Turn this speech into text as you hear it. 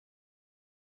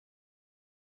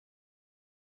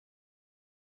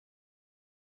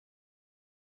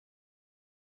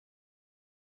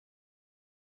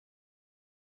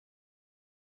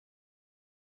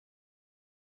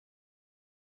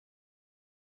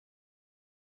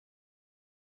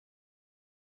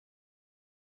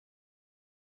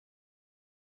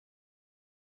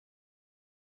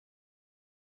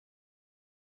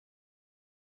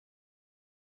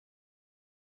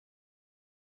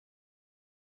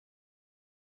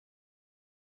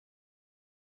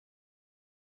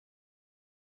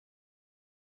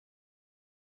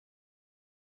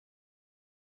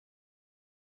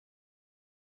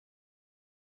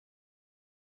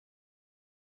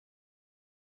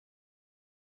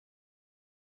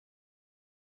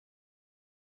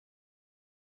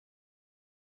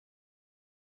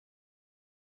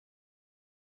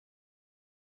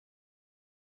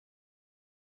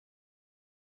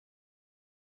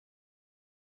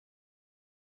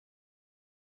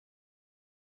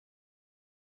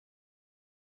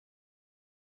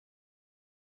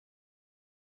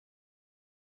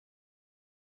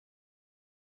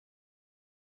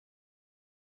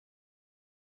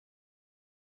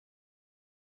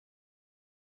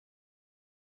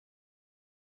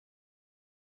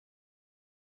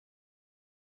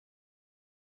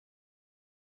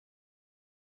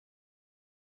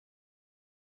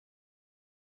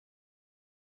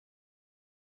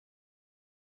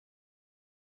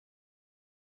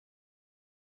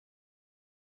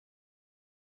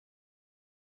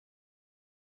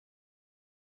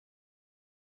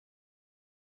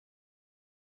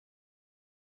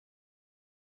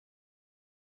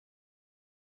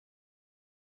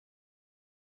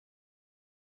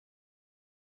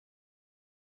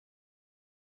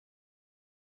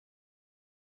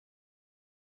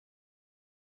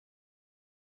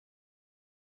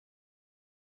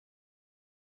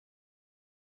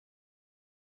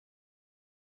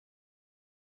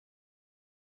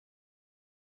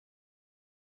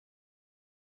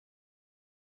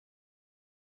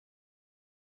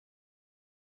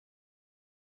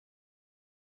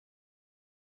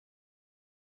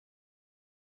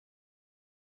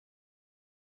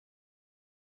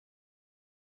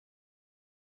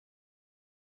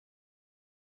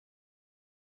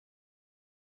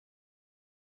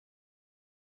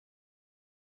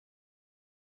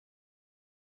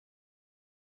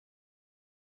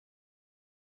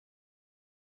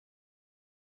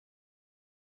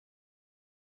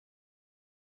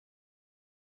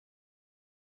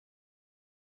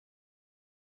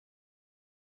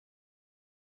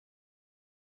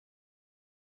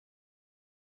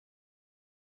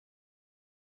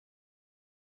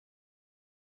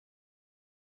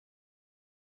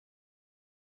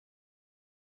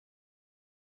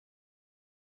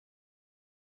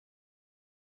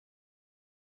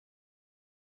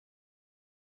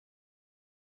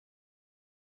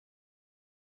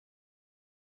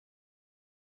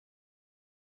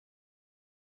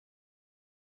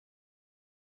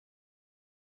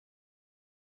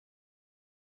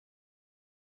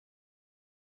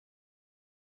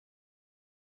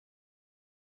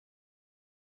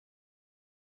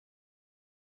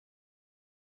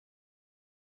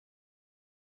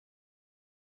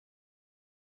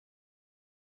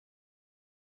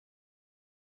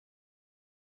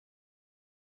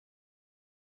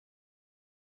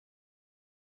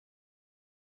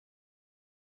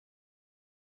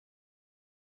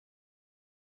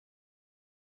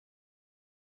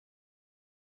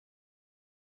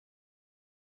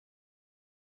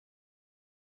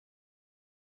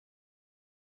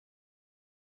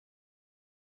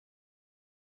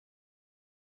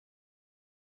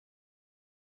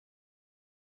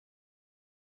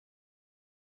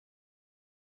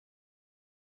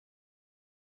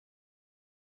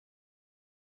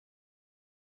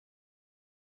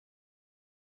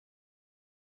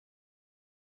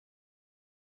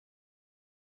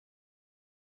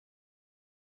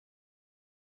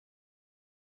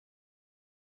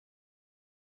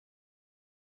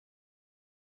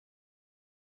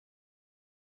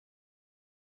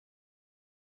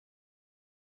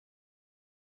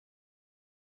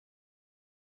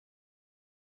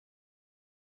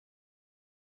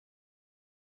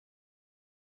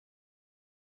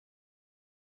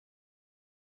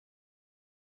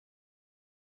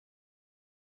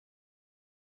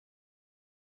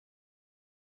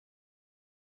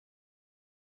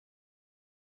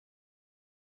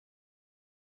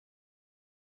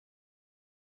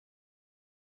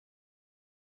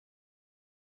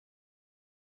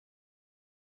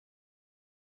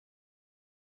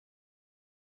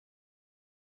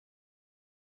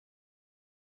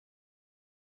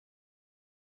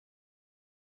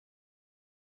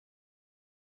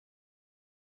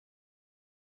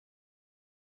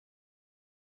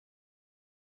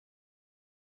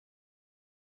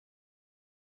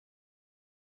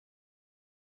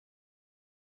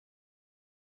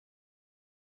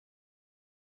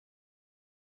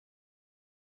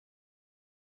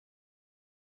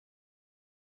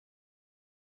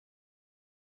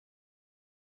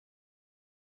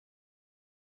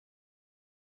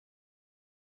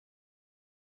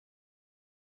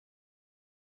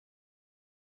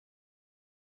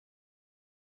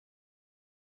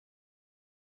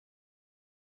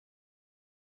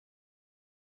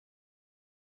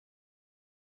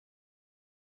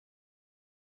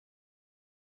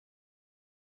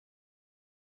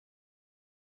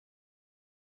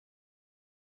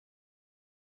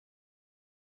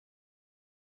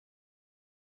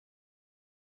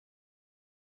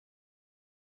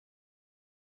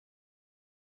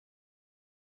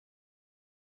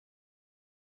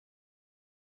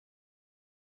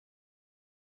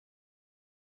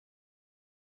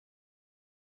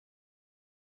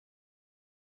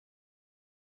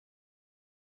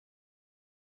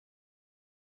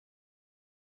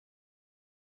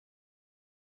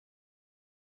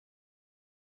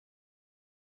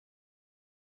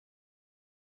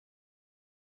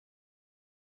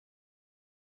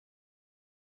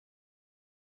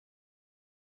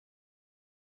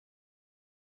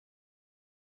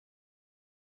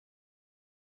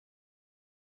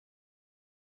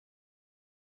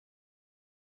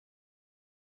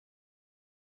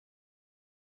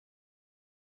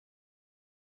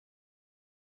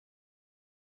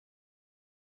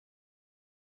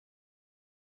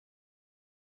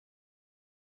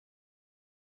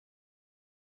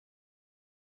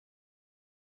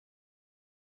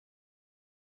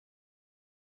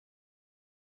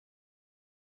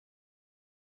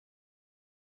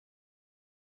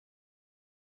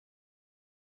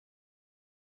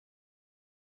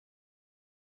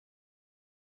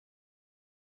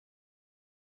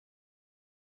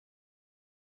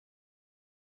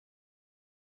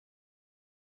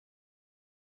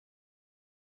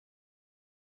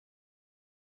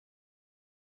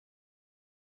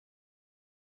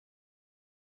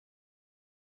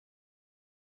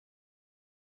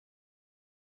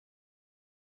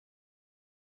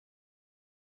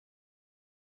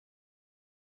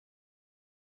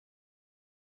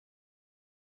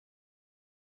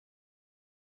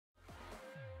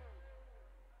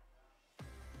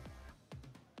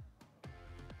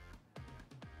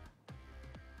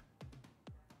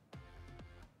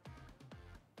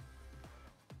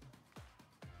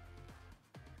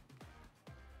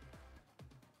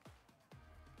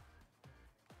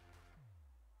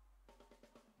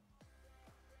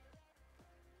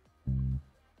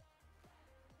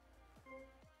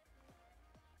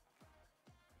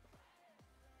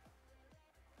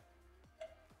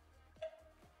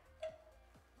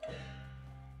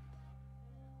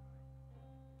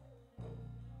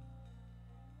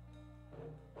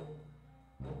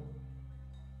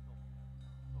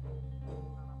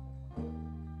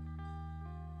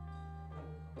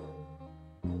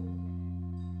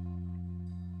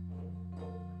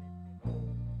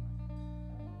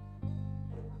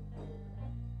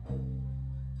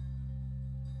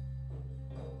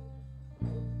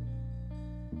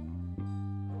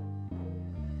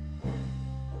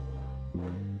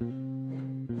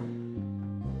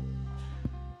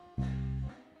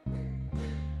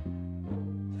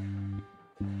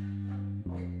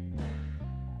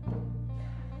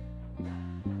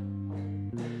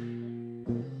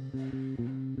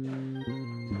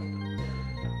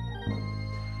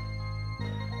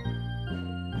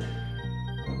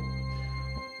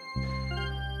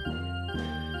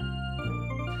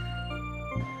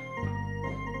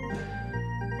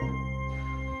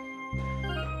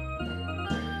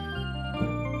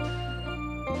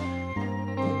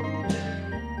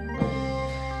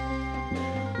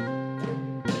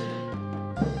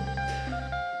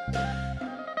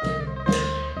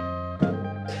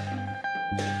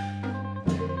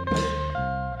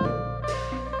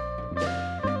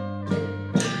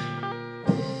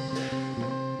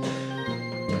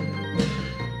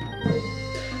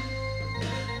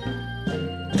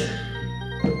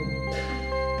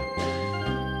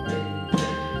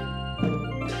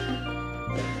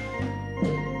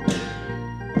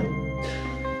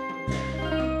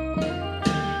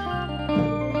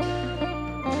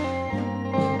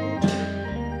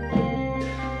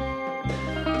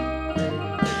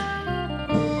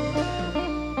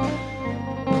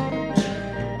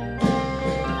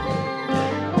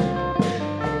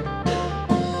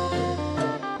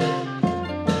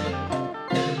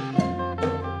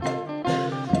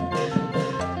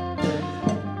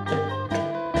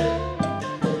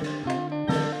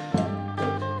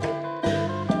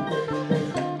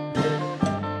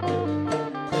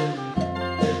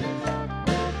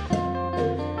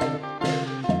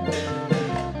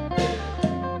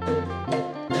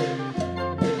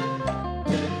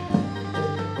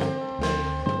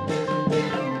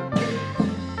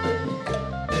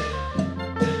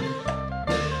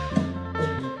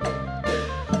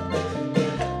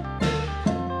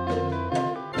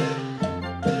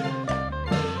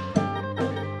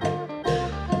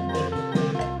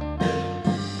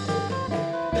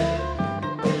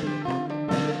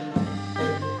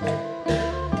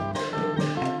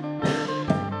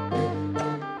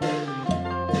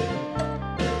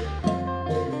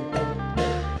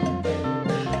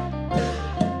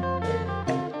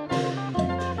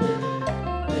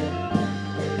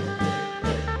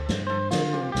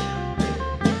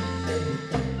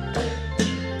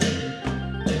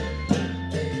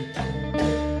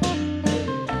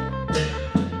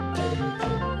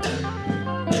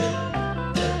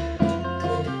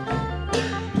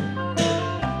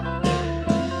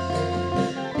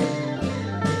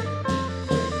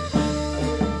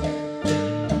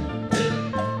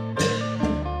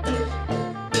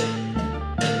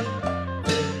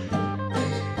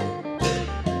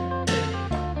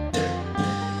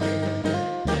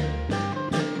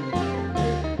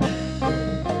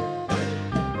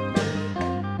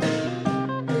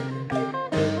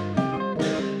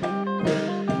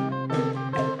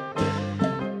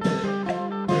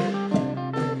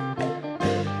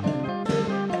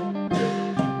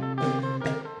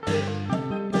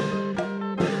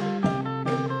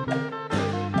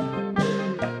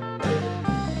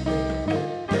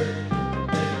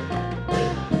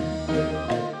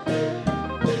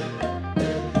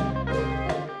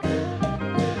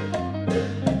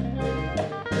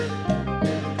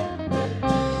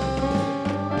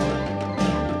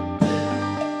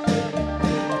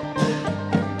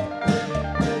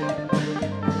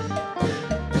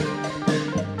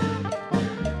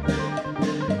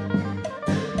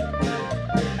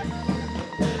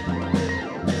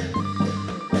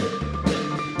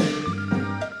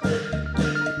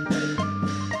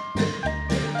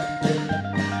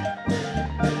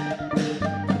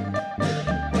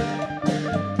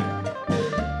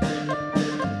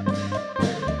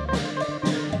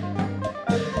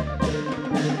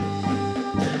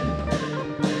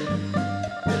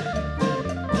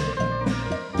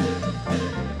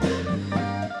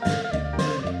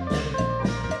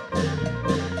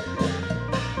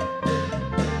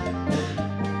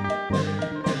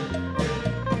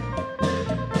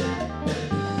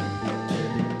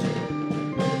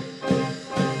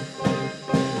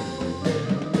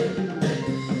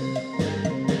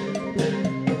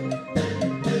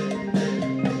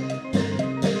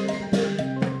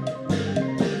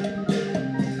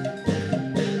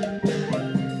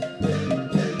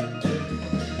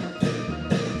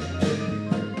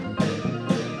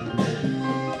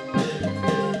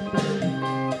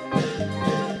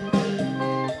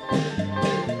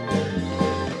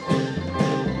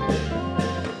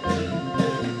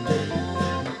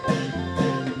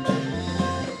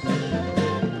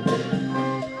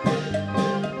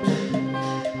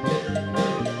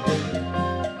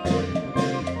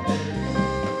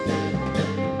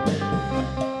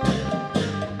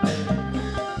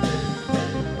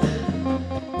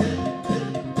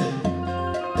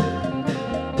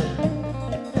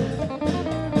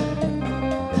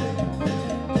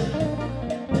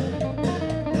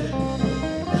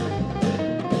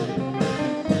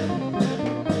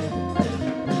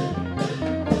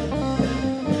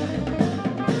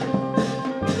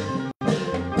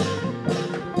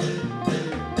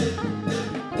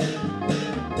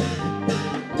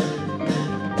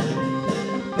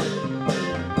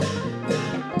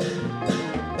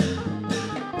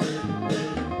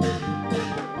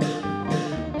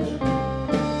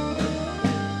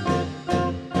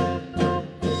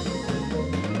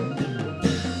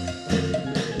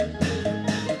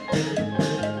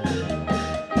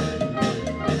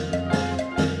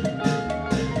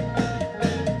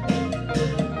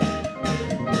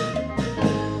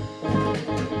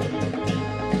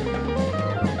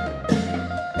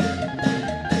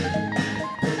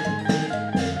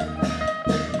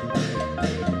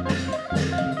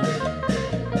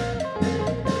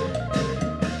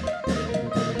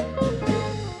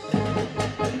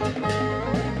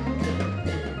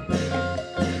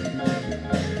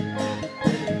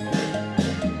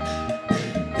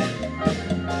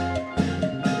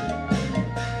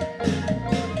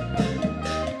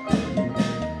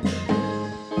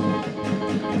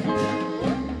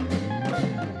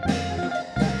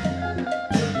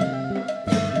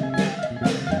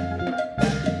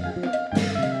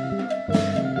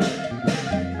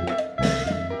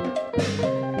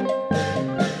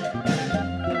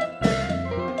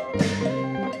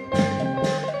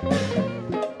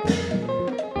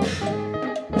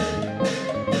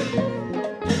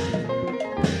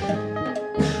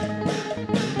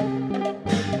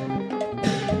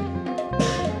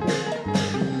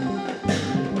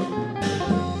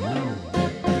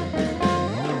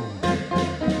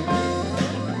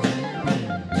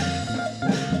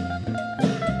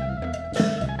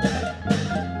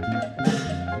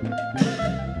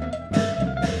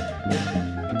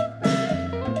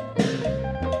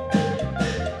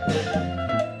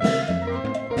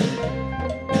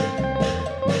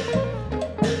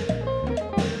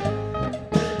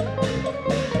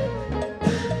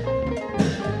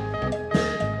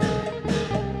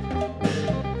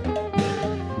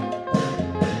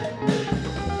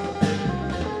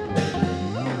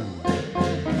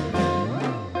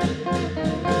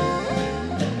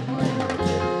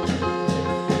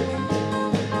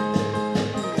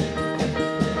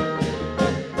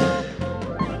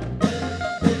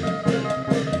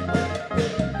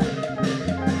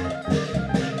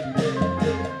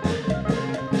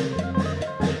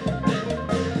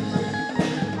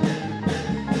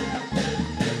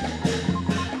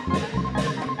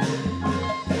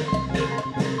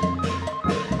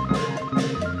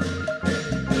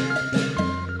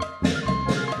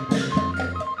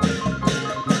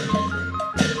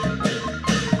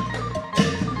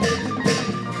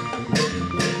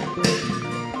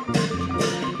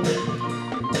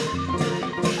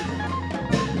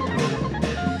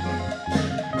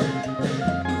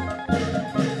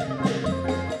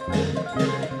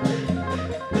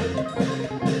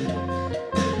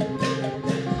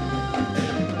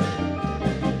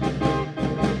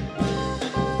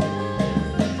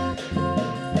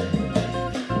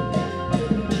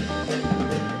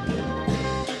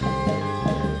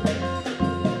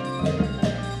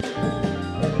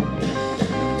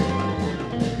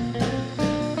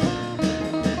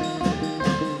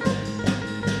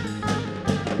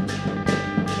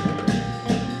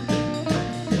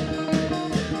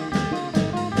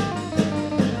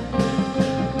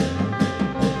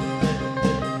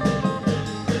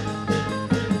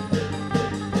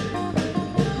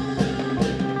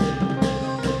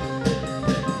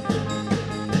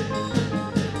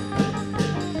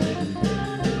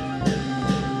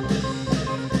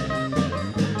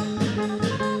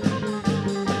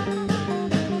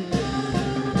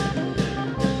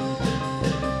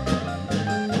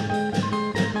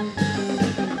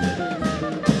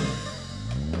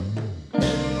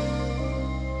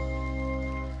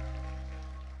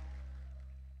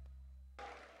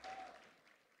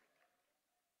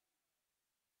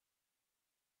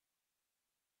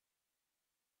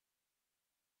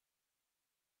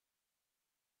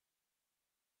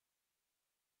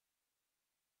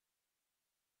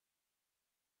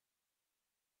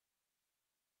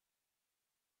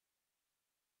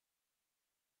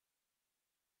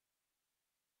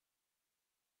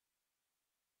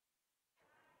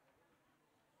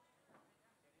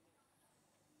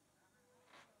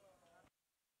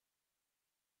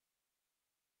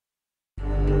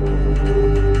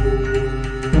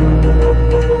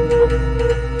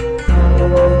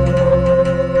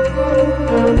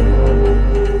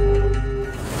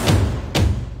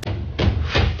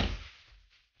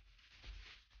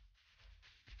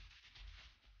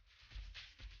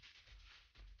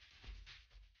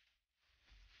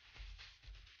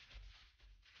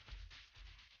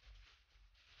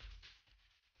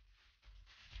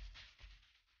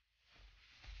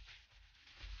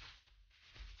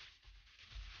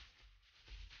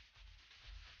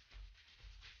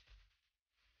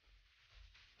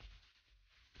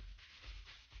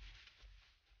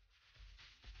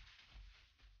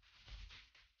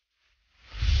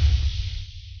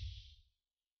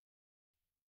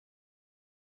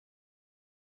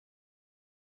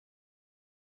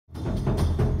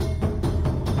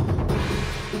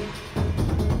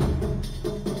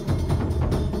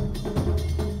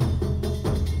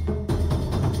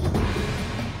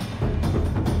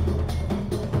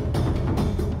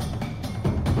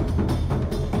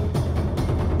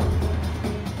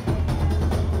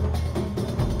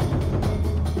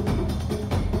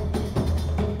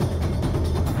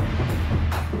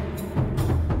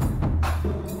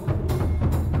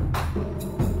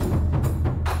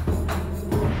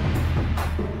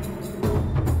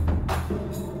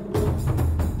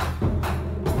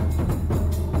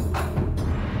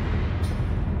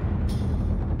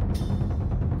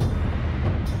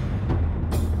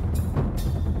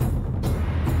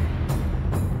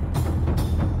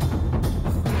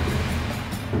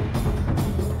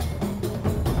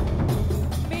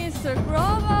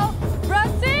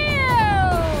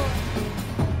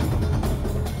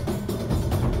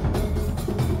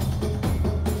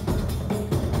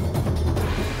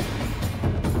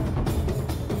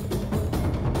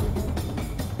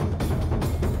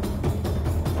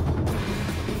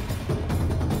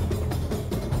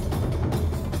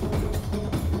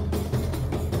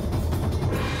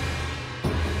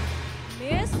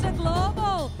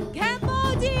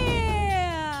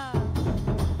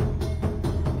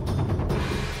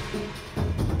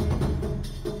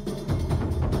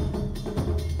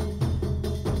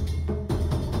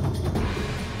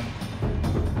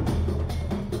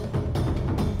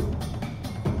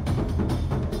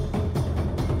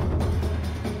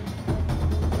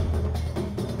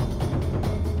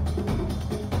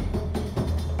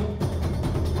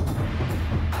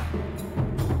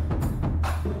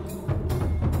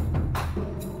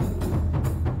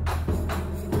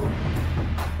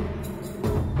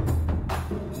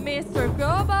Mr.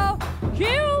 Global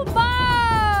Cuba!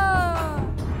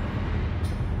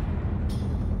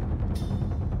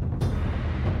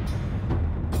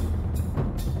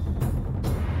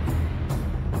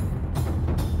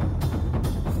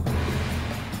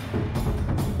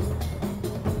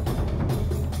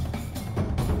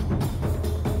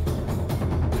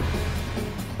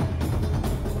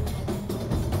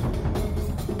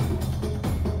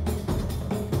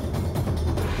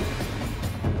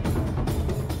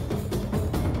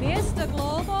 Mr.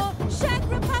 Global Czech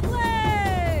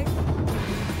Republic!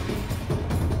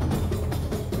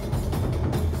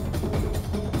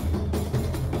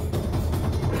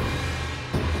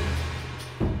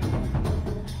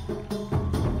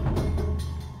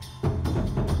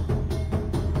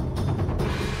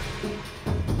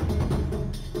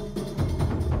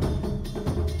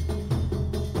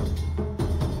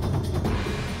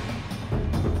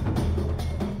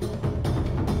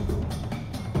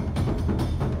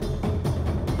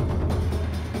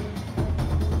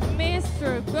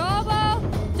 Mr. Global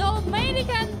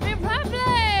Dominican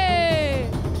Republic!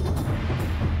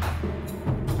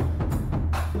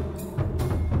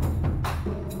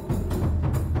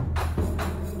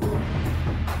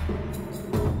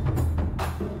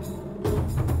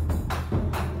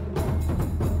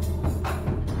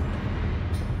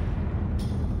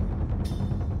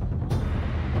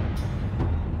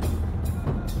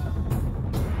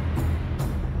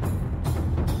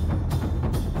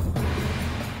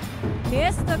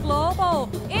 Mr. Global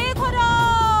Ecuador!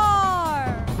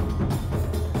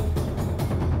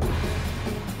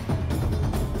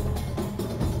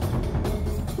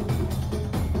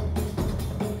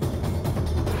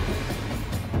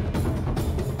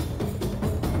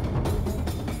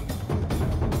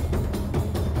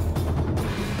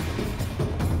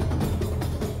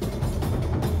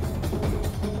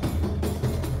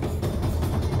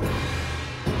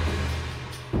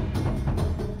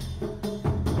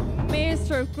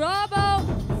 Mr. Global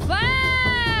France!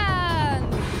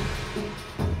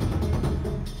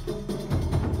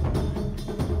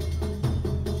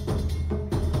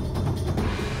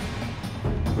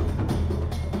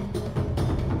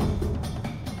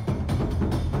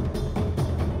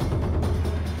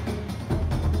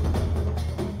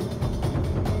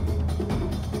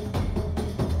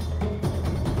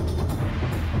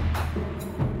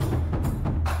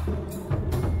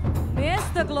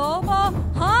 Mr. Global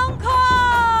Hong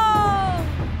Kong!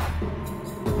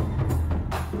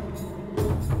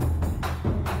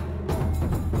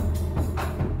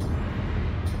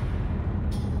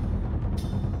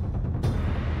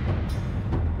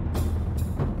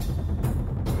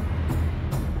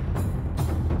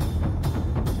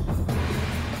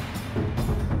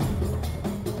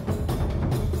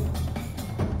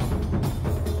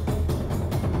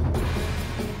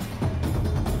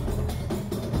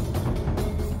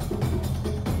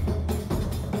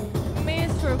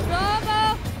 Mr.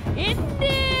 Global India!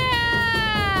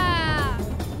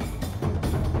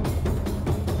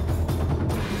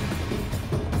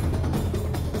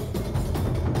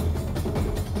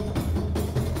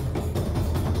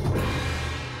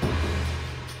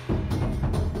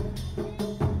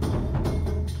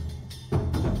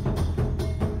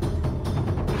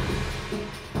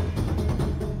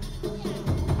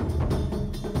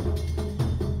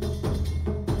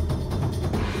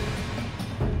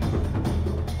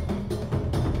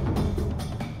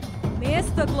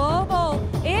 Mr. Global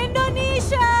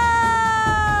Indonesia!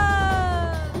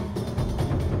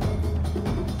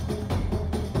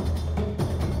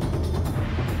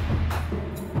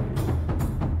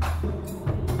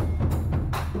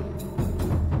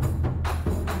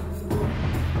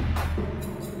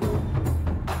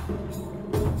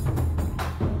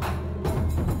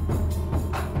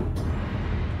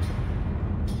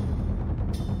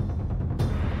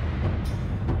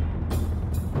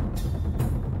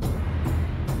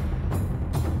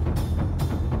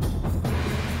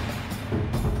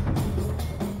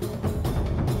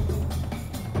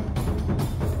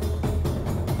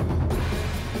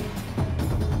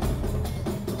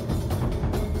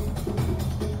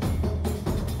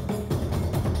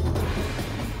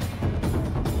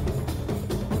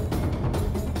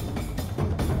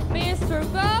 Mr.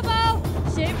 Global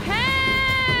Japan!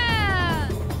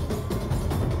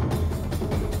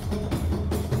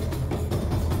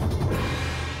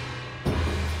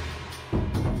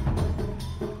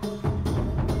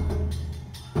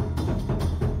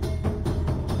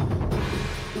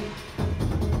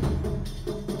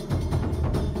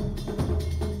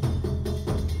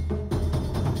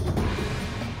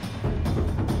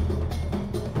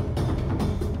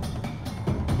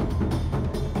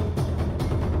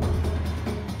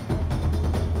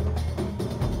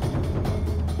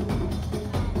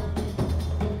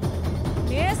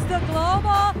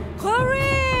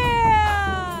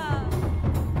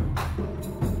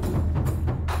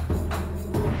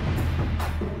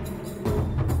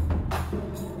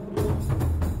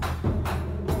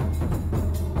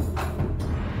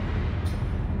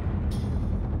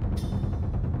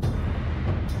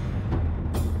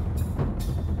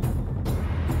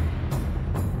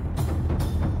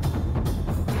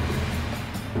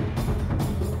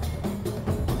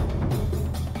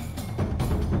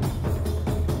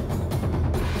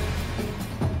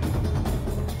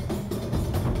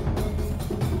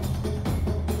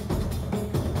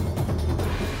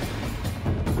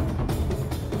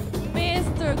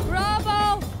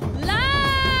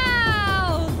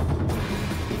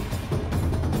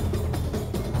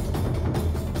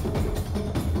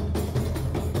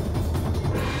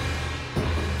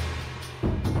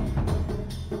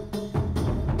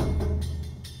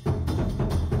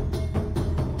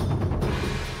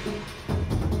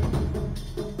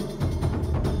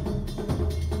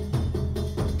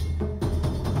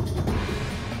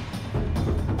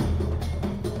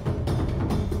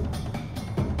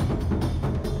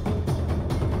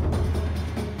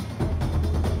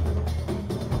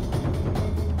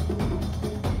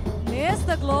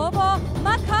 Global,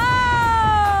 Macau.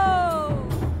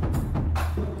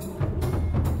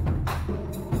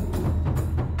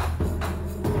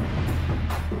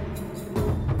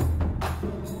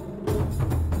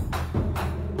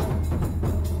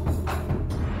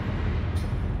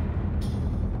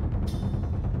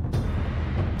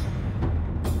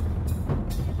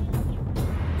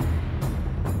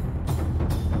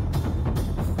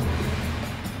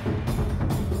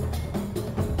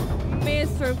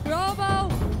 Mr. Global,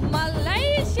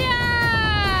 Malaysia.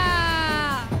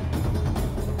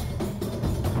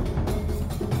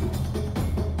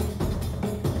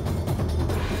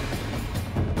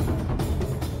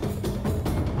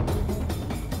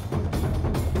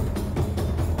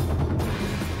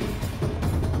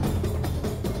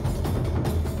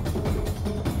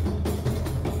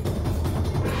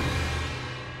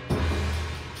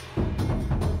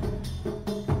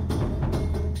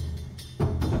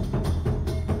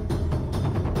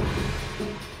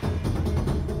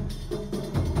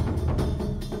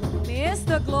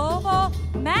 Mr. Global,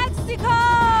 Mexico.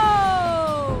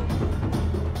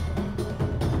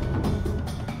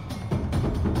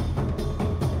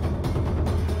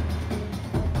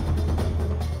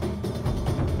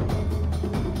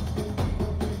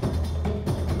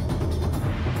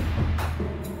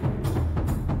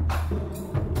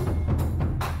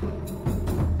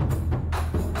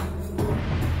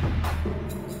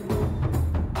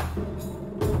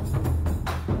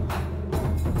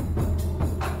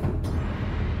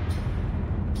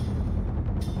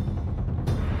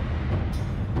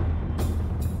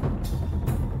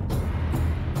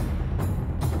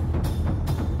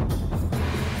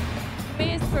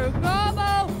 Mr.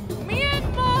 Global,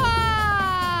 Myanmar.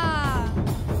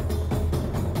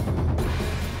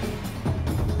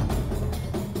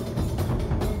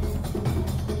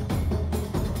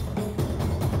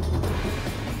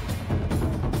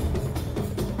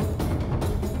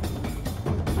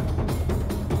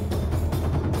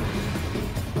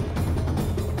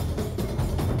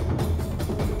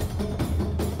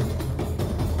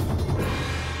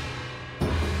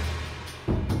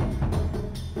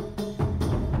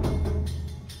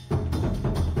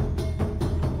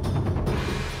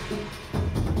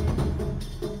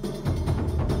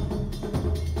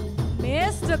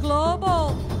 Mr.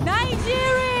 Global,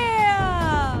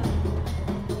 Nigeria.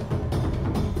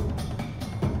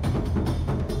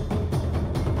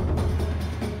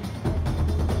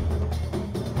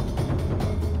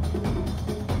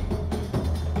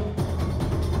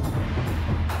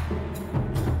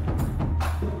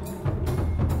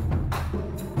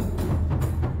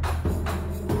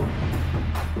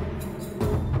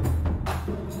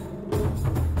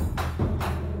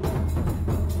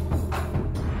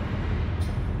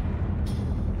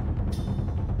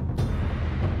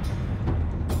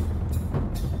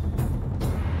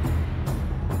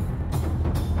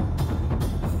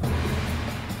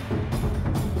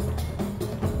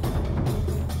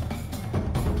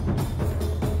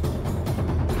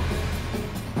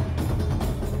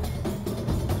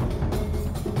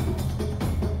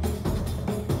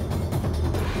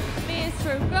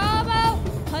 Mr. Global,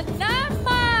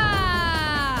 Panama.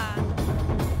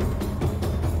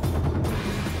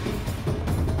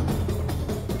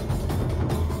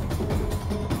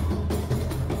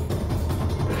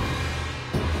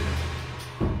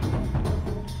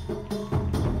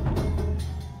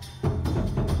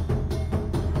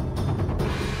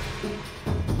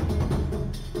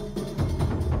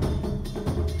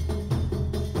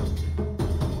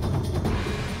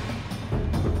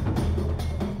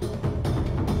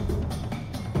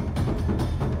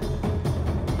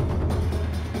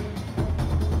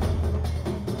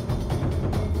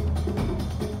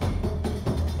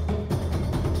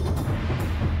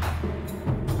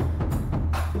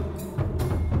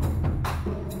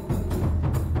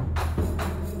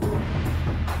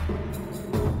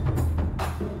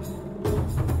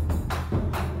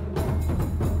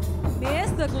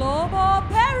 Mr. Global,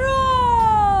 Peru.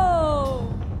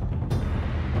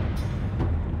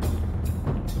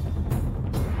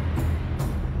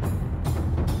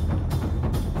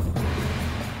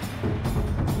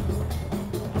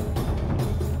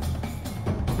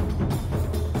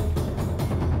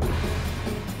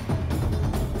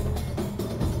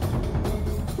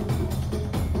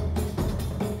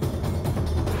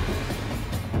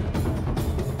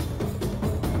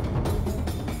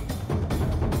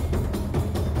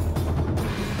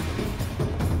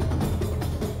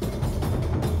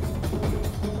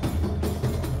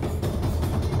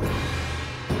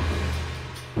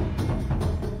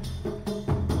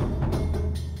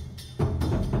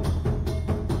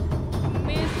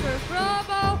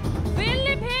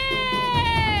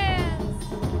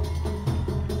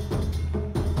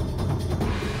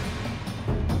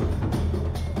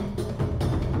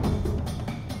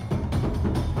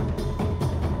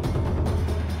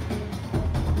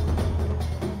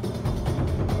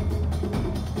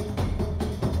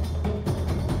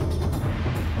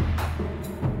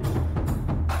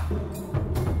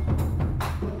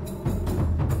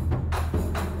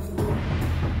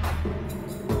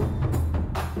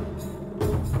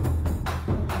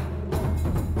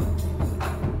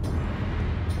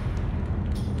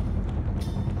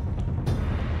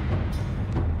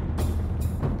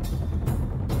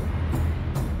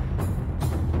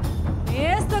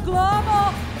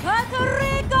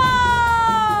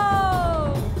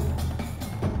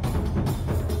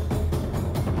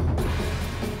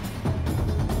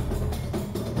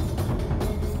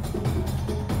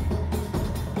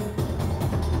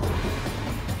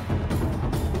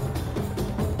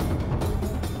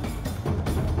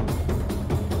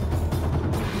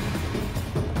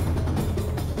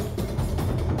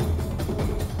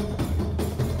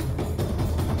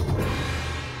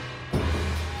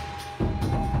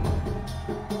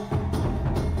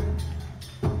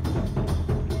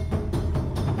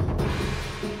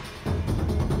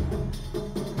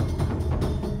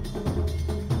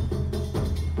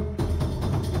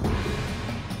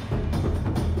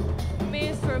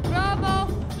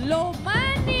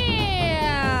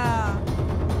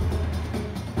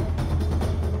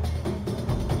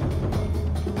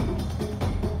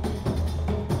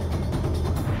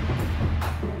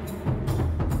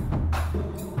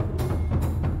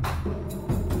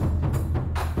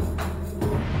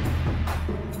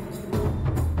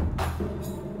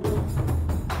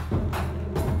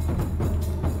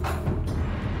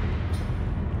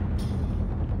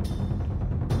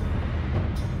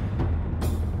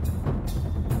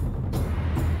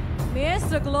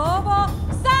 Global,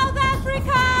 South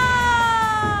Africa!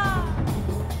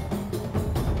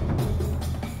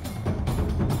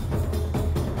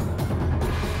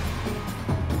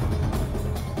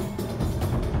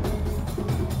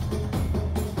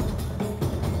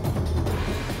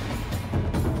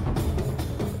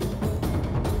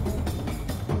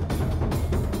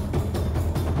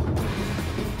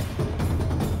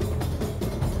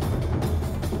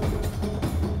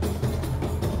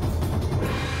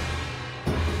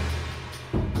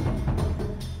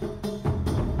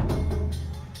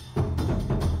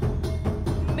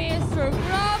 Mr.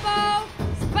 Global,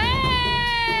 Spain!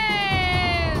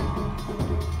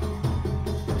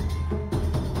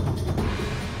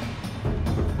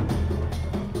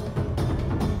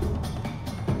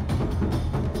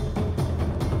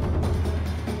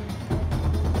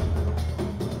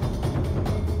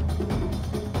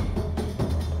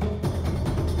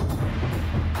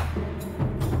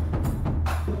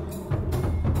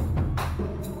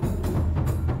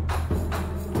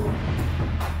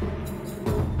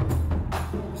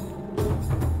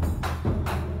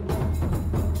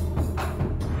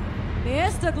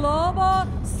 Mr. Global,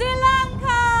 Sri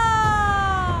Lanka!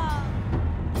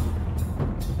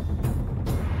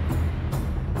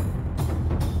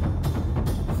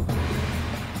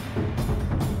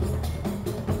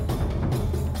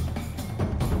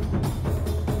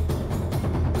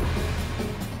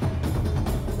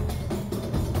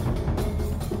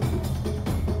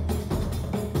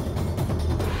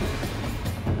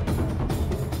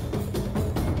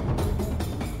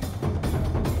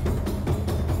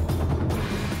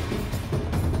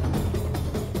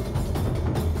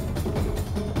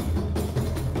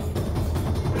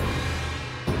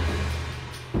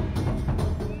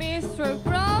 Mr.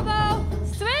 Global,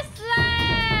 Switzerland!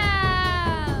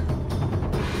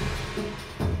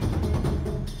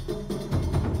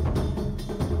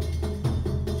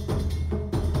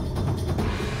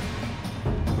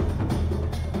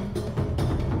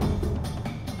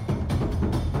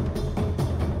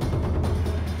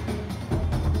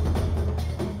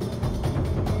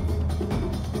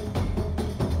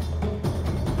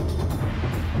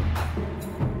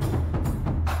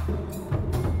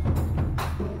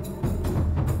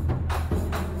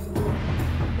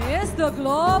 Mr.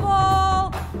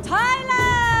 Global, Thailand!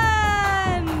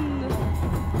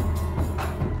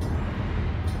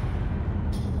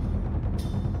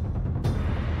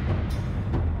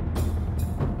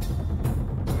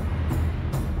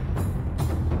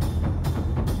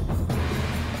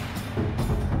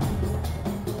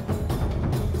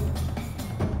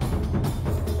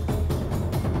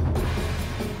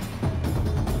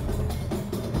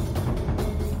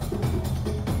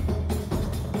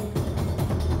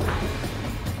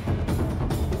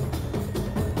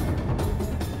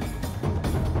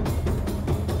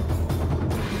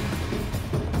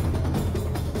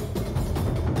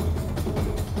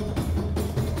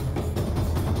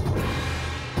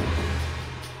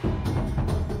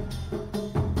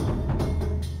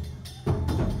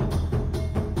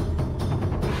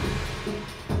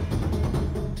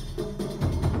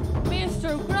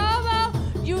 Mr.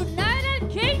 Global, United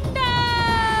Kingdom!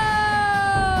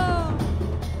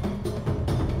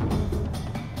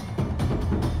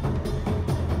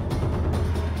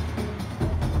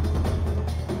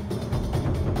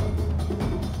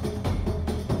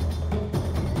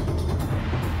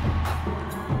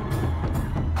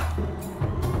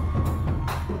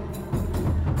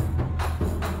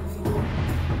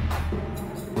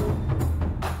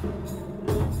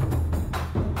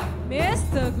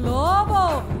 Mr.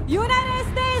 Global, United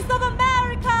States of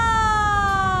America!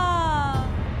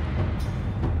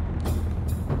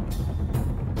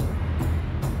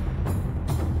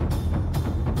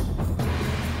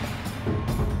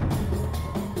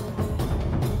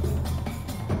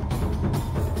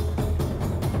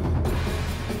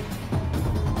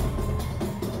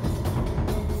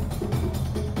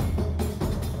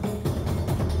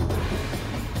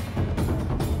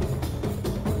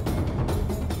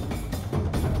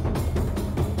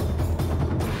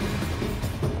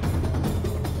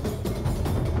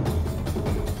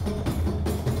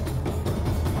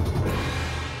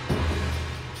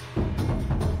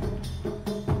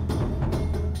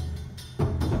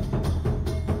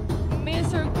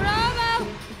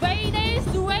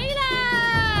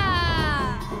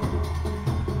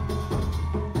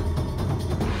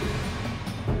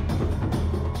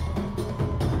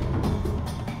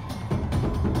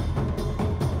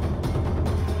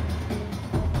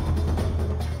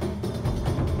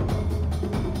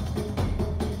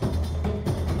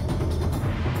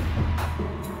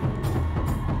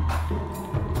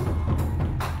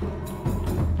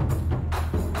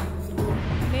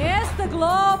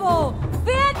 Global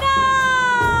Vietnam.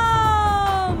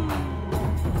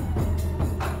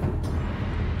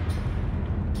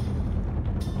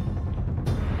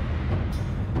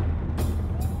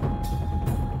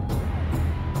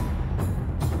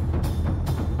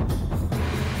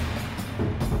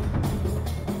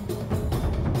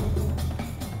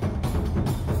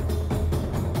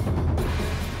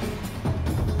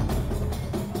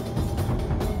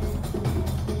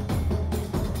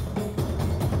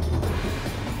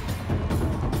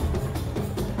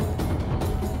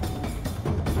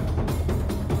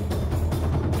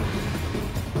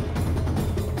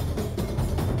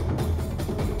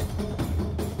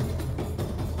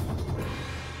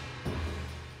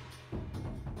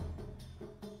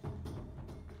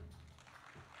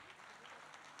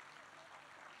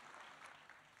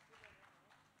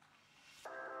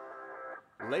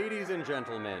 Ladies and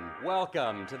gentlemen,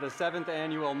 welcome to the 7th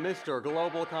annual Mr.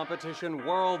 Global Competition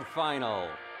World Final,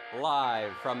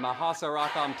 live from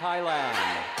Mahasarakham, Thailand.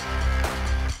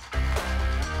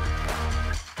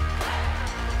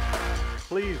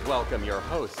 Please welcome your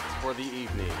hosts for the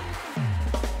evening.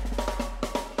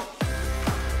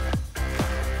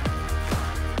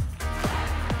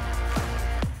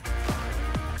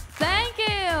 Thank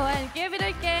you and give it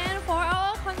again for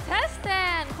our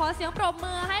contestant ขอเสียงปรบ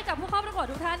มือให้กับผู้เข้าประกวด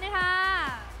ทุกท่านนะคะ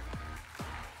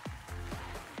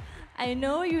I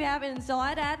know you have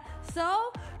enjoyed that so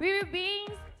we will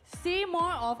see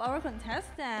more of our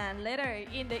contestant later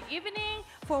in the evening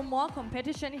for more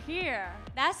competition here.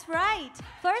 That's right.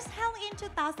 First held in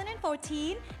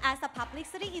 2014 as a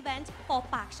publicity event for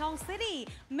Pak Chong City,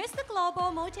 Mr. Global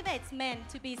motivates men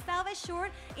to be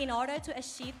self-assured in order to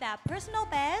achieve their personal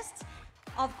best.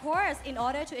 Of course, in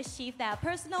order to achieve their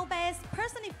personal best,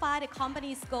 personify the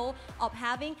company's goal of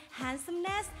having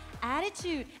handsomeness,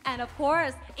 attitude, and of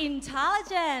course,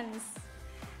 intelligence.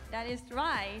 That is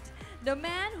right. The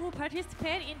men who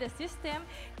participate in the system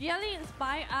really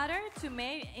inspire others to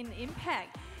make an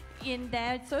impact in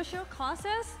their social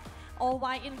causes or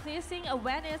while increasing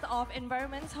awareness of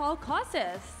environmental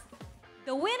causes.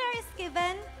 The winner is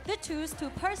given the tools to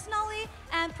personally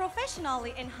and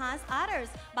professionally enhance others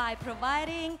by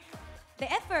providing the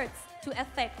efforts to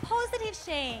affect positive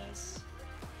change.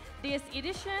 This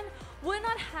edition would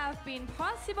not have been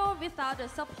possible without the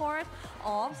support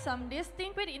of some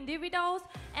distinguished individuals,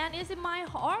 and it's my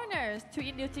honor to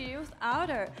introduce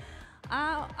our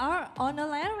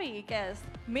honorary guest,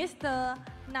 Mr.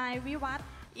 นายวิวัฒน์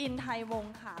อินไทยวง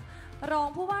ศ์ค่ะ รอง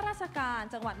ผู้ว่าราชการ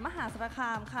จังหวัดมหาสารค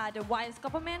ามค่ะ The Vice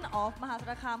Government of มหาสา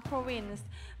รคาม Province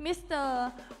Mr.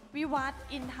 วิวัฒน์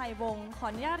อินไทยวงศ์ ขอ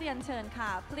อนุญาตเรียนเชิญค่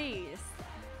ะ please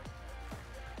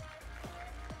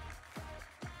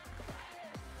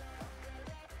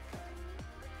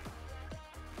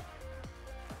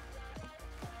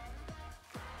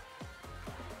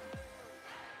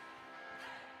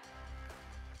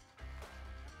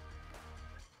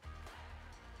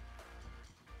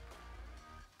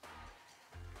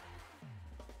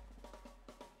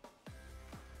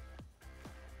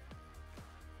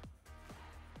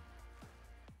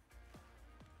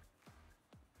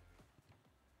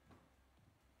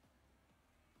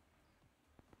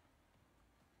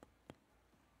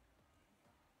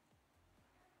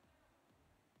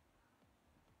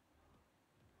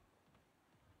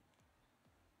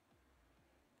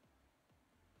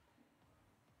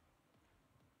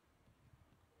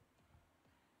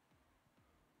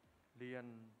เรียน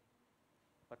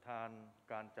ประธาน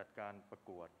การจัดการประ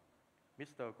กวด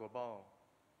Mr. Global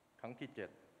ครั้งที่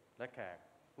 7 และแขก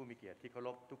ผู้มีเกียรติที่เคาร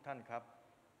พทุกท่านครับ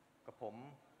กับผม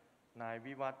นาย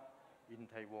วิวัฒน์ อิน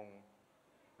ไทยวงศ์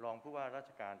รองผู้ว่ารา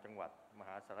ชการจังหวัดมห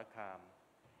าสารคาม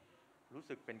รู้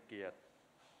สึกเป็นเกียรติ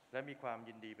และมีความ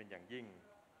ยินดีเป็นอย่างยิ่ง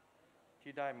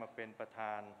ที่ได้มาเป็นประธ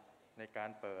านในการ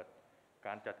เปิดก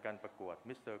ารจัดการประกวด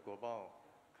Mr. Global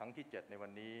ครั้งที่ 7 ในวั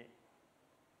นนี้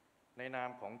ในนาม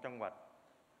ของจังหวัด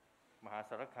มหา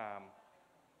สารคาม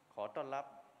ขอต้อนรับ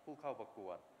ผู้เข้าประก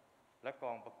วดและก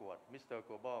องประกวด Mr.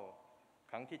 Global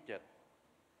ครั้งที่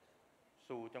 7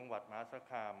 สู่จังหวัดมหาสาร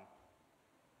คาม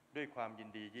ด้วยความยิน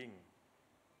ดียิ่ง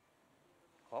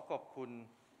ขอขอบคุณ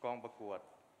กองประกวด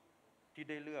ที่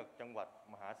ได้เลือกจังหวัด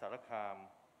มหาสารคาม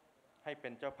ให้เป็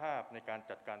นเจ้าภาพในการ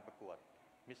จัดการประกวด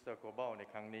Mr. Global ใน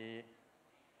ครั้งนี้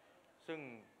ซึ่ง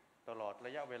ตลอดร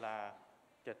ะยะเวลา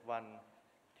 7 วัน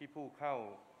ที่ผู้เข้า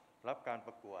รับการป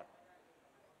ระกวด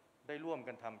ได้ร่วม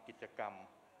กันทำกิจกรรม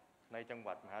ในจังห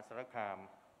วัดมหาสารคาม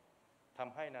ท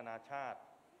ำให้นานาชาติ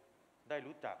ได้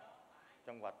รู้จัก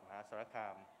จังหวัดมหาสารคา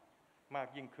มมาก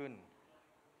ยิ่งขึ้น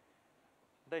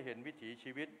ได้เห็นวิถี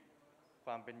ชีวิตค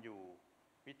วามเป็นอยู่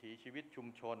วิถีชีวิตชุม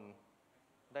ชน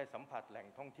ได้สัมผัสแหล่ง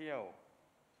ท่องเที่ยว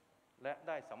และไ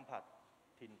ด้สัมผัส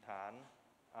ถิ่นฐาน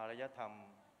อารยธรรม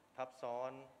ทับซ้อ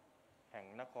นแห่ง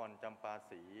นครจำปา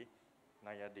สีใน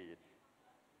อดีต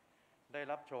ได้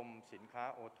รับชมสินค้า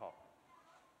โอท็อป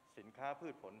สินค้าพื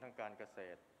ชผลทางการเกษ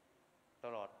ตรต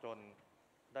ลอดจน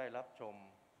ได้รับชม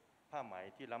ผ้าไหม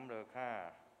ที่ล้ำเลอค่า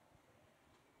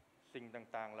สิ่ง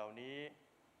ต่างๆเหล่านี้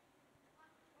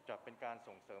จะเป็นการ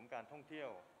ส่งเสริมการท่องเที่ยว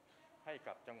ให้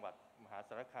กับจังหวัดมหาส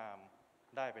ารคาม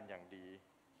ได้เป็นอย่างดี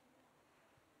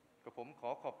กับผมขอ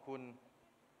ขอบคุณ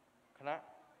คณะ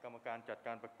กรรมการจัดก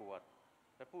ารประกวด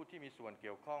และผู้ที่มีส่วนเ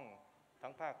กี่ยวข้องทั้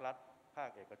งภาครัฐภาค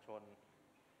เอกชน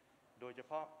โดยเฉ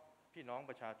พาะพี่น้อง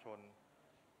ประชาชน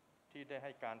ที่ได้ใ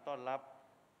ห้การต้อนรับ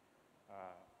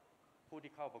ผู้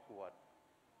ที่เข้าประกวด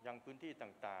ยังพื้นที่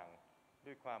ต่างๆ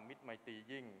ด้วยความมิตรไมตรี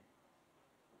ยิ่ง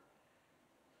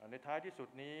ในท้ายที่สุด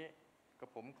นี้กับ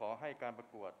ผมขอให้การประ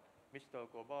กวด Mr.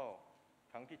 Global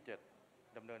ครั้งที่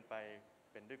 7 ดำเนินไป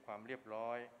เป็นด้วยความเรียบร้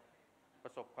อยปร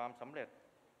ะสบความสำเร็จ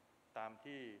ตาม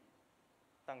ที่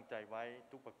ตั้งใจไว้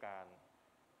ทุกประการ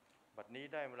บัดนี้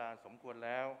ได้เวลาสมควรแ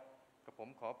ล้วกับผม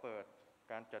ขอเปิด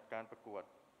การจัดการประกวด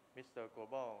Mr.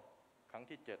 Global ครั้ง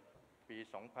ที่ 7 ปี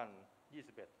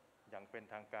 2021 อย่างเป็น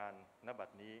ทางการณบัด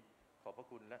นี้ขอบพระ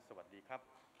คุณและสวัสดีครับ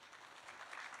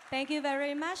Thank you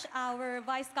very much, our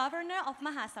Vice Governor of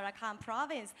Mahasarakam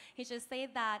Province. He just said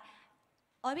that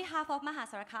on behalf of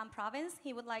Mahasarakam Province,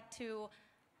 he would like to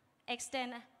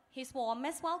extend his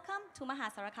warmest welcome to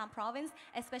Mahasarakam Province,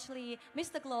 especially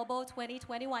Mr. Global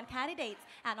 2021 candidates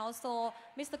and also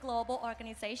Mr. Global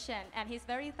organization. And he's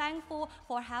very thankful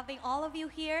for having all of you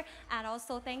here. And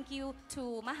also thank you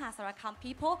to Mahasarakam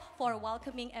people for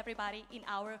welcoming everybody in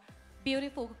our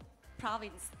beautiful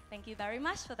province. Thank you very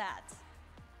much for that.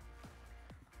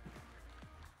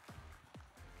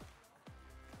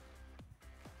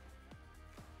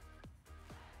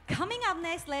 Coming up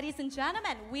next, ladies and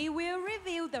gentlemen, we will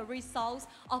review the results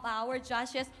of our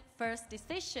judges' first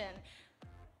decision.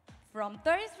 From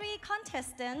 33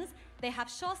 contestants, they have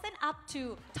chosen up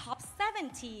to top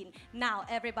 17. Now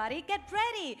everybody get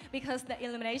ready because the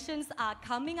eliminations are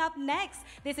coming up next.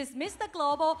 This is Mr.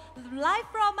 Global live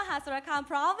from Mahasarakam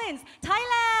Province,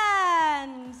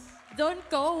 Thailand. Don't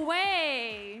go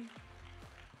away.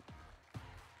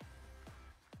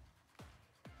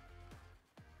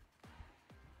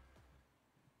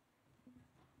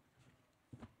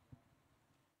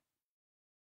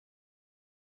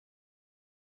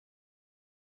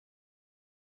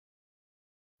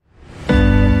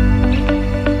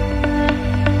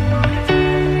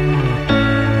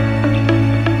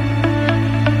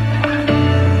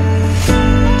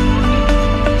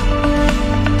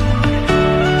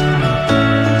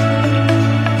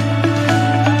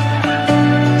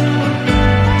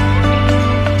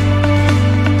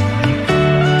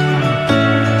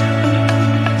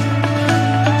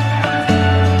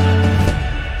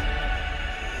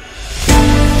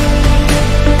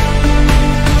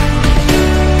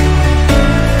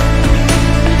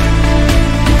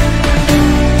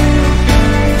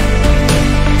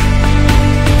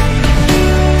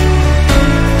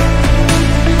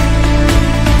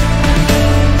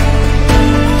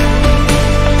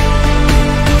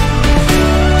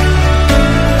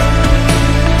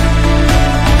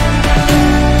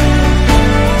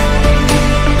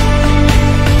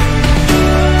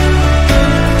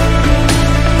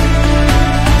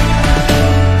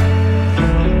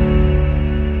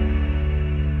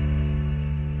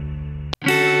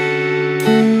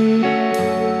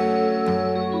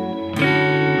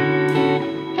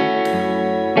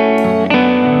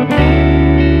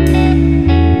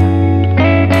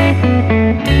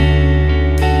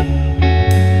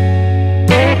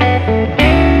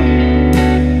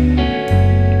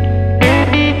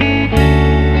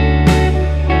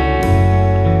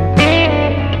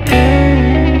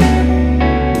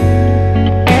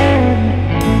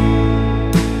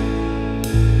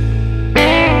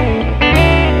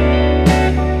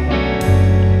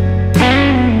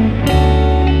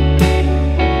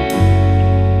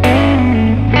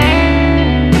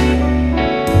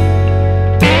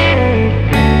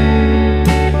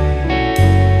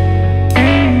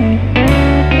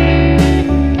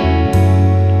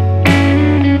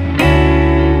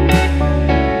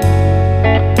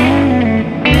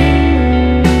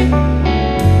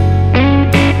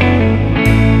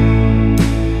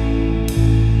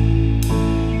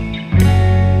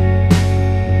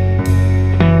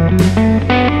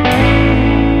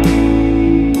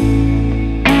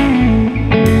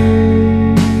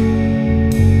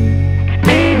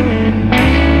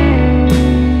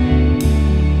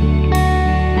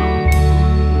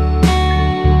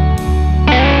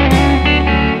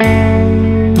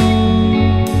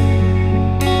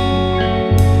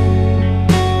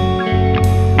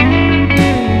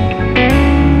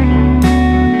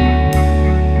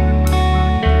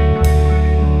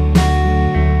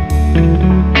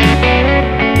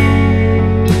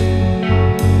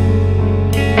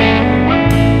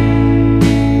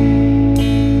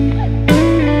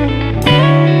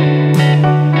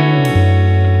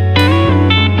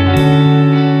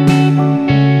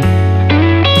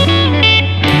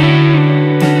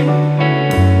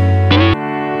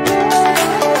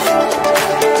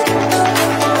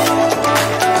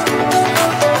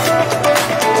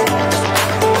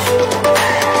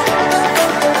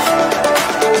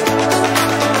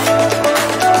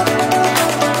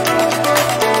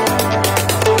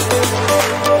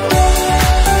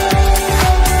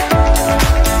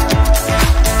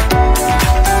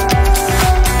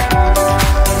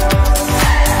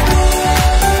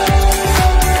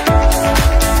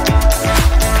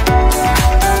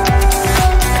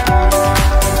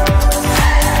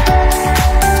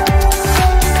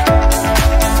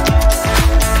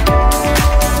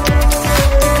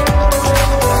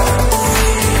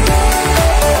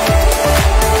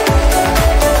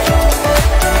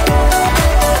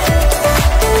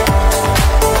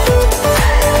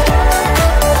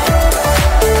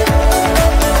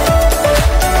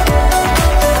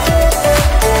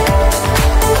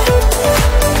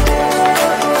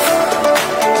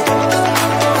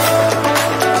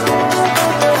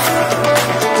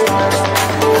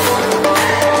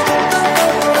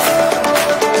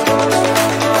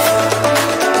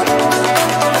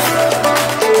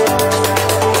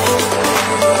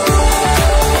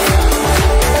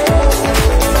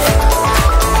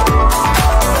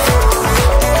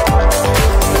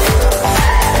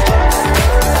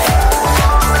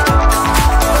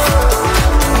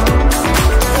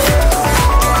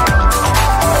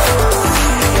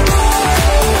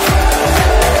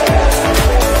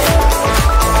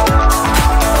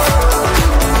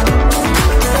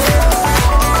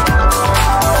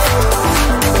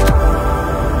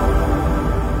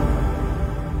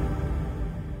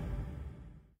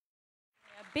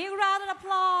 Big round of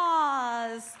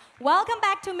applause. Welcome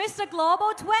back to Mr.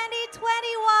 Global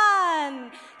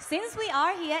 2021. Since we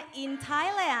are here in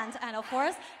Thailand, and of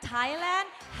course, Thailand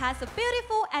has a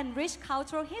beautiful and rich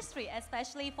cultural history,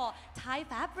 especially for Thai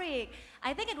fabric.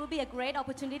 I think it will be a great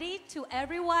opportunity to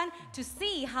everyone to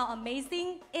see how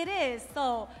amazing it is.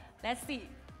 So let's see.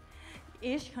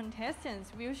 Each contestant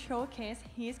will showcase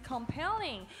his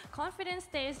compelling, confident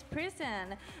stage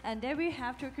presence, and they will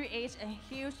have to create a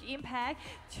huge impact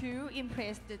to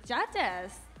impress the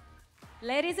judges.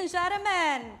 Ladies and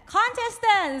gentlemen,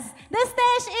 contestants, the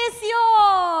stage is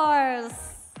yours.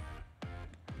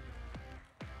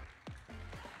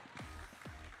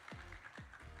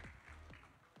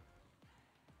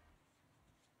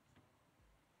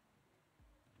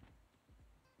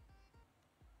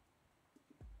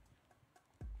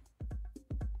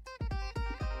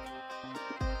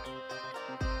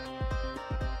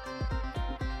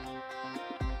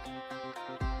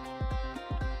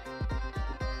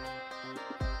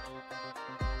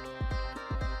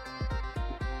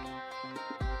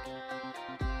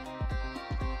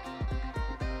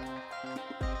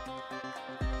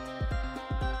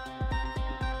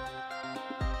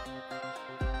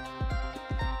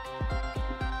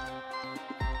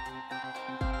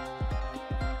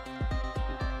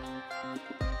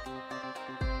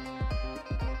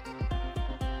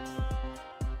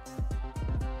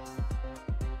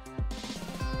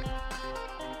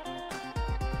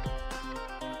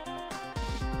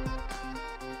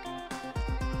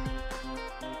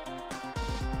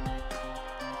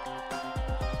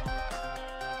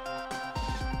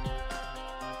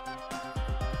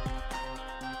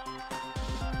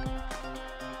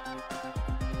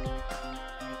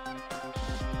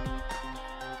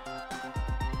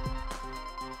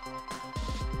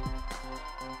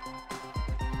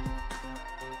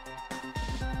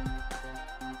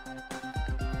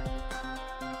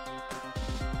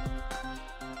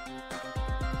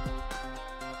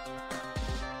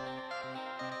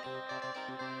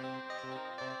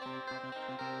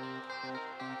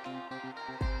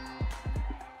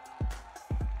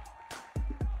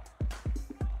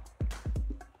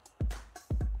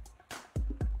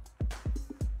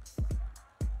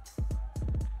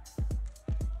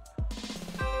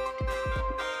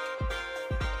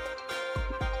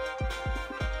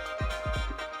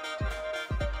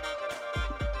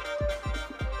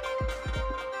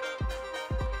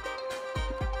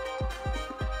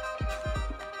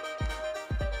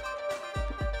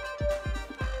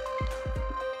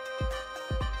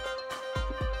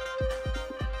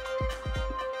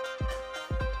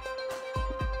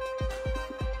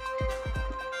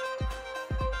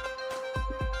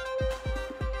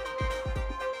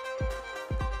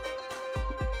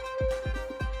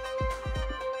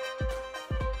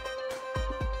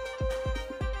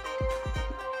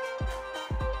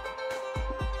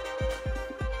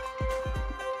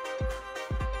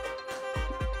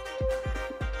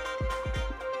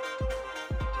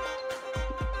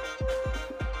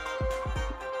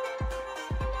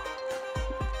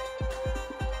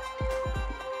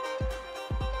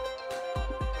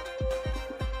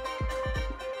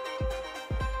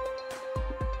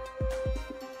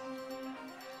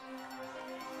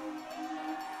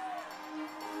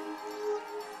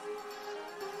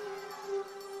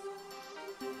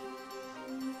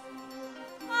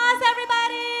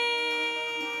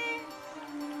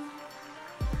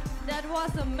 That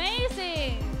was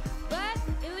amazing, but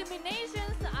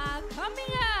eliminations are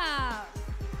coming up.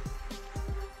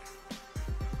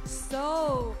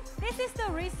 So, this is the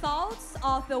results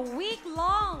of the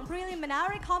week-long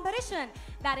preliminary competition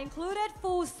that included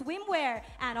full swimwear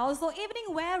and also evening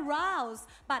wear rounds.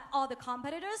 But all the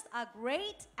competitors are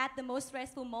great at the most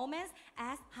stressful moments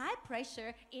as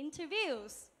high-pressure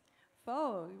interviews.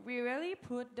 So, we really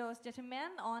put those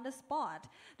gentlemen on the spot.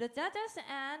 The judges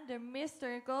and the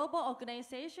Mr. Global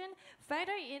organization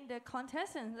factor in the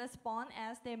contestants' response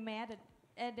as they made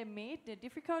the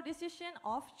difficult decision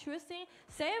of choosing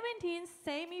 17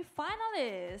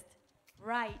 semi-finalists.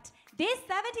 Right. These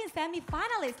 17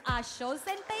 semi-finalists are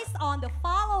chosen based on the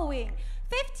following: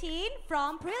 15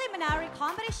 from preliminary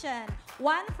competition,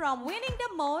 1 from winning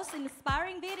the most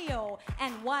inspiring video,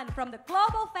 and 1 from the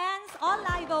global fans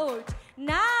online vote.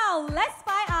 Now, let's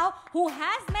find out who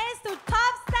has made it to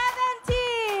top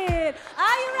 17.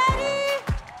 Are you ready?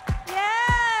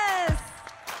 Yes.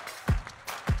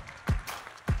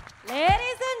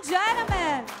 Ladies and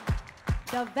gentlemen,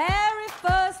 the very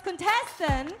first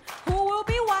contestant who will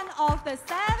be one of the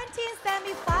 17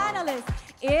 semi-finalists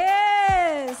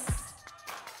is...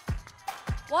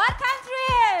 What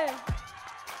country?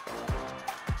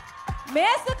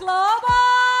 Mr.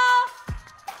 Global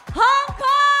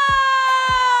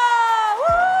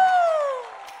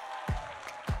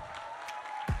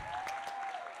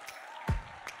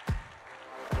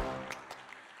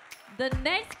The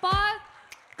next spot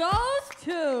goes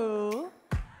to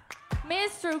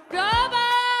Mr.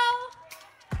 Global.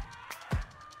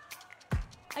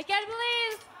 Again,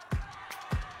 please.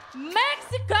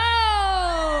 Mexico.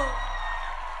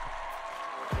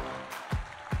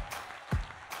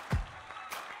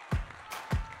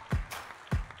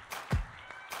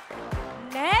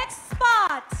 Next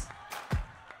spot.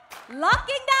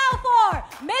 Locking down for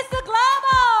Mr.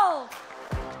 Global.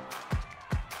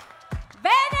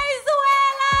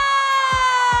 Venezuela.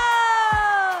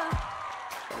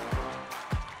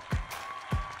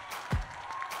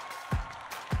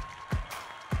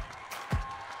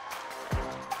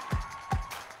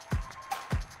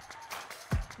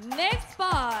 Next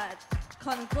spot.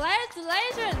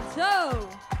 Congratulations to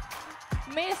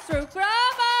Mr.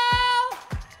 Global.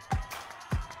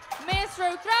 Mr.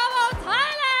 Global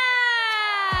Thailand.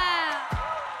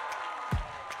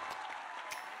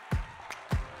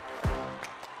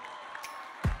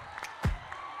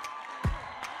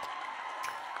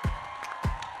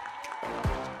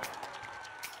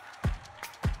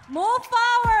 Move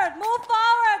forward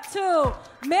to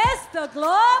Mr.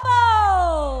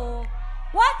 Global.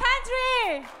 What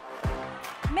country?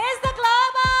 Mr.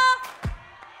 Global,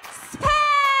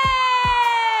 Spain.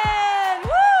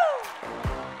 Woo!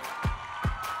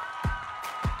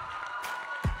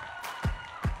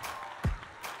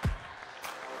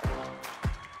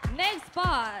 Next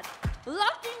spot,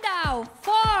 locking down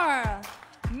for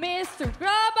Mr.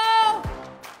 Global,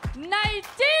 Nigeria.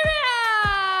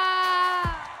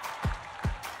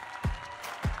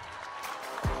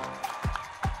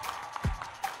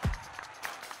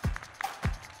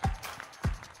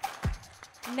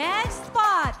 Next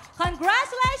spot,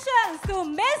 congratulations to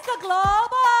Mr.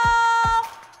 Global,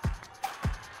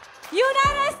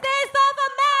 United States of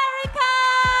America.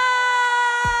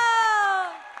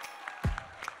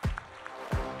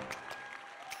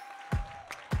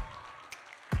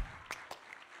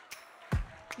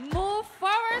 Move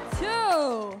forward to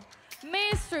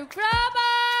Mr.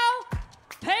 Global,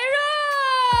 Peru.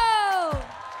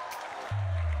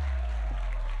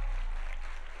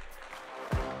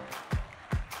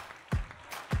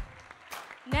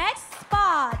 Next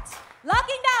spot,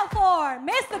 locking down for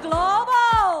Mr.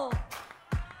 Global.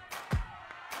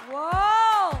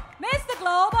 Whoa, Mr.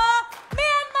 Global,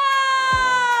 Myanmar.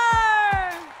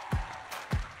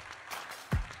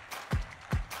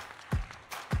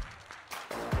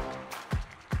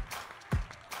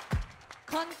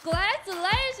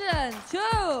 Congratulations to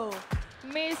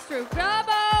Mr.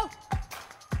 Global,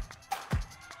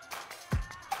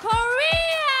 Korea.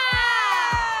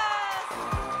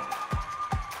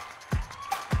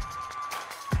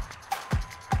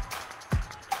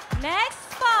 Next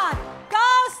spot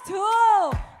goes to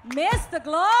Mr.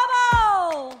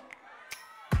 Global.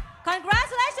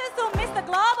 Congratulations to Mr.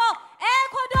 Global,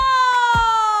 Ecuador.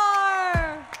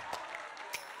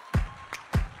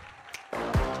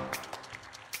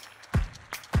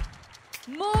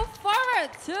 Move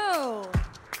forward to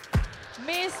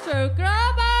Mr.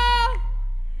 Global,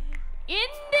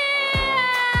 India.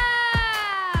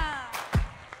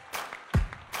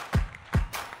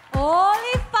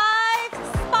 Only 5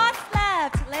 spots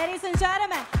left, ladies and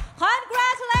gentlemen.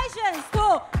 Congratulations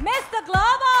to Mr.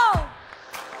 Global,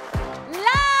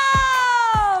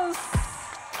 Laos.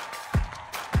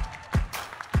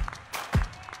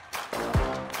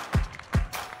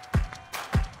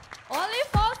 Only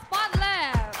 4 spots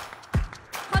left.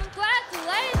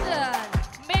 Congratulations,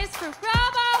 Mr.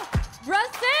 Global,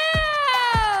 Brazil.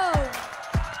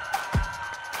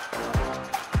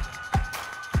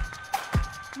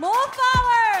 Move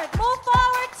forward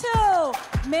to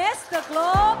Mr.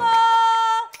 Global,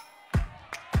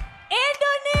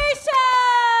 Indonesia.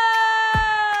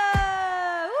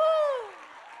 Woo!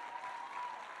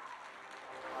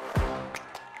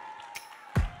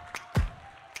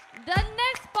 The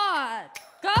next spot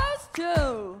goes to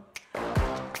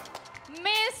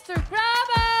Mr.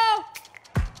 Global,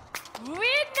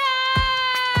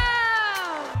 Vietnam.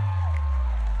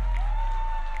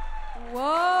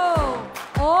 Whoa!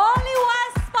 Only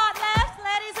 1 spot left,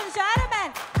 ladies and gentlemen.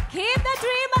 Keep the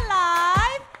dream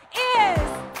alive. Is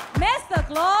Mr.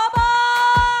 Global,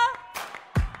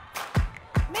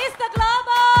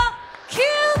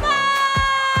 Cuba.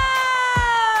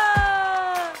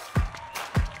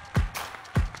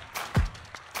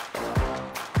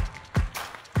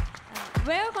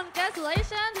 Well,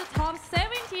 congratulations to top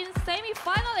 17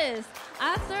 semi-finalists.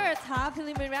 After a tough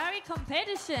preliminary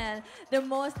competition, the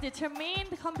most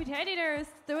determined competitors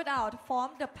stood out from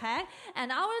the pack,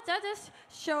 and our judges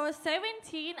show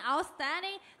 17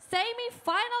 outstanding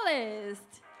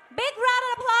semi-finalists. Big round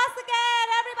of applause again,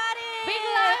 everybody! Big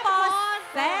round of for applause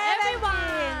for 17 everyone.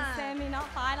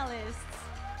 semi-finalists.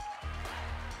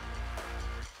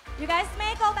 You guys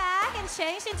may go back and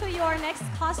change into your next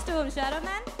costume,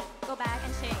 gentlemen. Go back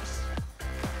and change.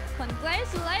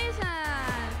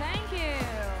 Congratulations! Thank you.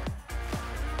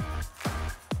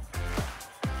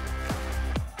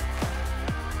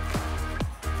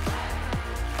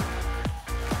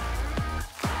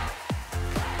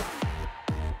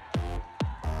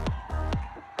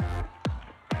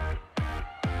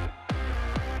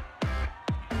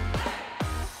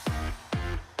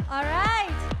 All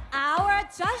right, our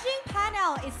judging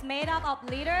panel is made up of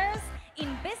leaders in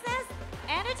business,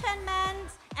 entertainment,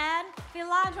 and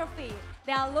philanthropy.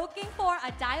 They are looking for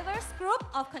a diverse group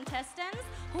of contestants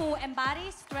who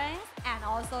embody strength and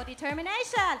also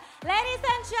determination. Ladies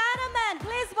and gentlemen,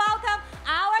 please welcome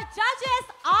our judges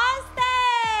on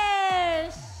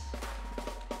stage.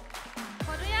 ข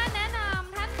ออนุญาตแนะน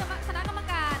ำท่านคณะกรรม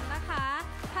การนะคะ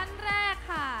ท่านแรก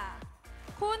ค่ะ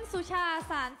คุณสุชา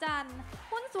สารจันทร์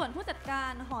หุ้นส่วนผู้จัดกา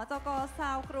รหจก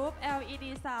Sound Group LED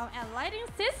Sound and Lighting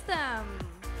System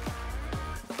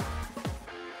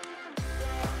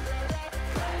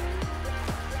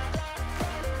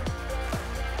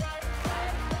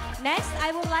Next, I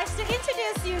would like to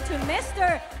introduce you to Mr.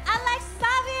 Alex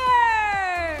Xavier.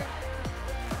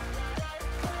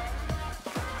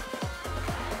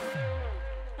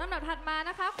 ลำดับถัดมา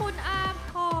นะคะ คุณอา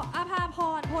ภาพ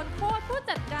รพลโคตรผู้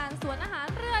จัดการสวนอาหาร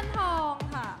เรือนทอง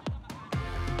ค่ะ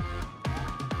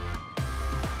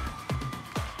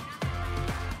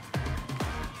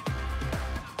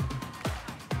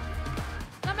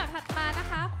ลำดับถัดมานะ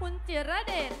คะ คุณจิร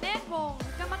เดชเนตรวงศ์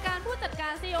กรรมการผู้จัดกา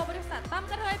ร CEO บริษัทตั้ม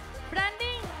กระเทยแบรน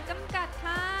ดิ้งจำกัด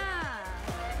ค่ะ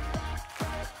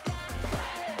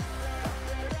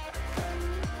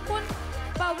คุณ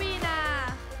ปวีนา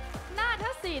นาถ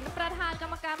ศิลป์ประธานกร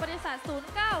รมการบริษัท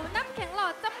09น้ำแข็งหลอ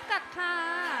ดจำกัดค่ะ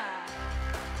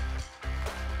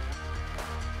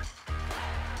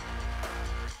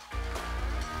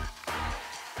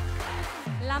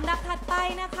ลำดับถัดไป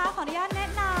นะคะ ขออนุญาตแนะ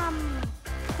น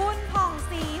ำคุณผ่อง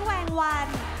ศรีแวงวัน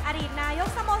อดีตนายก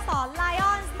สโมสรไลอ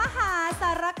อนส์มหาส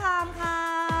ารคามค่ะ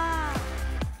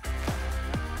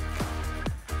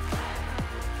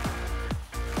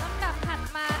ลำดับถัด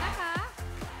มานะคะ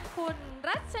คุณ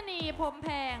รัชนีพรหมแพ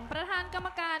งประธานกรรม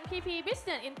การ PP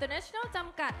Business International จ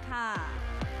ำกัดค่ะ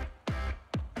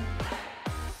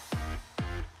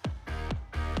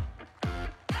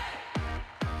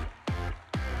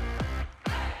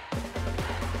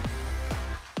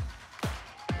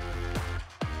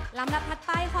ลำดับถัดไ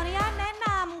ปขออนุญาตแนะน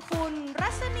ำคุณรั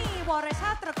ชนีวรช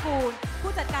าติตระกูล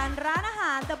ผู้จัดการร้านอาห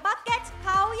าร The Bucket เข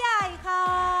าใหญ่ค่ะ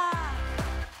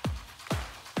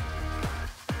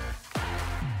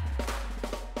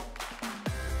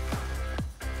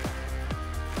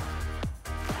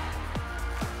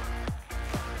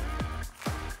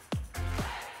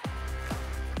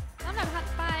ลำดับถัด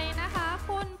ไปนะคะ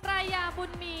คุณปรายาบุ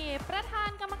ญมีประธาน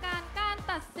กรรมการการ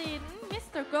ตัดสิน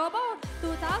Mr. Global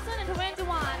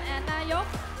 2021 และนายก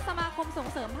สมาคมส่ง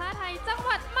เสริมผ้าไทยจังห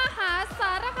วัดมหาส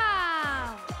ารคาม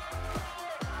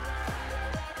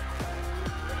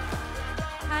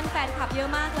ท่านแฟนคลับเยอะ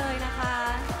มากเลยนะคะ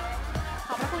ข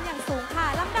อบพระคุณอย่างสูงค่ะ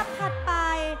ลำดับถัดไป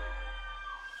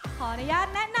ขออนุญาต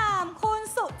แนะนำคุณ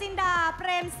สุจินดาเปร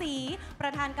มศรีปร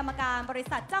ะธานกรรมการบริ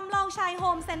ษัทจำลองชัยโฮ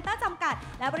มเซ็นเตอร์จำกัด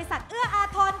และบริษัทเอื้ออา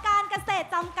ทรการเกษตร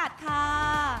จำกัดค่ะ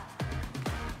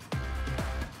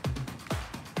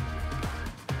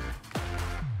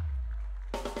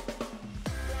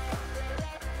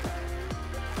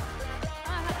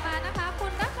ถัดมานะคะ คุ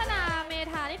ณลัคนาเม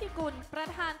ธานิธิกุลประ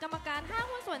ธานกรรมการห้าง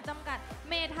หุ้นส่วนจำกัด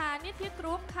เมธานิธิก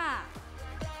รุ๊ปค่ะ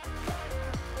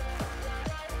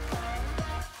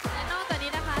และนอกจาก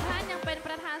นี้นะคะท่านยังเป็นป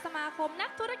ระธานสมาคมนั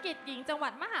กธุรกิจหญิงจังหวั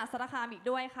ดมหาสารคามอีก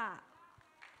ด้วยค่ะ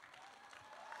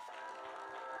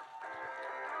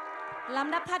ล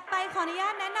ำดับถัดไปขออนุญา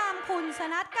ตแนะนำคุณช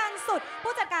นัดการสุด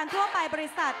ผู้จัดการทั่วไปบริ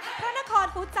ษัทพระนคร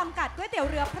ฟู้ดจำกัดก๋วยเตี๋ยว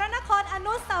เรือพระนครอ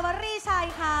นุสาวรีย์ชัย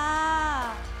ค่ะ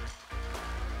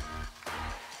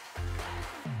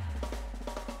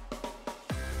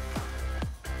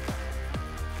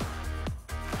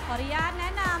ขออนุญาตแน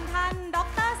ะนำท่านด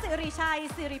ร.สิริชัย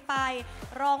สิริไป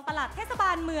รองปลัดเทศบ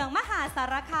าลเมืองมหาสา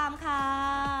รคามค่ะ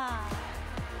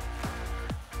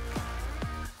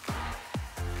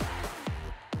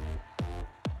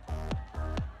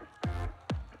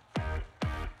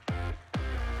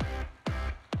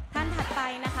ท่านถัดไป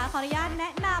นะคะ ขออนุญาตแน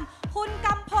ะนำคุณก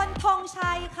ำพลธง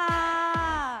ชัยค่ะ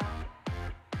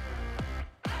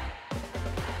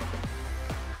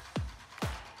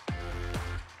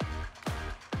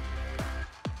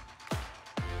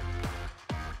ล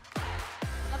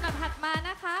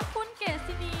นะคะคุณเก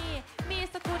ษินีมี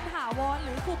สกุลถาวรห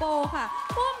รือครูโบค่ะ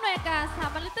ผู้อำนวยการสถา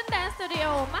บัน Little Dance Studio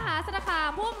มหาสารคาม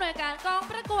ผู้อำนวยการกอง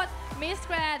ประกวด Miss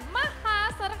Grand มหา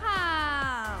สารคา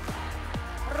ม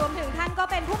รวมถึงท่านก็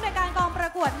เป็นผู้อำนวยการกองปร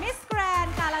ะกวด Miss Grand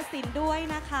กาฬสินธุ์ด้วย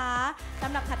นะคะล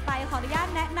ำดับถัดไปขออนุญาต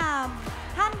แนะน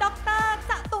ำท่านดร.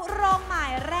จตุรงค์หมา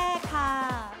ยแรกค่ะ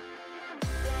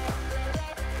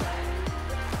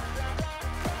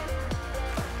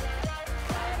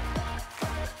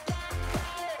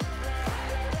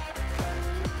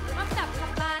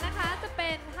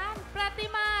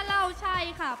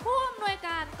ค่ะผู้อำนวยก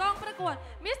ารกองประกวด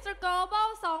Mr. Global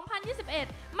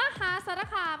 2021 มหาสาร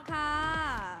คามค่ะ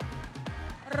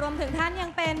รวมถึงท่านยั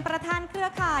งเป็นประธานเครือ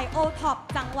ข่าย OTOP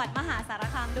จังหวัดมหาสาร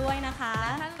คามด้วยนะคะแล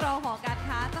ะท่านรองหอการ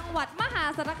ค้าจังหวัดมหา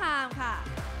สารคามค่ะ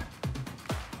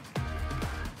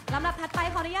ลำดับถัดไป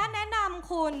ขออนุญาตแนะน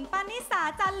ำคุณปณิสา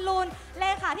จันลุนเล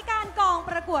ขาธิการกอง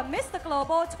ประกวด Mr.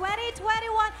 Global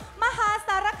 2021 มหาส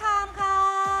ารคามค่ะ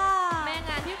แม่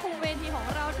งานที่คุมเวทีของ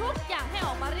เราทุกอย่างให้อ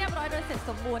อกมาเรียบร้อยโดยเสร็จ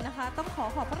สมบูรณ์นะคะต้องขอ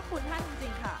บพระคุณท่านจริ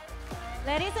งๆค่ะ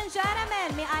Ladies and gentlemen,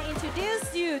 may I introduce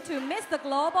you to Mr.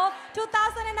 Global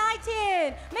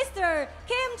 2019, Mr.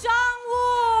 Kim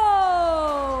Jong-woo.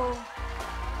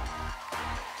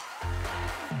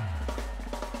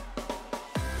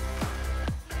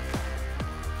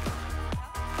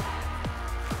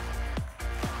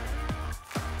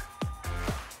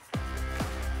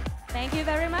 Thank you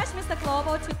very much, Mr.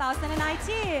 Global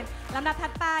 2019 ลำดับถั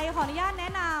ดไปขออนุญาตแน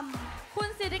ะนำคุณ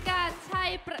สิริการชั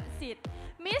ยประสิทธิ์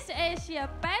Miss Asia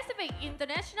Pacific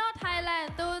International Thailand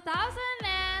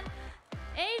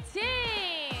 2018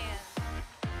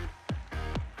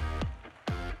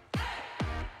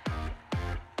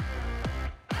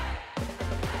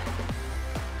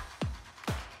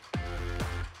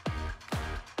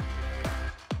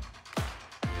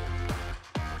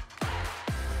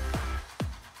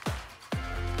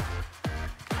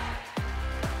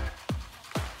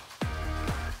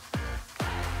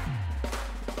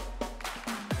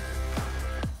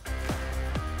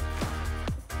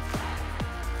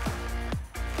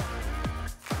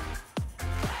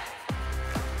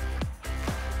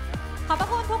ขอบพร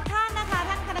ะคุณทุกท่านนะคะ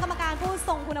ท่านคณะกรรมการผู้ท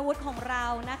รงคุณวุฒิของเรา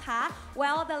นะคะ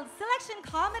Well the selection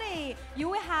committee you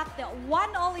will have the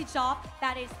one only job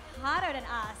that is harder than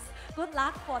us good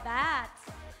luck for that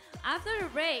After the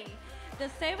break the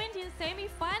 17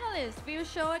 semi-finalists will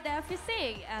show their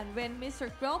physique and when Mr.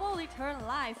 Global return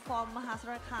live from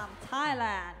Mahasarakam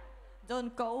Thailand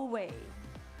don't go away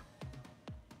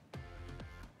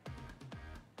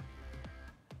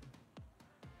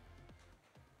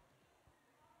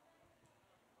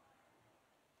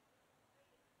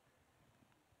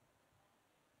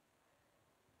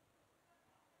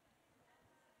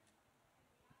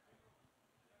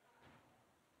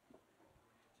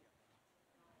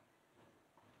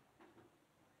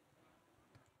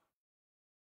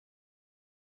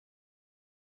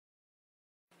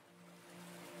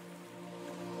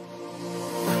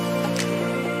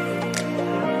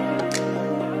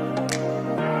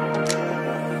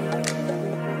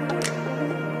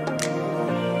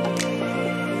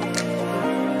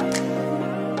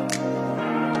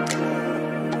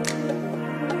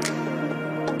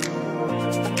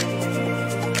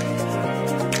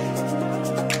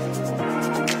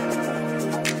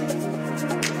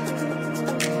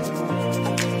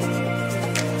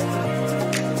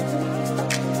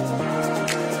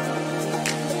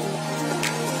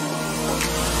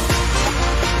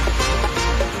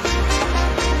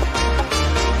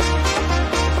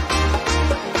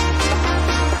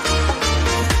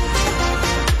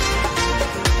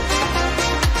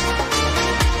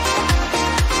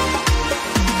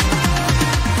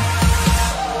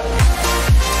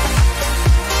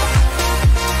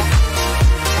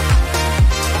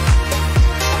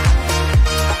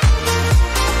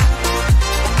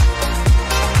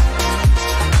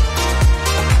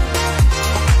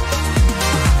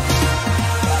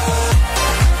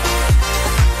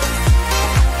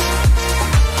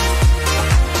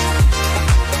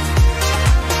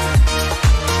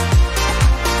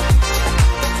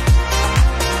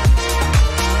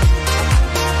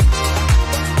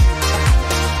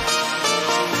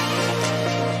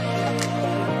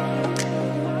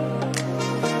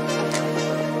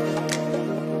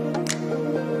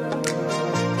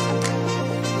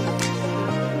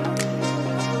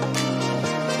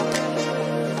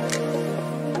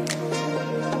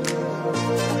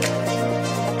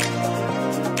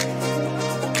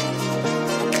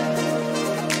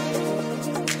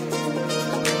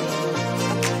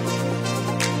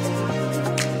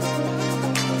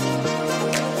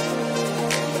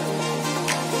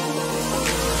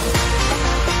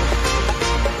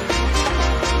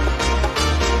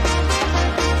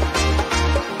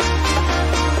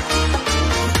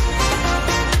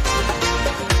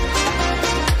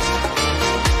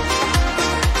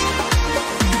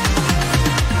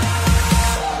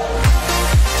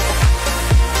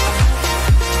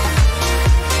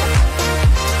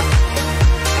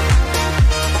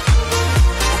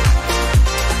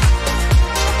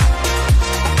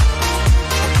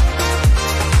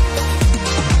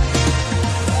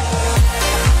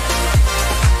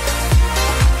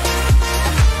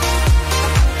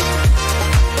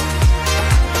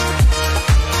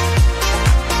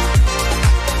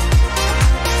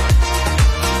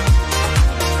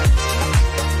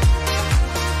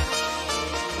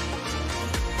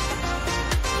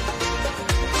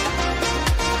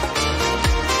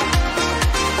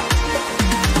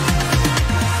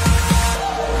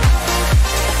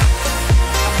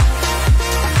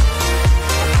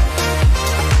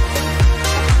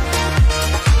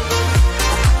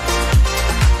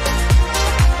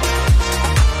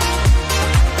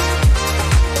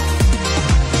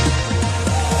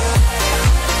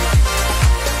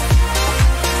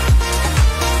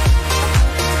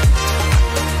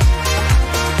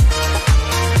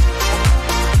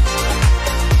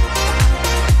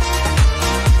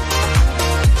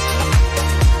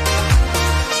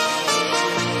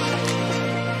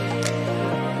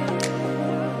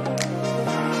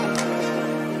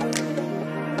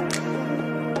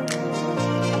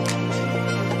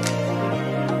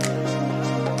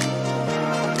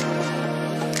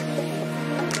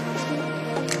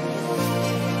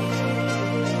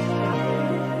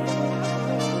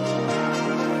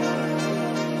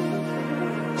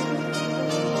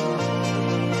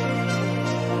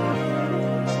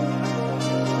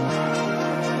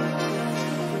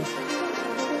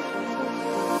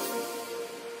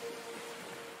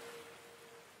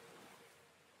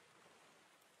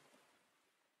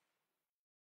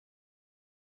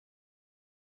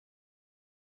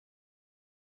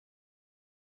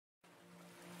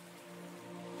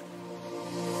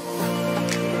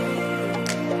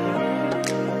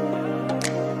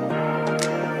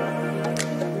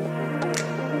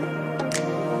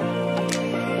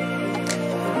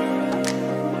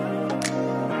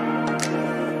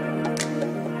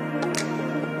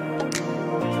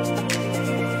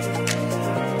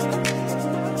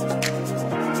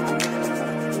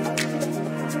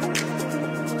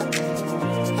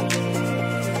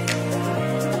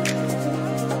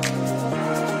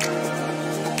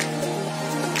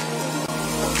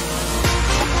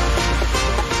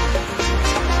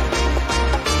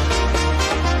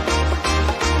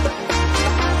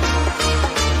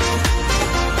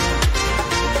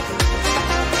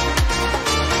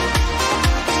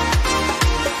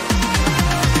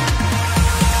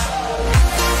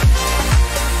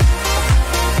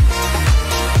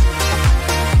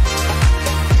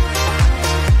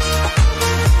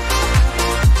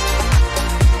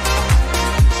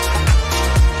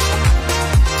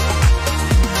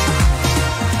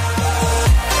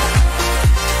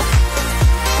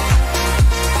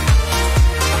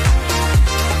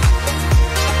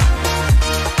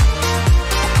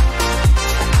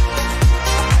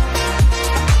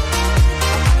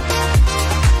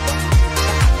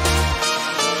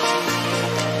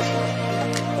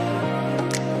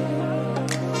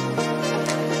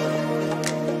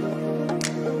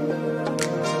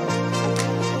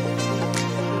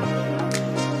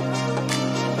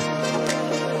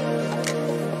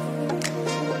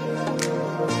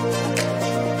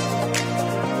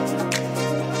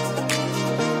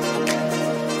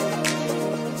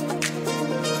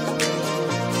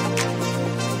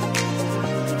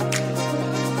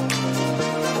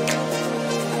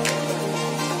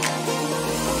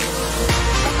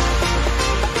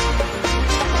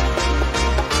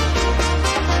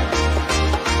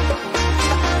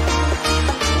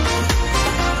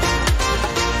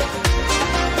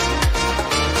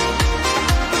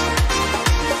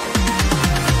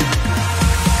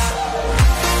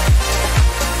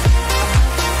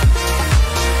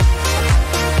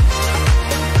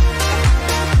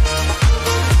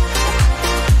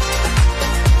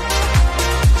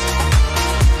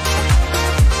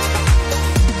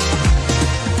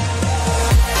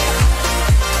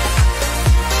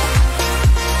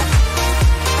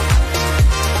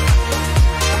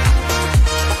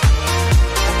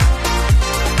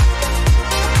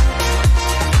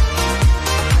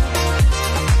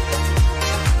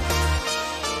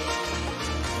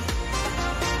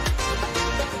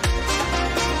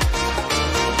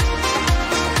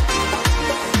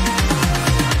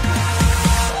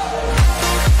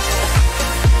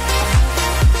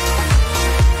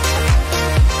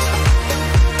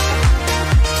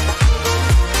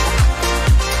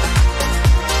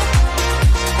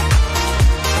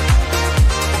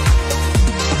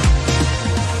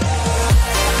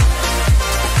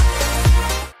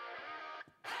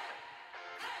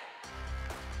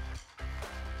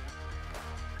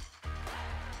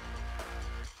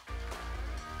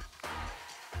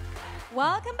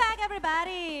Welcome back,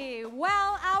 everybody.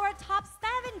 Well, our top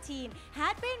 17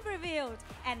 had been revealed,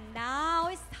 and now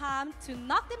it's time to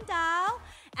knock them down.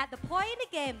 At the point in the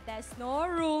game, there's no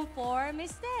room for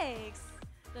mistakes.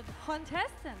 The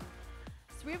contestants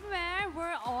swimwear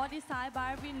were all designed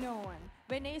by renowned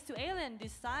Venezuelan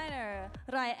designer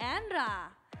Rayandra.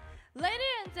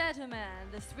 Ladies and gentlemen,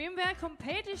 the swimwear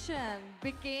competition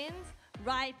begins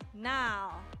right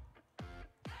now.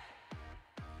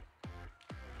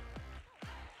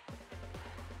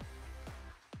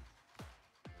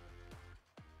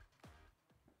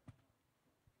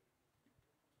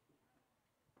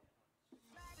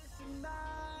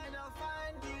 Tonight I'll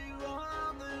find you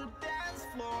on the dance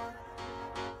floor.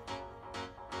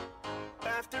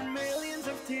 After millions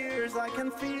of tears, I can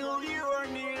feel you are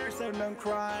near, so don't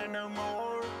cry no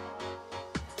more.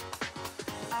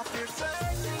 After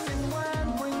searching and when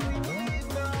we need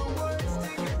the words to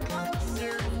get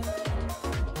closer,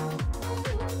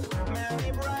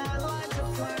 many bright lights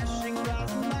are flashing,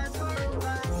 thousand nights were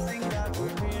passing, but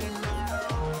we're here now.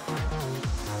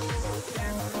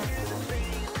 Dancing to the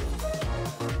beat.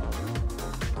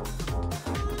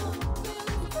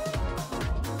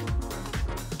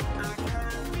 I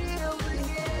can feel the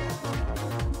heat,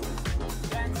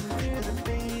 dancing to the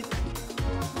beat.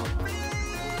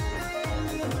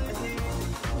 Feel the heat.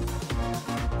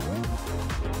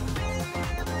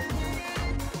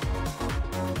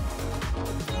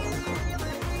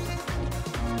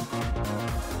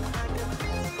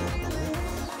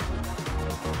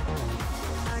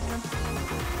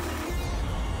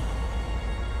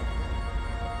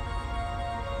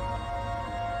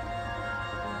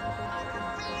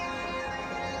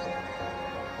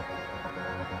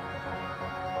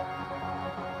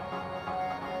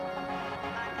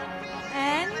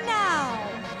 And now,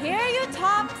 here are your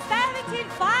top 17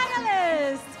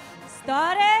 finalists,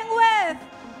 starting with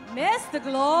Mr.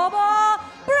 Global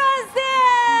Brazil.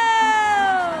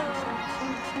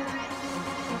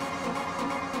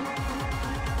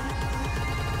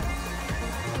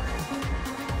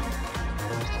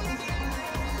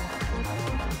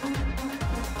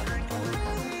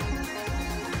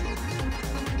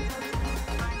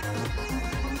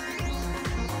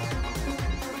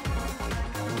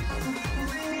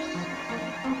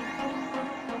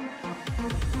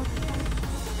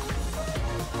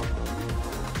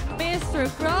 Mr.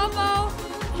 Global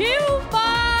Cuba.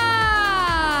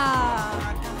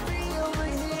 I can feel the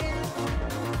heat,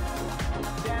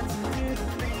 dancing to the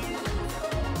beat.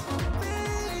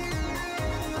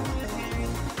 Feel the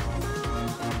heat.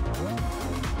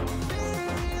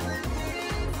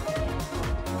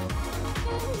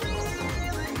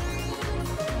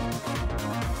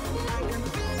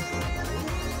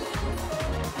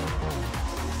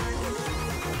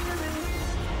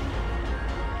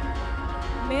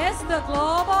 Mr.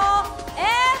 Global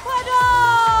Ecuador.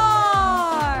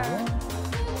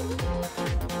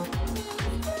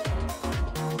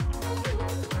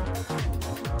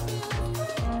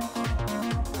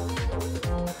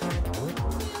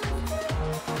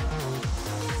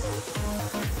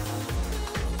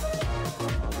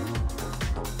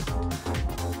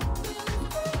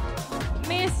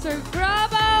 Mr.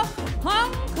 Global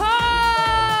Hong Kong.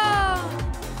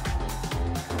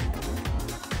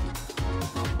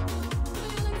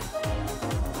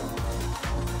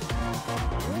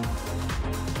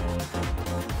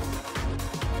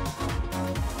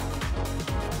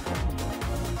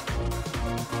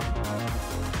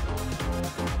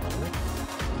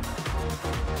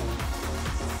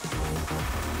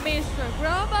 Mr.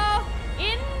 Global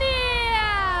India.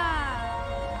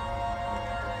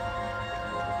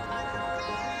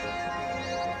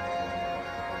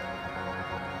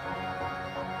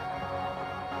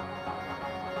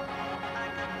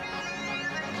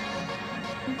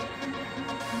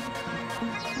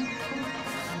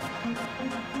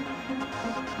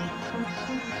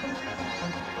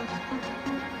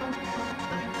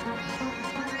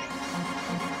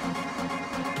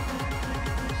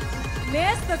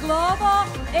 Mr. Global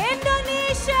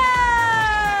Indonesia.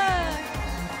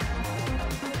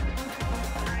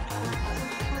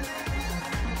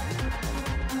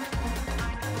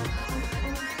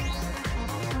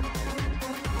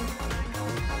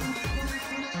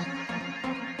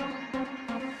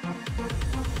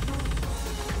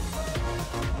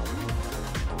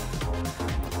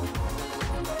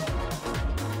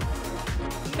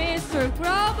 Mr.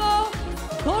 Global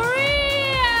Korea.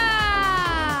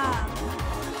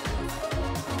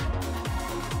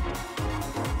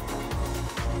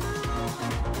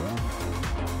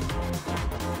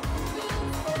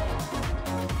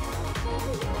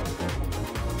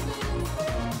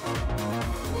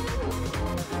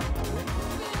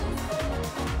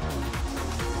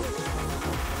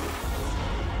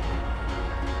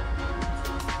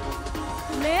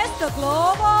 Mr.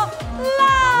 Global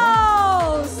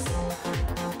Laos.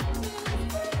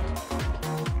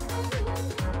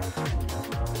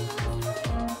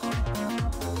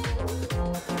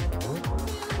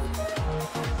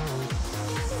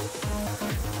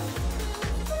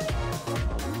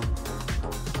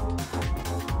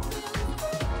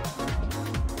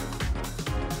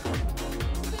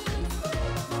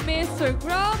 Mr.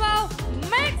 Global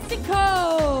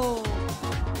Mexico.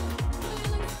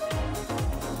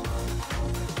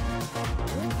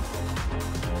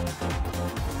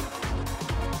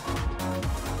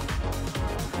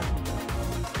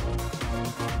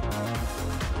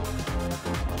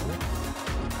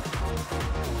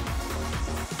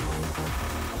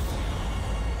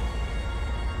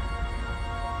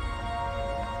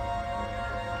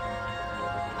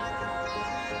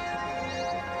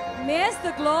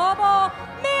 Mr. Global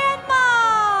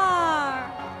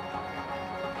Myanmar.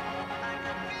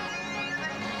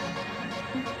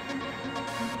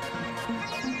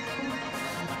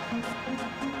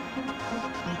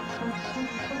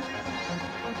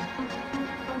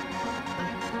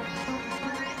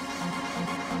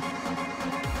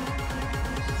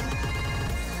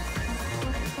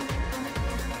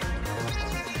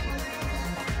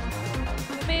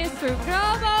 Mr.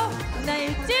 Global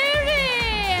Nigeria.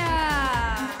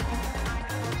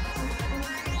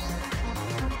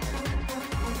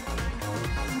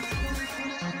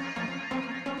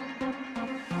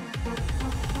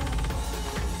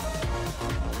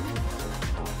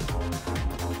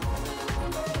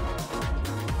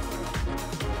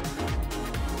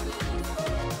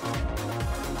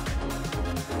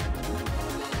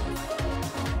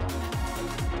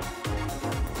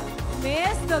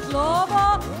 Mr.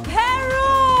 Global Peru.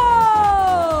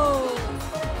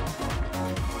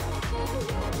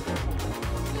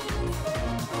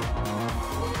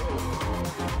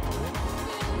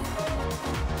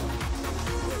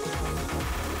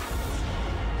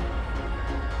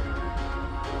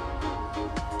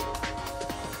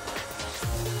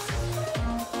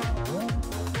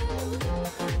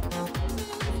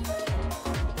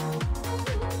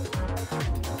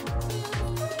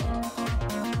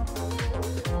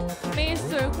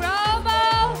 Mr.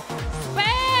 Global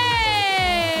Spain.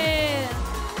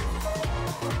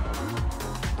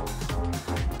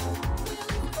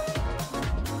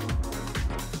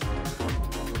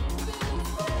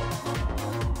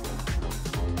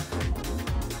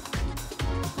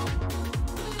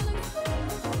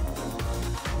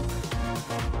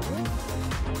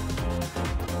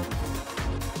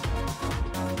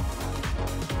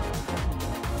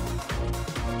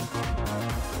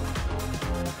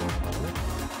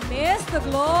 Mr.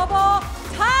 Global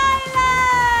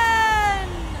Thailand.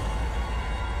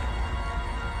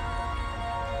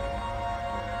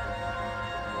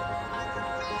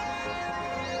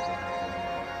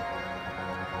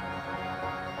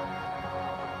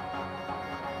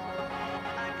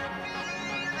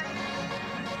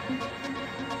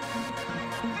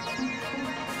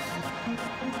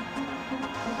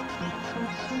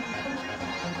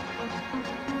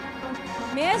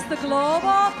 Mr.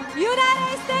 Global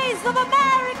United States of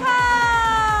America.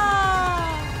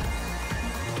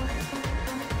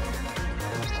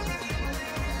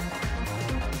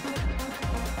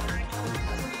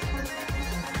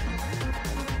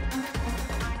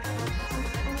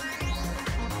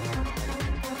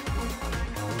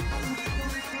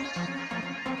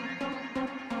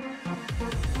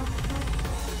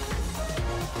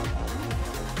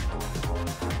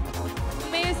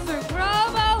 Mr.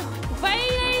 Global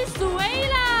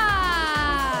Venezuela.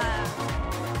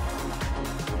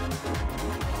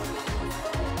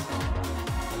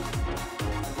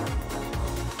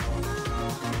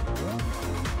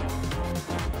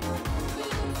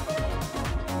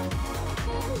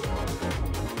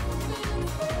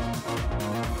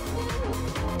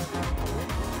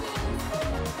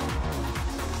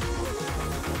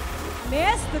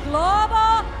 Mr.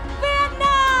 Global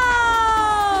Vietnam.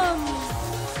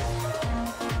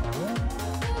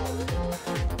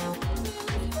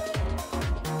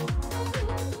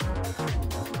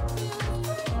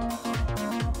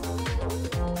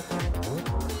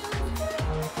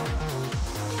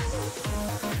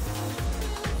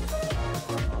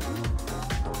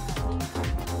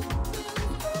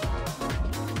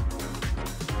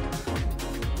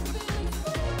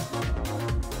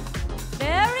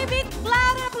 Very big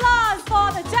loud applause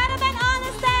for the gentlemen on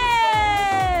the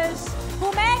stage who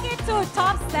make it to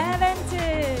top 70.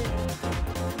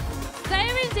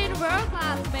 17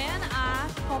 world-class men are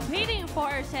competing for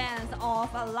a chance of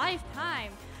a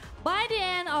lifetime. By the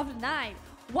end of the night,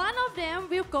 one of them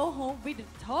will go home with the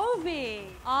trophy.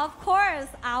 Of course,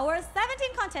 our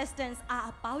 17 contestants are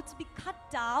about to be cut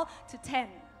down to 10.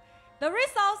 The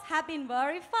results have been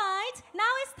verified.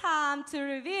 Now it's time to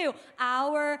review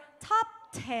our top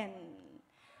 10.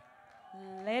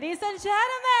 Ladies and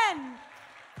gentlemen,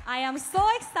 I am so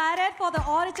excited for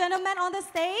all the gentlemen on the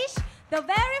stage. The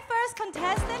very first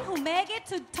contestant who make it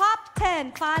to top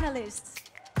 10 finalists.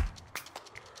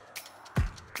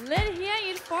 Let's hear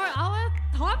it for our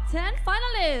top 10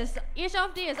 finalists. Each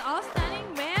of these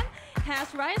outstanding men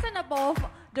has risen above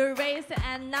the race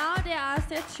and now they are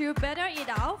set to battle it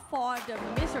out for the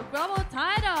Mr. Global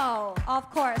title. Of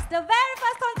course, the very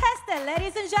first contestant,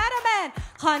 ladies and gentlemen,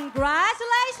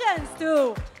 congratulations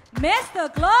to Mr.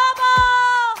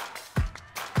 Global!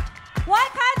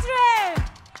 What country?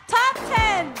 Top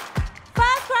 10.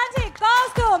 First country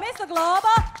goes to Mr.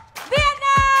 Global,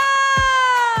 Vietnam!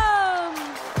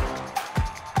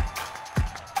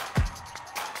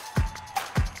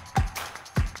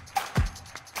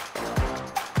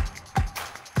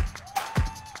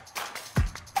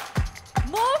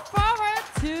 Move forward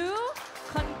to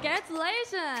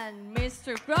congratulations,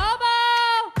 Mr.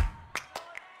 Global,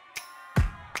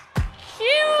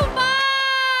 Cuba!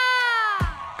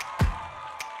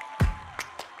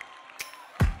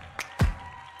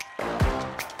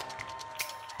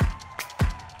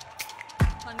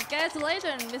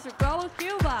 Congratulations, Mr. Global,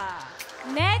 Cuba.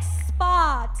 Next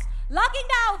spot, locking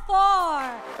down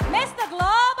for Mr.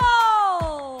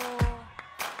 Global,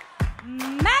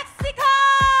 Mexico!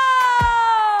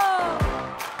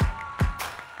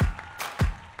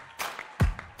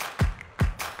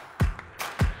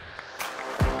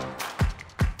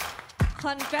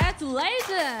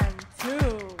 Congratulations to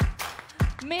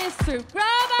Mr.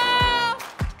 Global,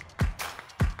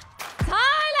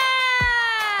 Thailand!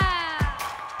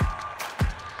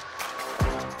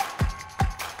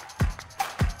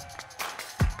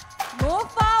 Move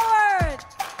forward,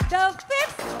 the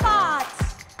fifth spot.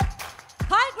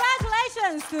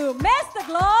 Congratulations to Mr.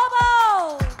 Global,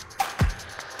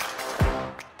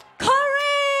 Korea!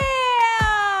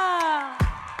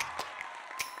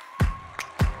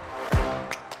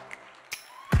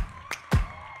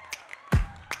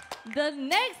 The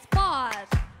next spot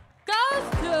goes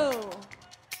to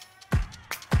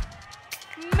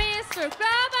Mr.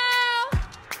 Global,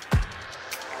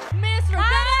 Mr.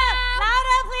 Louder, Global,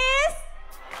 louder please!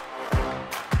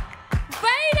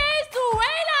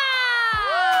 Venezuela!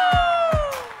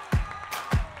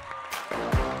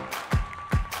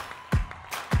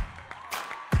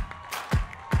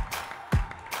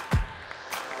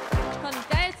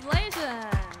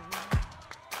 Congratulations!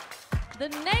 The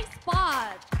next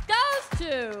spot goes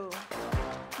to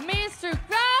Mr.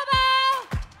 Global,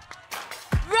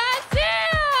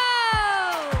 Brazil!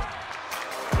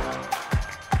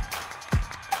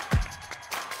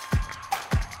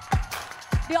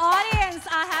 The audience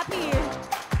are happy.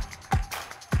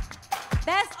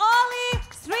 There's only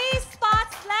 3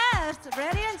 spots left.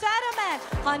 Ladies and gentlemen,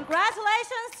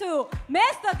 congratulations to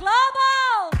Mr.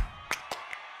 Global.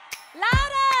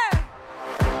 Louder.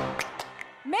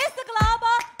 Mr.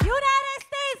 Global, United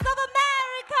States of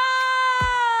America.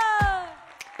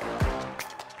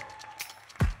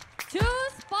 2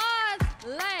 spots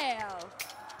left.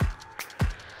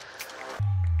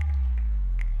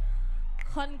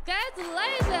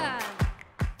 Congratulations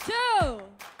to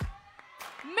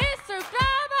Mr.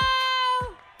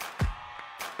 Global,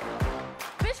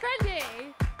 which country?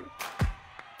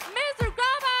 Mr.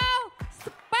 Global,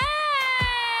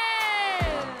 Spain!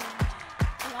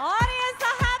 The audience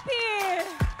are happy.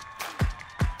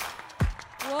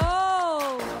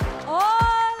 Whoa.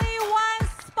 Only 1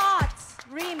 spot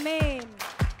remain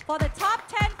for the top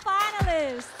 10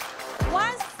 finalists.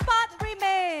 1 spot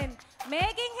remain,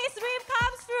 making his dream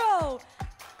come true.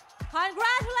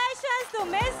 Congratulations to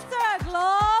Mr.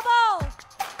 Global.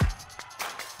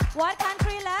 What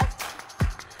country left?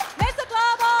 Mr.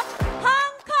 Global,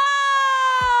 Hong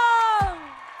Kong.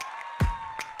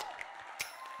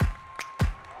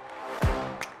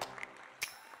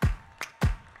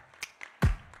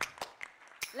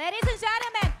 Ladies and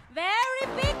gentlemen, very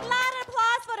big loud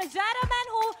applause for the gentlemen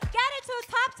who get into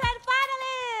top 10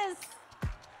 finalists.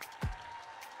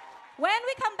 When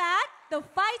we come back, the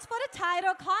fight for the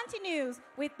title continues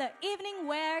with the evening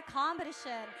wear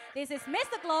competition. This is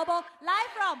Mr. Global,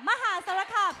 live from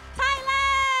Mahasarakam,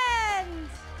 Thailand.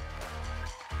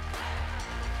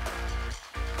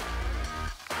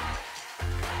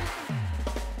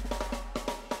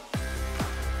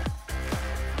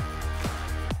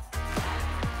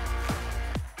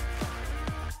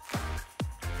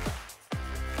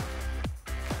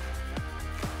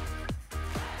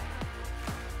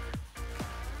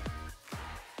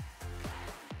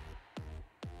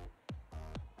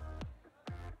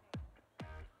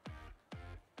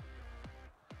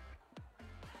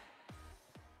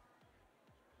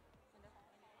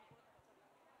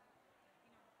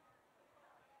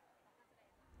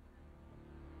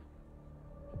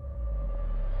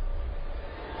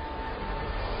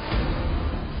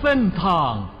 ส้นทา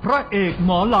งพระเอกห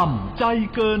มอลำใจ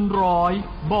เกินร้อย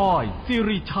บอยสิ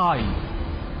ริชัย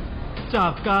จา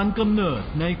กการกำเนิด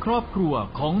ในครอบครัว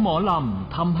ของหมอล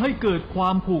ำทำให้เกิดควา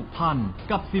มผูกพัน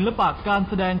กับศิลปะการ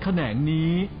แสดงแขนง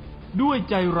นี้ด้วย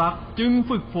ใจรักจึง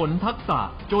ฝึกฝนทักษะ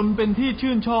จนเป็นที่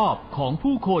ชื่นชอบของ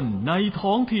ผู้คนใน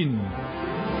ท้องถิ่น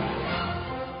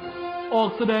ออ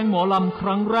กแสดงหมอลำค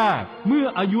รั้งแรกเมื่อ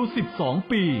อายุ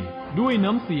12 ปีด้วย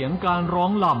น้ำเสียงการร้อ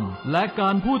งลำและกา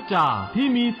รพูดจาที่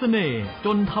มีเสน่ห์จ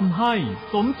นทำให้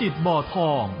สมจิตบ่อท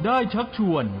องได้ชักช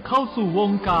วนเข้าสู่ว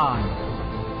งการ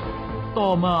ต่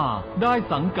อมาได้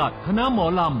สังกัดคณะหมอ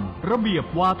ลำระเบียบ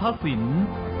วาทศิลป์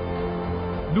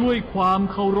ด้วยความ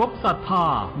เคารพศรัทธา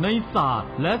ในศาสต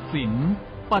ร์และศิลป์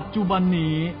ปัจจุบัน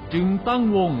นี้จึงตั้ง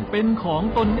วงเป็นของ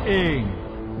ตนเอง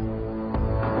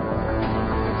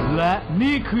และ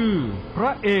นี่คือพร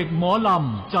ะเอกหมอล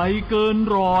ำใจเกิน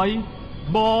ร้อย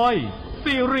บอย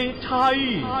สิริชัย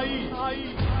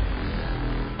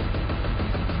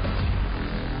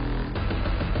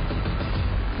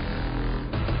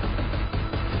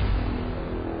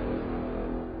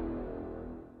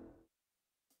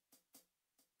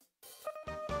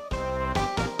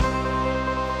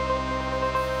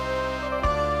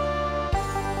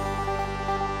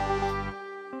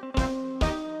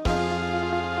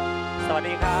สวัส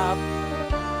ดีครับ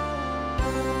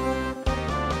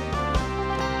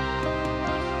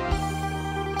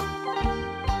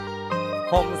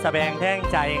ผมแสดงแท่ง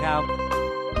ใจครับ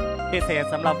พิเศษ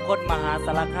สำหรับคนมหาส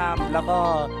ารคามแล้วก็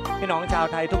พี่น้องชาว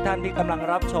ไทยทุกท่านที่กำลัง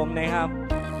รับชมนะครับ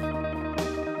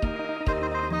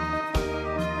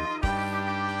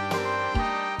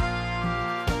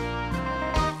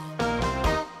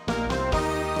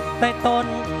ใต้ต้น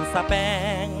สะแบ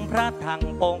งพระถัง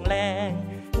โป่งแรง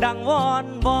ดังวอน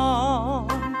วอ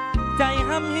นใจ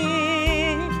ห้ำฮี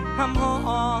ห้ำฮ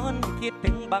อนคิด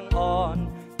ถึงบางอ่อน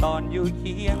ตอนอยู่เ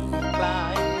คียงไกล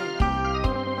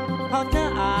เขาจะ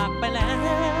จากไปแล้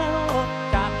ว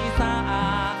จากอีสา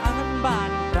นบ้า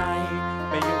นไกล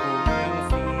ไปอยู่เมือง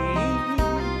ศรี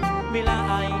วิไล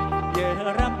เยอ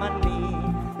รมนี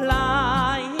หลา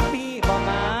ยปีบ่ม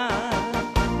า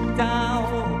เจ้า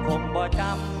คงบ่จ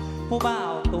ำผู้บ่า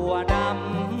วตัวด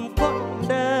ำคน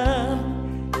เดิม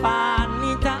ป่าน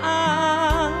นี้จ้า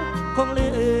คงลื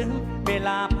มเวล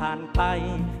าผ่านไป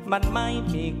มันไม่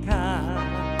มีค่า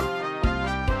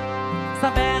สะ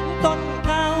แบงต้นเ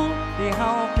ก่าที่เฮ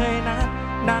าเคยนัด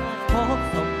นั่งพบ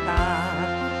สบตา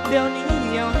เดี๋ยวนี้เ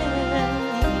หี่ยวแห้ง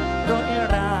โรย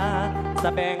ราส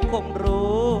ะแบงคง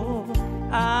รู้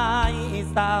อาย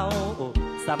เศร้า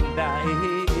สำใด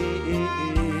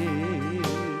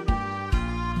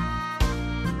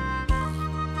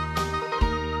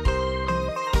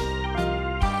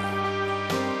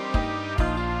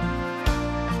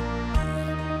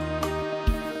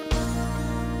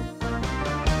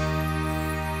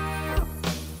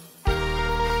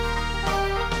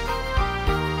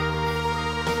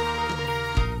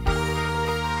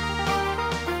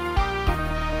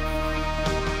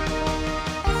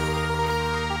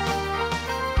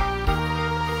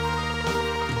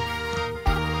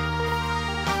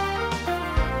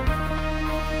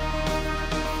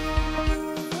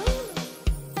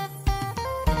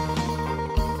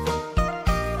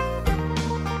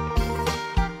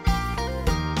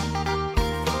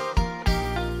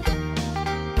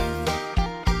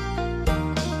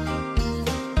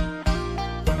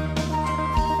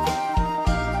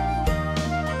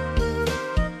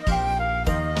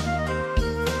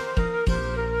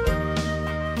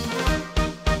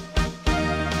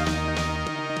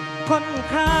คน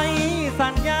ไข้สั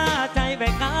ญญาใจไป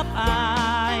กับอา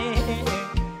ย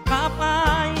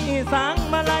สั่ง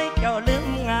มาไล่เกี่ยวลืม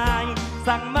ง่าย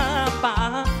สั่งมาป่า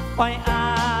ปล่อยอา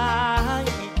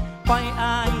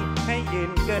ยให้ยื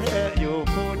นเก้ออยู่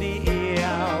ผู้เดีย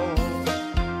ว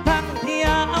ทั้งเที่ย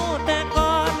วแต่ก่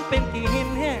อนเป็นที่หิน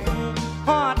แห้งห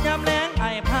อดยามแรงไอ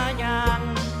พายาน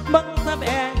บังสะแบ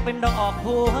งเป็นดอก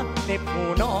หัวเน็บหู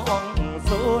น้อง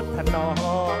สุดถนอ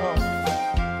ม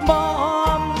บอ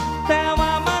มแต่ว่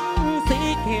ามันสี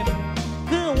เข้ม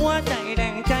คือหัวใจแด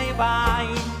งใจบาย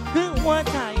คือหัว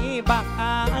ใจบักอ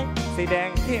ายสีแด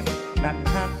งเข้มนั่น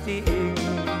ฮักจริง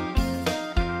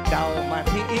เจ้ามา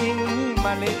ทิ้งม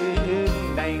าลืม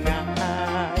ได้ง่า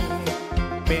ย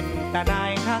เป็นตาได้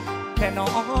ฮักแค่น้อ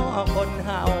คนเฮ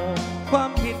าควา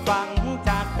มผิดหวังจ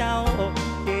ากเจ้า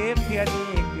เก็บเพีย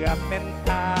นี้เกือบเป็น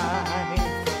ตาย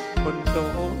คนตั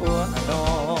วน้อ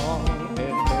ง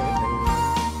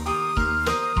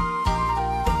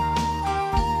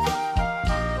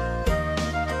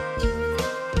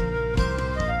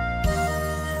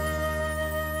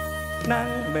นั่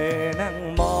งเมื่อนั่ง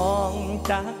มอง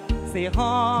จาก สี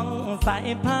ห้องใส่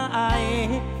ผ้าไอ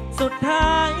สุดท้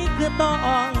ายคือต้อ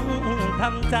งท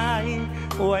ำใจ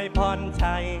อวยพร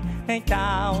ชัยให้เจ้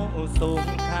าสูง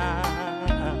ค่า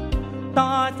ต่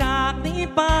อจากนี้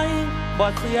ไปบ่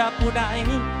เสื้อผู้ใด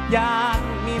ยาน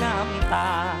มีน้ำต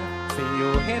าสิอ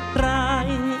ยู่เฮ็ดไร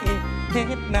เฮ็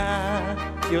ดนา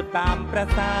อยู่ตามประ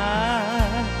สา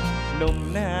หนุ่ม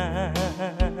นา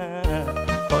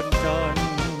คนจน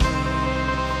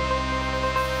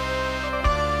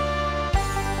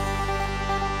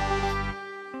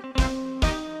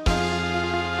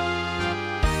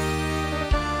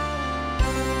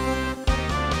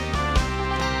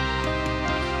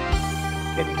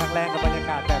เป็นครั้งแรกกับบรรยา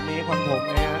กาศแบบนี้ของผม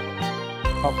นะฮะ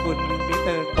ขอบคุณมิสเต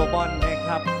อร์โกบอลนะค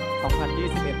รับ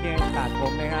 2021 ที่ให้โอกาสผ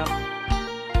มนะครับ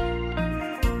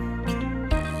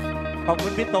ขอบคุ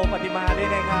ณพี่โตปฏิมาด้วย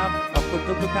นะครับขอบคุณ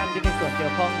ทุกท่านที่มีส่วนเกี่ย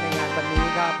วข้องในงานวันนี้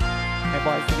ครับในบ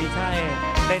อยสิริชัย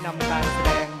ได้นำการแสด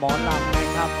งหมอลำนะ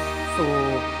ครับสู่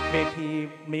เวที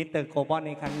มิสเตอร์โกบอลใ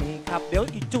นครั้งนี้ครับเดี๋ยว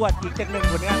อีกจวดอีก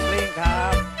1ผลงานเพลงครั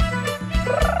บ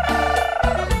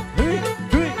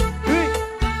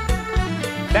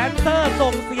แดนเซอร์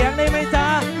ส่งเสียงได้ไหมจ๊ะ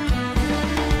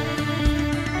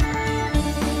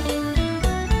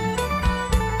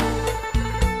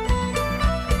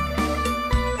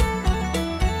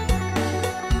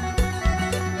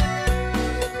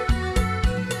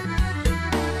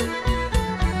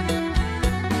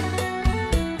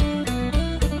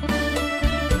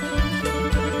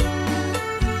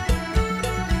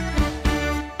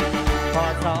พอ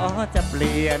สอจะเป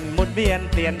ลี่ยนหมุนเวียน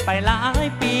เปลี่ยนไปหลาย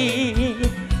ปี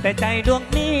แต่ใจดวง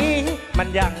นี้มัน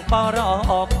ยังปรอ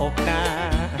กหน้า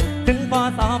ถึงพอ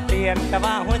สอเปลี่ยนแต่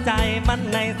ว่าหัวใจมัน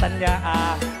ในสัญญา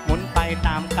หมุนไปต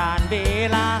ามกาลเว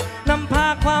ลานำพา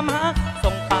ความรัก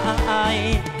ส่งไป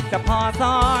จะพอส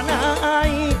อไหน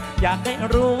อยากให้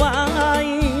รู้ไว้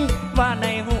ว่าใน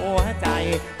หัวใจ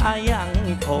ยัง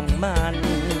คงมัน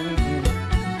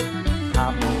ท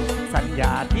ำสัญญ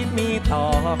าที่มีต่อ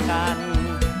กัน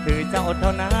คือเจ้าเท่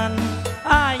านั้น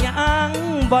ยัง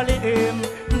บ่ลืม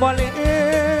บ่ลื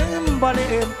มบ่ลื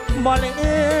มบ่ลื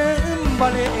มบ่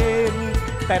ลืม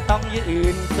แต่ต้องยื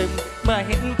นซึมเมื่อเ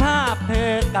ห็นภาพเธ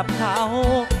อกับเขา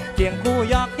เคียงคู่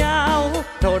ยอกเย้า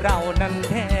เรานั้น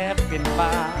แทบเป็นบ้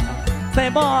าใส่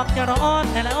บอกจะรอ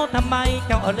แต่แล้วทำไมเ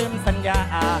จ้าลืมสัญญา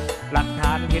หลักฐ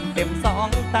านเห็นเต็มสอง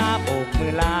ตาโบกมื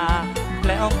อลาแ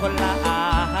ล้วคนละ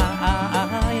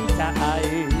ใจ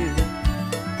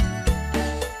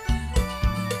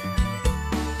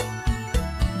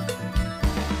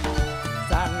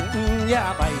สัญญา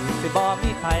ไปสิบ่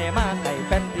มีไผมาไก่เ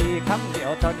ป็นดีคำเดีย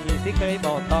วเท่านี้ที่เคยบ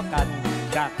อกต่อกัน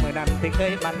จากเมื่อนั้นที่เค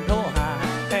ยมันโทรหา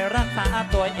ให้รักษา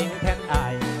ตัวเองแทนอา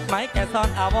ยหมายแก่ซ่อน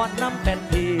อาวรน้ำเป็น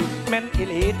ทีแม่นอิ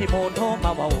ลีที่โมโทรม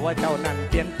าบอกว่าเจ้านั้น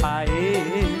เปลี่ยนไป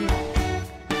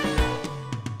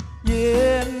ยื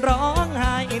นร้องไ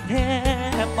ห้แท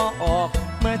บปอก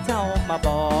เมื่อเจ้ามาบ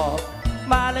อก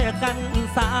มาเลิกกัน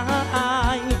สา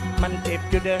ยมันเจ็บ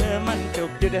อยู่เด้อมันจุ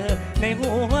กอยู่เด้อใน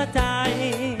หัวใจ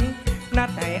นัด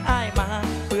ให้อ้ายมา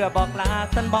เพื่อบอกลา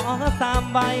สันบอก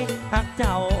3 ใบหักเจ้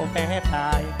าแม่ต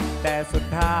ายแต่สุด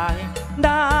ท้ายไ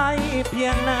ด้เพี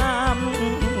ยงน้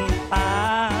ำตา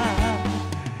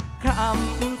ค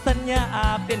ำสัญญา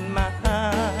เป็นไม้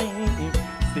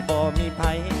สิบ่มีไผ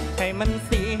ให้มันเ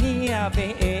สีย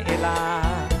เวลา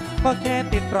ก็แค่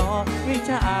ติดรอวิ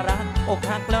ชารักอก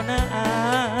หักแล้วนะ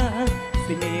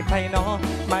สิมีไผน้อง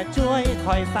มาช่วยค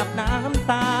อยซับน้ำ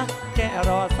ตาแค่ร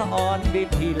อสอนวิ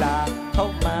ธีลาเข้า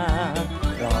มา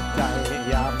ปลอบใจ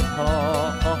ยามท้อ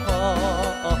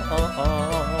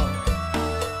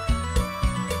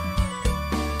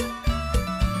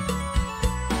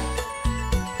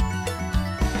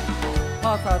พ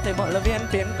อสอที่หมดละเวียน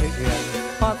เปลี่ยนเกือน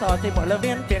พอสอที่หมดละเวี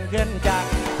ยนเปลี่ยนเกินจาก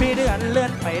ปีเดือนเลื่อ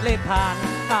นไปเลยผ่าน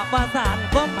หากว่าสาร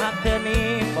ความหักเธอนี้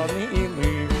บ่มีมื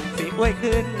อสิอวย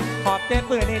ขึ้นหอบใจเ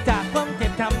ปื่อยในจากความเจ็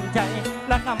บช้ำใจ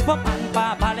ละคำพบอันฝ่า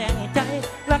พาแรงใจ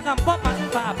ละคำพบอัน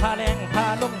ฝ่าพาแรงพา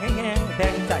ลงแห้งแท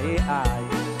งใจอาย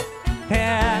แท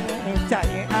งใจ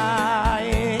อาย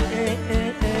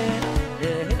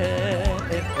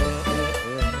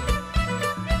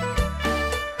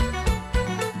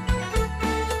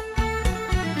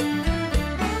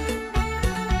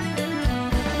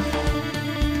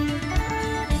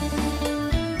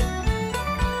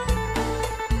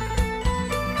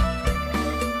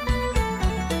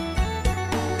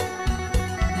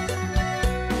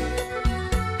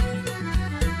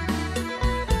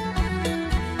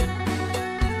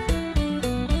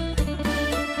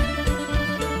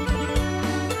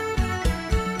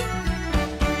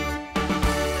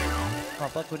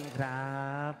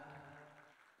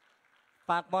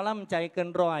ฝากหมอลำใจเกิน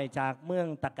ร้อยจากเมือง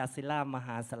ตะกัศิลามห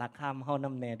าสารคามเฮาน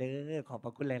ำแน่เด้อขอบพร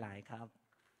ะคุณหลาย ๆ ครับ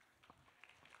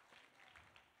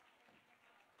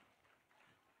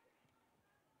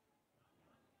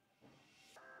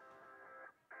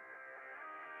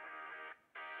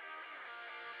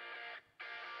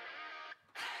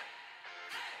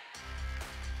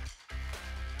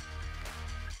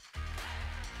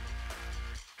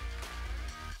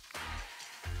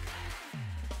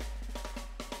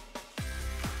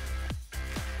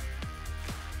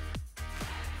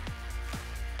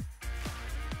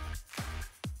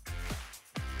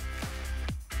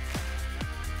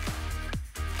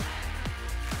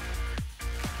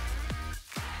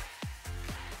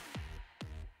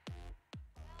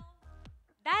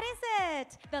That is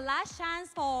it. The last chance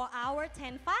for our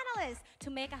 10 finalists to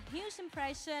make a huge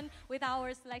impression with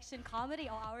our selection committee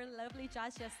or our lovely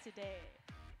judges today.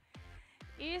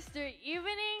 It's the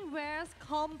evening wears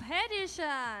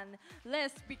competition.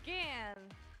 Let's begin.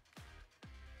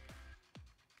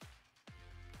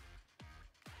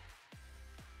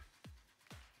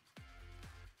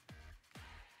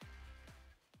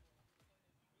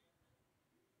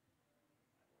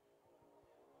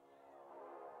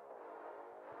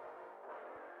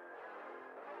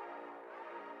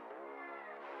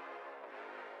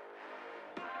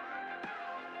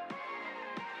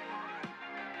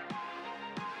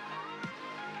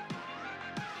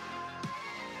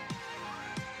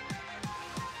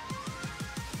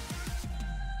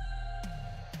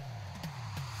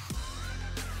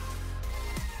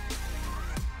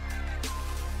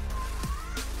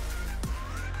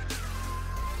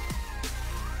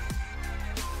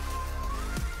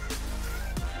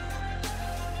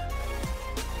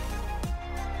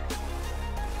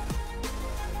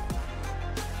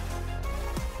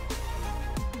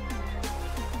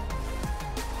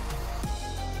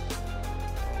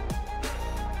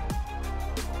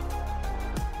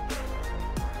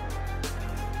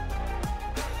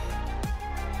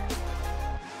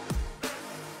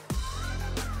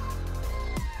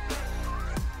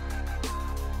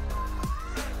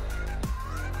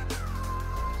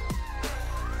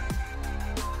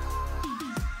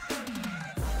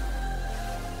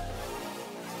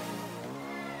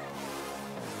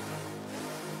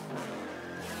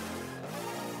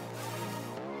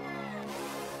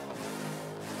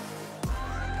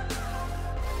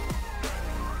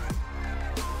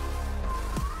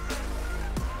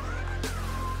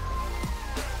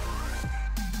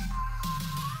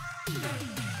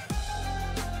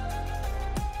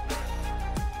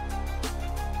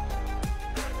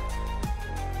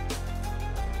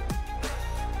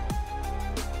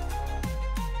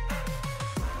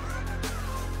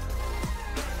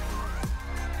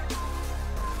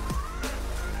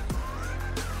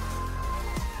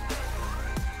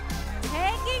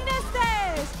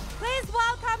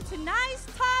 Tonight's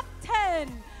top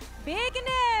 10,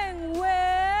 beginning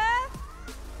with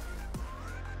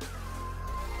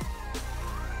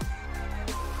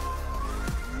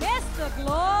Mr.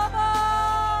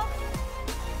 Global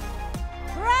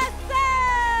Brazil.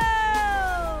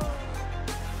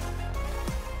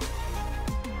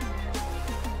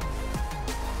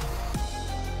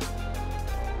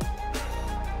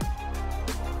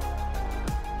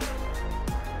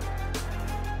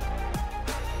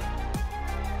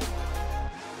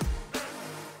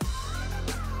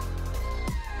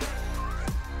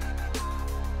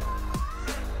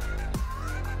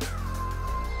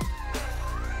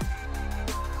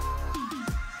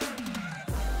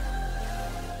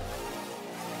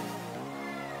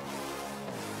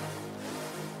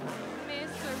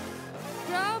 Mr.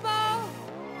 Global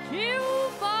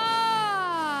Cuba.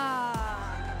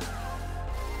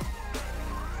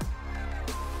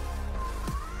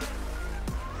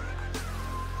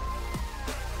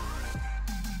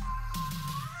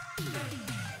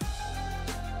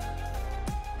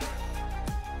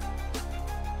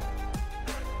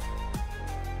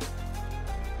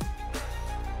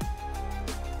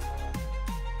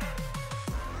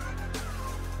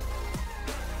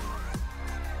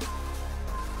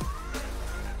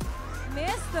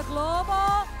 Mr.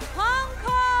 Global Hong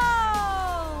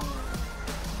Kong.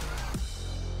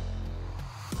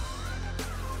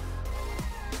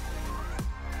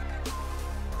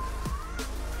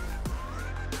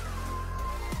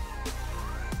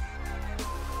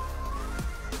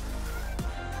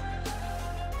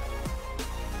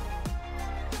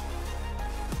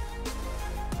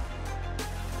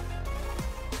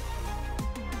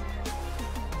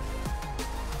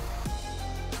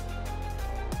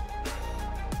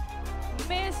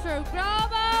 Mr.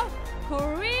 Global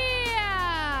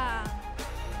Korea.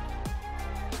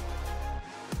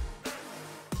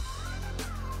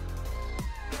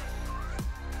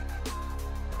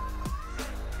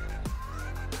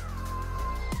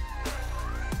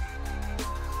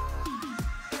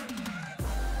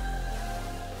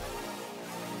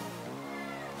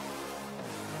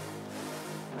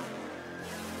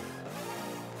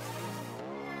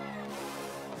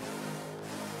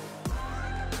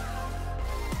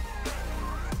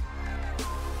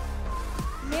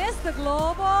 Mr.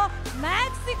 Global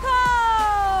Mexico.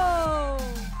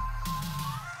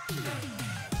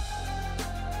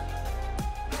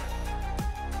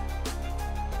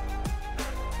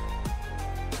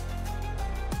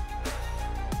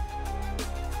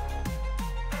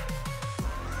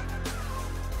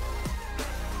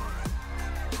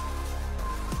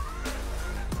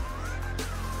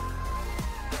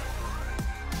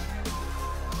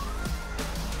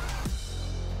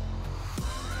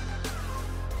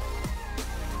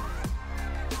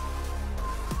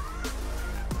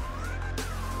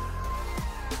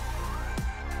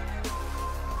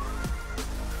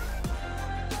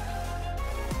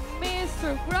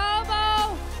 Mr.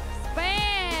 Global Spain.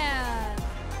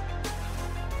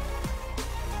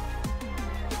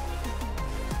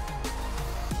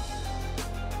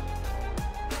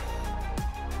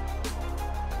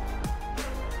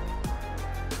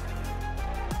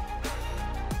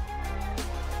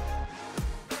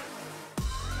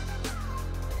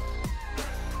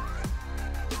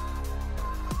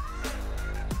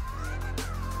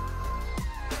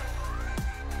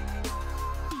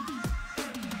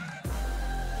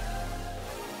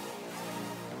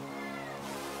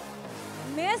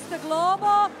 Mr.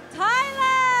 Global Thailand.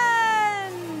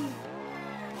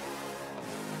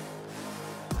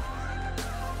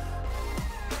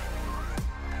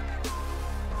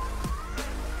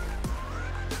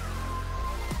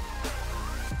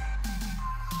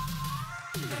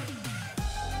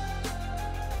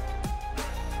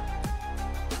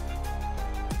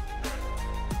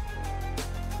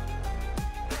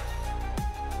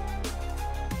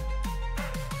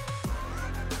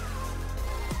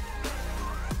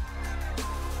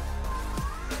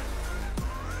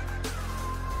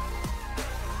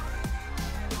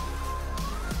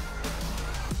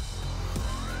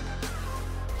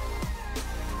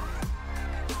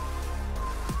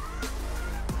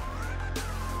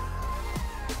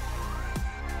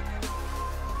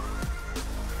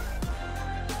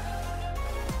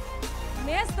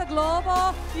 Mr.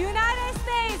 Global United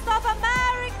States of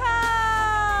America.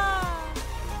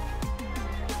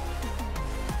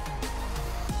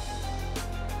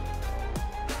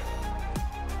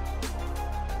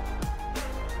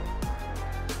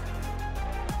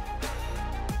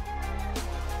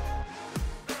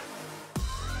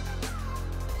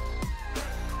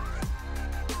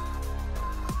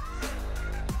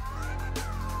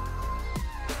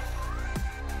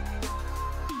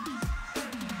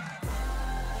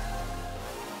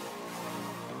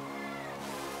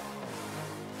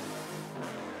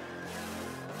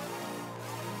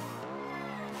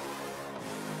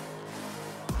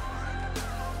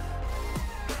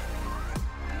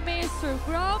 Mr.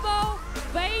 Global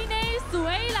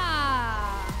Venezuela.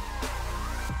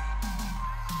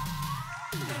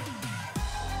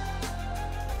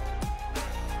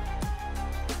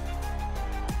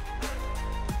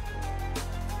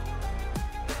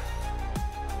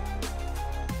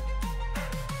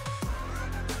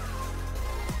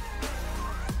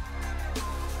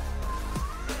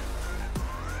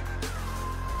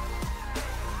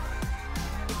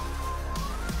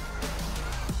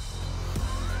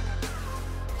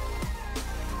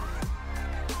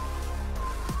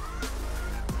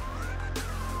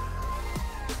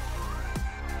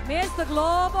 Mr.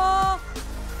 Global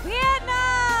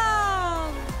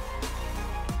Vietnam.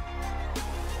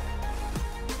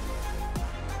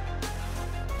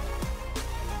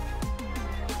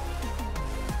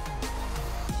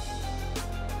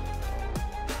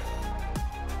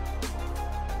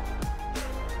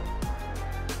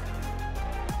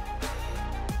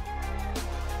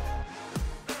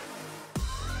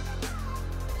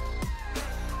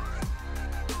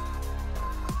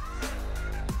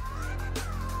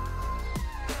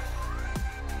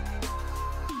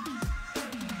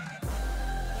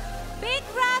 Big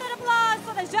round of applause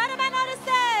for the gentlemen on the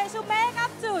stage who make up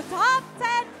to top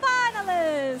 10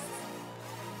 finalists.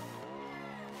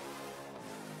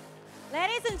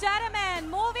 Ladies and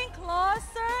gentlemen, moving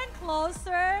closer and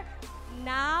closer.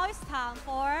 Now it's time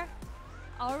for...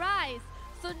 Alright,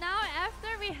 so now after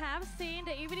we have seen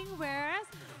the evening wears,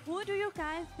 who do you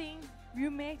guys think will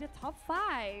make the top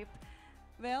 5?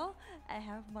 Well, I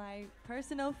have my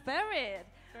personal favorite.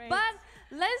 Great. But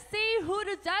let's see who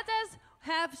the judges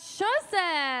have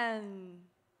chosen.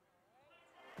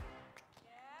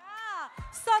 Yeah.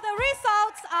 So the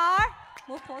results are...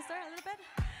 Move closer a little bit.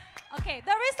 Okay,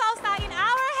 the results are in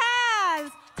our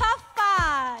hands. Top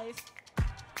 5.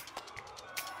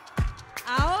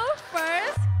 Our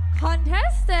first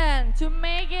contestant to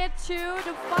make it to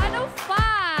the final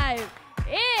 5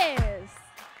 is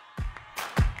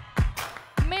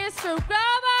Mr.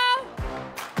 Global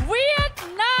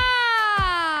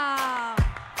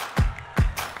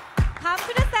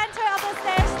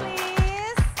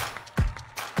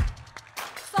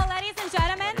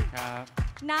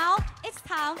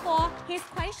his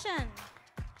question.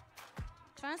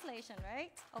 Translation,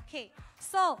 right? Okay.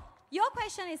 So your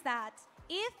question is that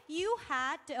if you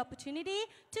had the opportunity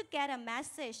to get a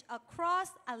message across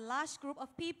a large group of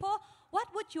people, what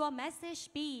would your message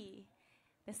be?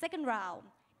 The second round.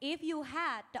 If you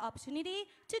had the opportunity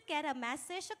to get a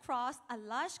message across a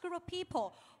large group of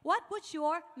people, what would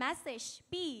your message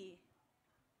be?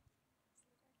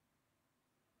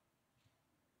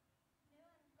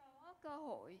 Có cơ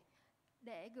hội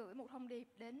để gửi một thông điệp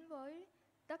đến với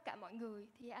tất cả mọi người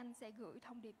thì anh sẽ gửi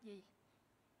thông điệp gì?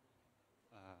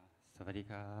 สวัสดี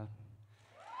ครับ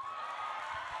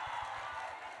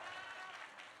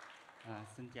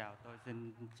Xin chào, tôi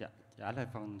xin trả lời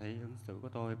phần thi ứng xử của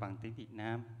tôi bằng tiếng Việt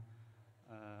Nam.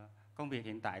 Công việc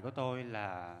hiện tại của tôi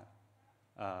là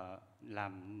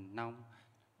làm nông.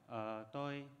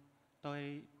 Tôi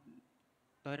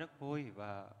rất vui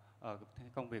và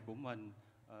công việc của mình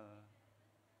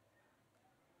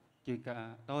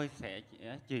tôi sẽ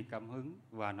truyền cảm hứng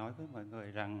và nói với mọi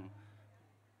người rằng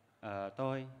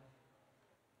tôi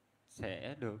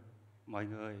sẽ được mọi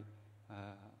người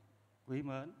quý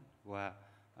mến và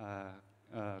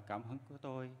cảm hứng của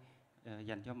tôi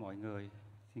dành cho mọi người.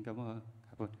 Xin cảm ơn.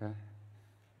 Cảm ơn các.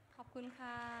 ขอบคุณค่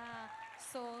ะ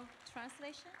So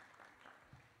translation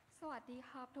สวัสดี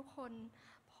ครับทุกคน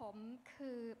ผมคื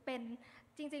อเป็น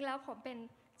จริงๆแล้วผมเป็น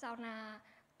ชาวนา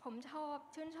ผม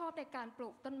ชื่นชอบในการปลู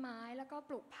กต้นไม้แล้วก็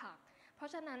ปลูกผักเพรา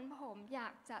ะฉะนั้นผมอยา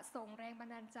กจะส่งแรงบัน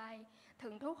ดาลใจถึ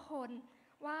งทุกคน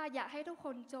ว่าอยากให้ทุกค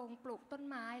นจงปลูกต้น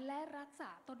ไม้และรักษา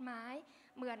ต้นไม้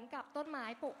เหมือนกับต้นไม้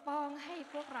ปกป้องให้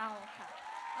พวกเราค่ะ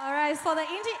Alright, so the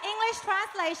English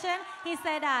translation, he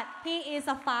said that he is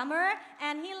a farmer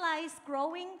and he likes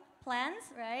growing plants,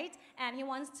 right? And he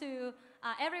wants to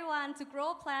everyone to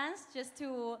grow plants just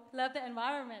to love the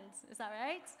environment. Is that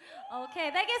right? Okay,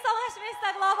 thank you so much, Mr.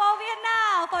 Global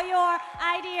Vietnam, for your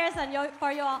ideas and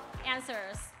for your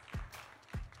answers.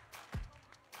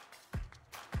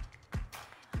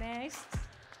 Next.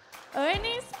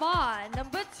 Earning spot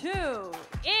number 2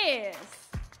 is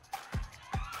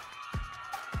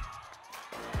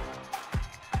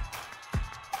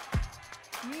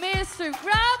Mr.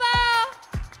 Grabo,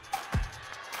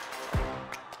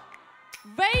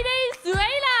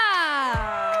 Venezuela.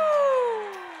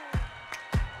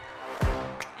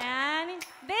 And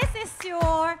this is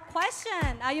your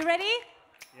question. Are you ready?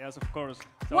 Yes, of course.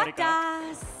 What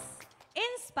does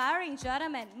inspiring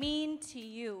gentleman mean to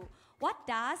you? What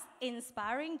does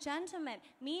inspiring gentleman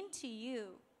mean to you?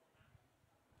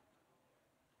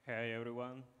 Hey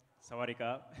everyone,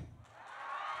 Sawadika.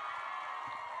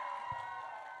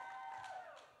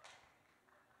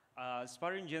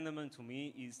 Inspiring gentleman to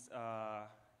me is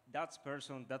that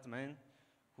person, that man,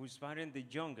 who is inspiring the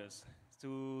youngest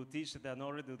to teach the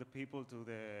knowledge to the people, to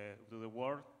the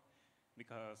world,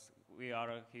 because we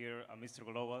are here at Mr.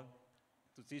 Global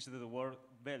to teach the world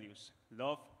values,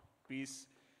 love, peace,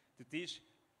 to teach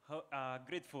how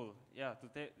grateful,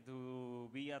 to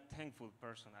be a thankful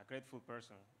person, a grateful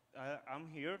person. I'm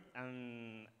here,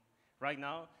 and right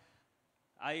now,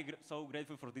 I'm so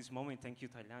grateful for this moment. Thank you,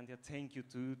 Thailandia. Thank you,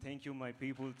 too. Thank you, my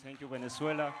people. Thank you,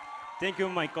 Venezuela. Thank you,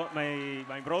 my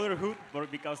brotherhood,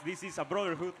 because this is a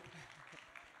brotherhood.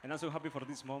 And I'm so happy for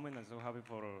this moment. I'm so happy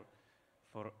for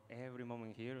every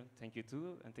moment here. Thank you,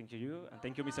 too. And thank you. And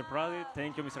thank you, Mr. Pradi.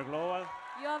 Thank you, Mr. Global.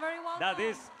 You are very welcome. That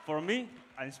is, for me,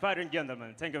 an inspiring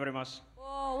gentleman. Thank you very much.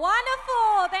 Oh,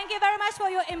 wonderful. Thank you very much for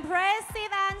your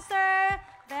impressive answer.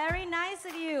 Very nice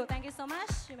of you. Thank you so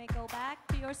much. You may go back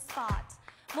to your spot.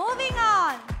 Moving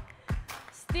on.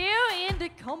 Still in the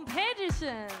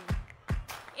competition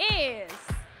is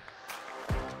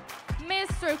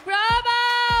Mr. Grabo.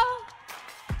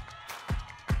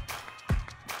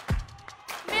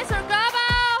 Mr. Grabo,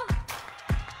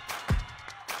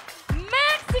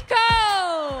 Mexico.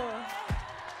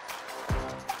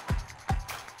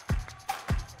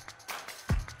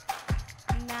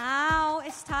 Now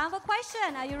it's time for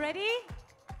question. Are you ready?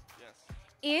 Yes.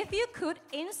 If you could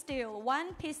instill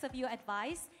one piece of your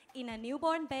advice in a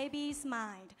newborn baby's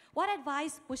mind, what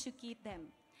advice would you give them?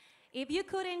 If you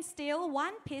could instill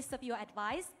one piece of your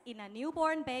advice in a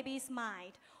newborn baby's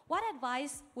mind, what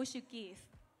advice would you give?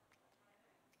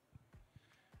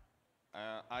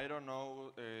 I don't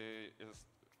know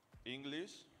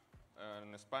English,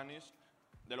 en Spanish.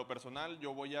 De lo personal,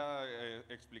 yo voy a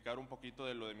explicar un poquito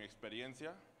de lo de mi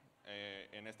experiencia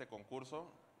en este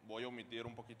concurso. Voy a omitir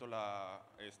un poquito la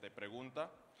pregunta.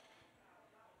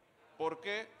 ¿Por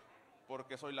qué?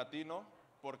 Porque soy latino,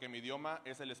 porque mi idioma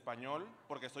es el español,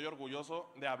 porque estoy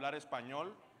orgulloso de hablar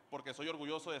español, porque soy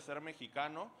orgulloso de ser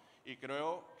mexicano y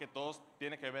creo que todos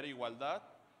tienen que ver igualdad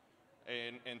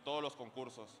en todos los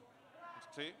concursos.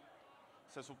 ¿sí?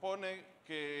 Se supone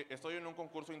que estoy en un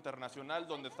concurso internacional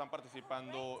donde están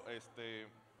participando,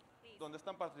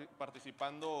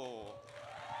 participando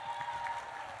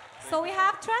So we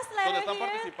have translator donde están here.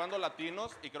 participando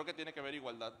latinos y creo que tiene que haber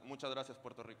igualdad. Muchas gracias,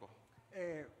 Puerto Rico.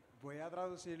 Voy a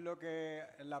traducir lo que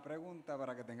la pregunta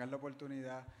para que tengas la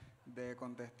oportunidad de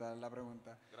contestar la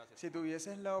pregunta. Gracias. Si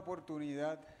tuvieses la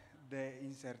oportunidad de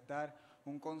insertar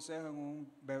un consejo en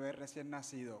un bebé recién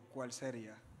nacido, ¿cuál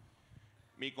sería?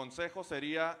 Mi consejo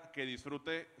sería que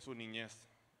disfrute su niñez.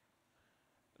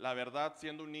 La verdad,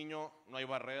 siendo un niño no hay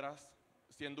barreras,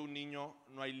 siendo un niño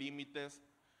no hay límites,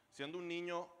 siendo un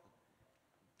niño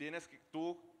tienes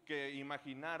tú que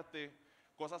imaginarte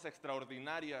cosas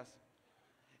extraordinarias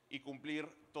y cumplir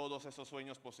todos esos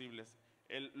sueños posibles.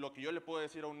 Lo que yo le puedo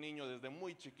decir a un niño desde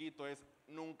muy chiquito es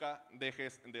nunca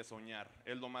dejes de soñar,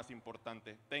 es lo más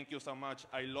importante. Thank you so much.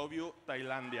 I love you,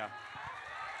 Tailandia.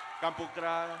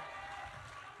 Kampukra.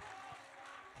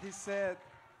 He said,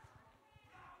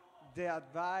 the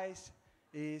advice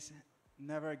is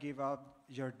never give up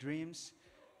your dreams.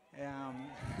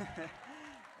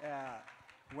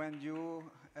 When you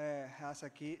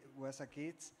was a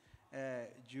kid,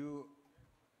 you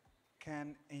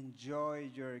can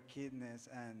enjoy your kidness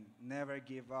and never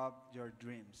give up your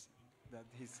dreams. That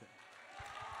he said.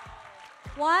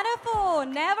 Wonderful.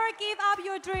 Never give up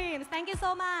your dreams. Thank you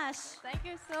so much. Thank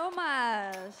you so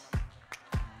much.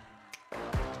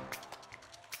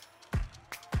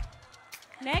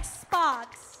 Next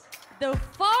spot. The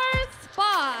fourth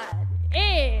spot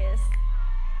is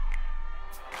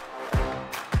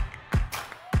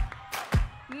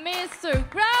Mr.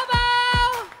 Grabo.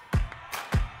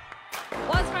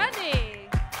 What's trending?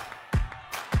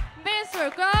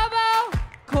 Mr. Grabo,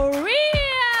 Korea.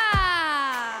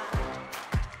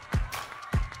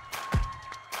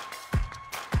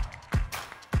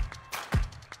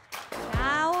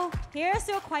 Now, here's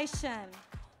your question.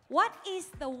 What is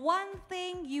the one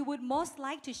thing you would most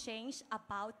like to change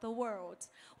about the world?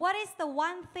 What is the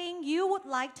one thing you would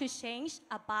like to change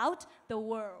about the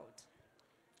world?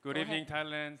 Good Go evening, ahead.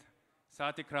 Thailand.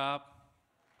 Sati Krab.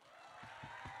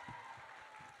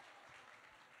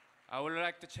 I would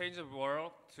like to change the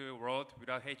world to a world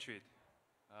without hatred.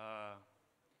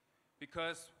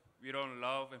 Because we don't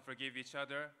love and forgive each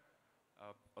other,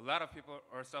 a lot of people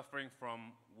are suffering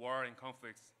from war and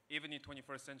conflicts, even in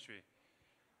 21st century.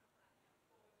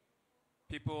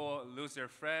 People lose their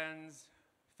friends,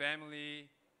 family,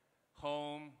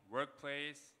 home,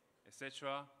 workplace,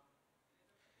 etc.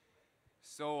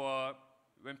 So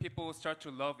when people start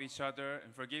to love each other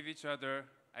and forgive each other,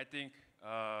 I think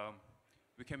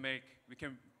we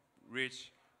can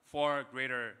reach far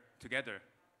greater together.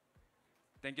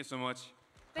 Thank you so much.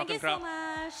 Thank you so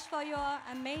much for your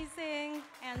amazing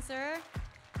answer.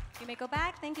 You may go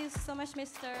back. Thank you so much,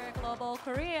 Mr. Global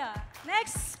Korea.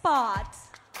 Next spot.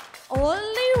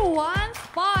 Only one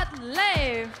spot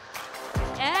left.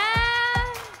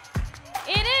 And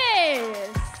it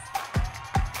is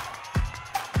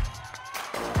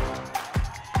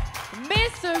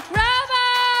Mr. Grabo.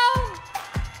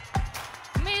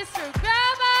 Mr.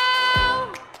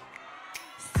 Grabo,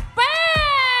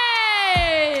 Spain.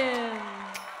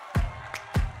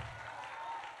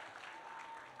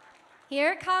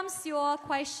 Here comes your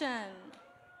question.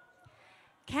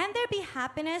 Can there be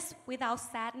happiness without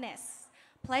sadness?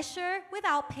 Pleasure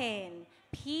without pain?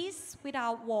 Peace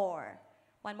without war?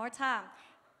 One more time.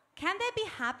 Can there be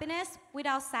happiness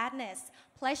without sadness?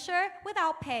 Pleasure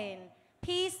without pain?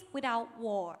 Peace without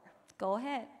war? Go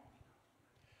ahead.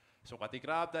 Sawati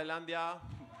Krab, Tailandia.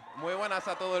 Muy buenas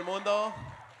a todo el mundo.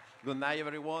 Good night,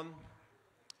 everyone.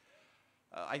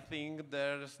 I think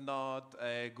there's not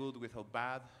good without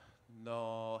bad,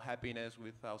 no happiness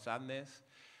without sadness.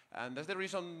 And that's the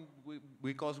reason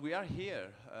because we are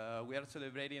here. We are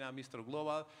celebrating a Mr.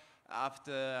 Global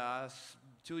after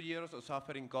 2 years of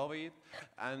suffering COVID.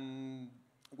 And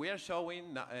we are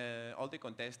showing all the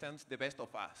contestants the best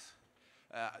of us.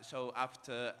 So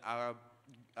after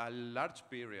a large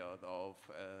period of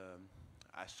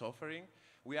suffering,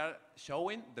 we are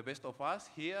showing the best of us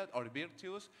here, our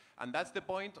virtues, and that's the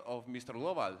point of Mr.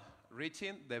 Global,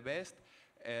 reaching the best,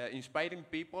 inspiring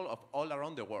people of all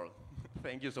around the world.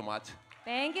 Thank you so much.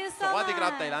 Thank you so Sawati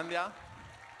Krab, much. Thailandia.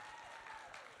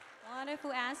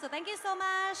 Wonderful answer. Thank you so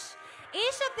much.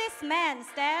 Each of these men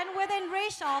stand within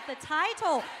reach of the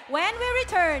title. When we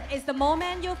return is the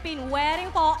moment you've been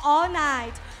waiting for all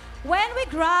night. When we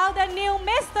crown the new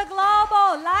Mr.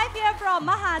 Global, live here from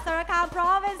Mahasarakam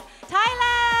Province,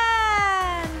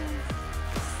 Thailand.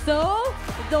 So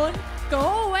don't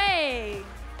go away.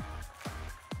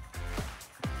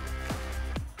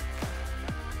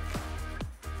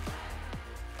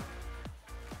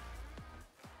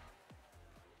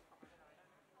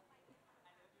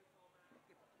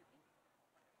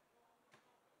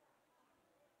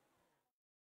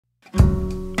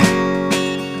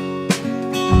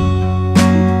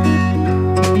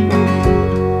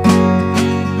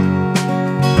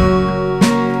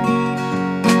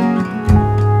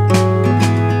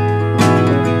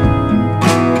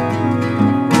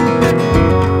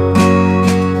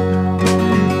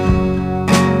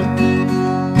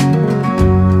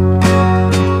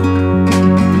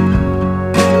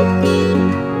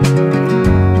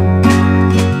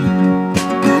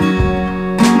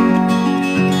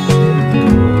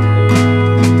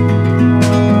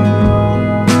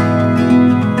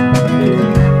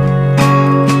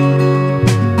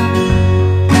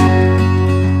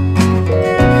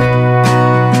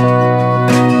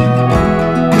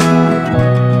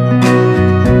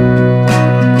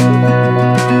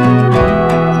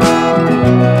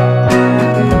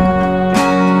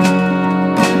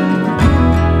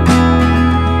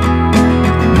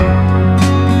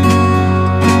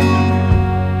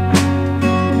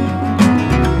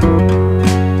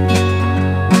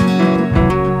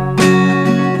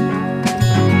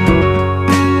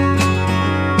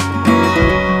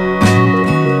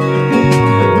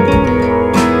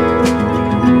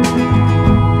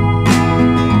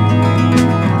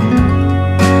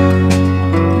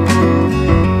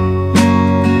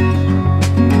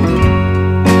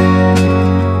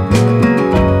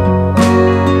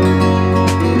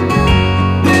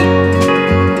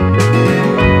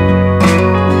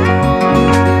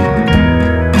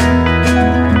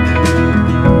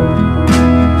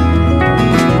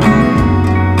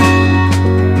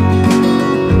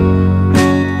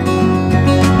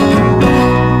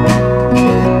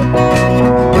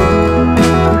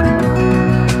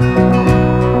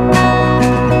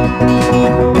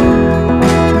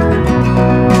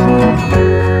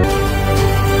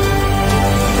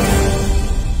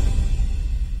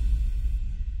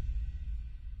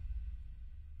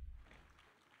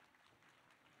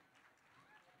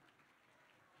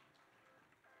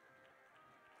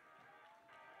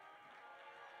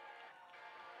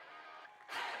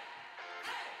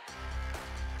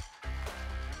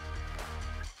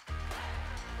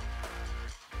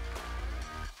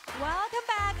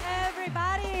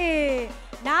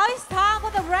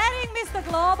 the reigning Mr.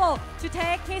 Global to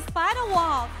take his final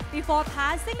walk before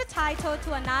passing the title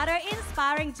to another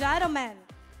inspiring gentleman.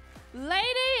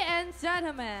 Ladies and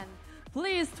gentlemen,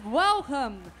 please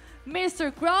welcome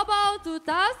Mr. Global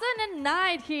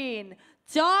 2019,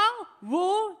 Jong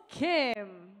Woo Kim.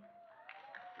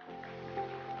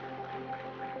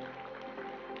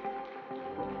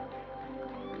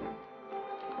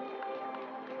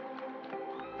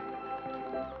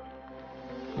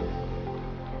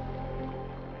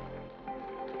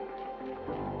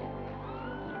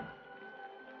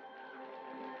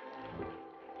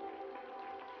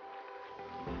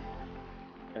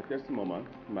 At this moment,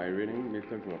 my reading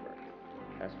Mr. Glover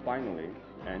has finally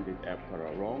ended after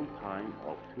a long time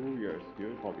of 2 years due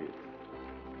to COVID.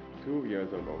 2 years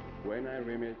ago, when I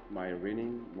remembered my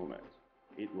reading moment,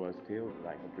 it was still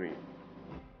like a dream.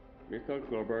 Mr.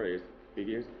 Glover is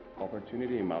biggest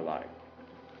opportunity in my life.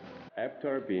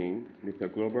 After being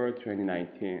Mr. Glover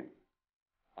 2019,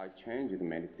 I changed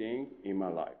many things in my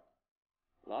life.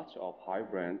 Lots of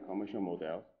high-brand commercial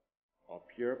models, a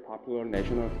pure popular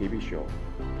national TV show,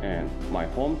 and my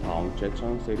hometown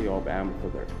Jecheon city of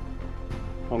Amsterdam.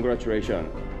 Congratulations,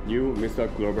 new Mr.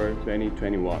 Glover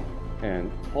 2021, and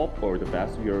hope for the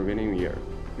best your winning year.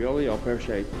 Really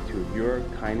appreciate to your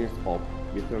kindness of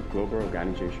Mr. Glover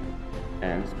organization,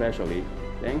 and especially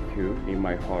thank you in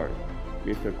my heart,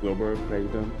 Mr. Glover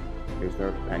President,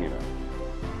 Mr. Panina.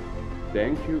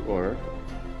 Thank you all.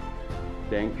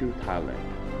 Thank you Thailand.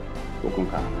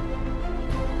 Kokunka.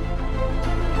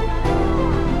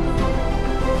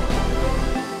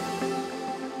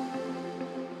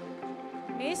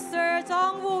 Mr.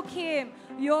 Jong Woo Kim,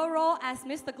 your role as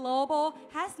Mr. Global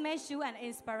has made you an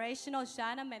inspirational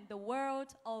gentleman the world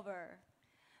over.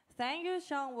 Thank you,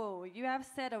 Jong Woo. You have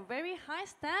set a very high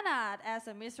standard as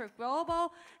a Mr.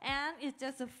 Global, and it's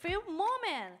just a few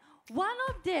moments. One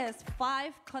of these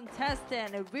 5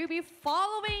 contestants will be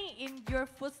following in your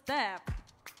footsteps.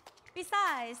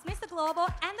 Besides Mr. Global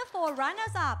and the 4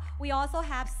 runners-up, we also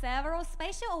have several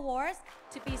special awards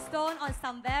to be bestowed on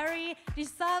some very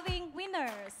deserving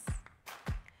winners.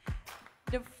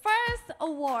 The first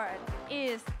award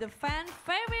is the fan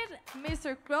favorite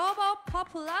Mr. Global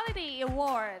Popularity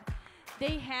Award.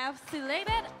 They have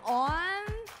selected on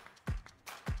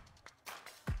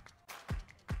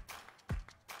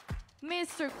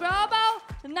Mr. Global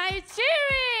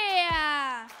Nigeria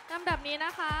ลำดับนี้น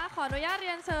ะคะขออนุญาตเ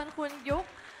รียนเชิญคุณยุก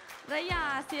ระยา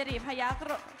สิริพยัคฆ์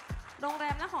โรงแร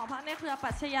มและหอพักในเครือป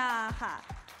รัชญาค่ะ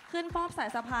ขึ้นมอบสาย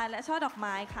สะพายและช่อดอกไ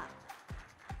ม้ค่ะ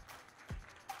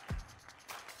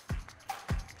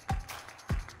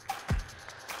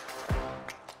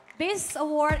This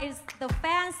award is the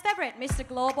fans' favorite Mr.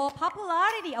 Global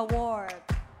Popularity Award,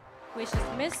 which is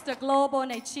Mr. Global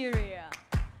Nigeria.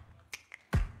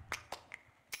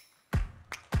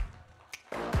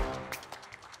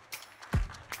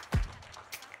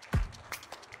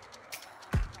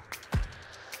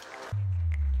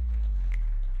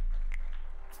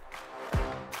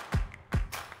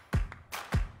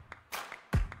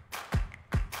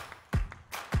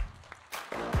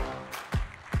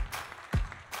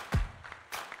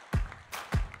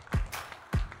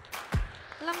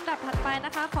ลำดับถัดไปน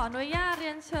ะคะขออนุญาตเรี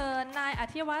ยนเชิญนายอ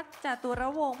ธิวัฒน์จตุร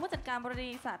วงศ์ผู้จัดการบ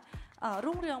ริษัท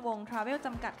รุ่งเรืองวงศ์ทราเวลจ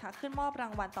ำกัดค่ะขึ้นมอบรา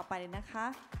งวัลต่อไปเลยนะคะ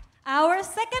Our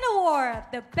second award,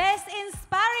 the Best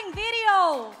Inspiring Video.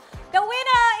 The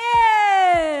winner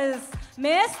is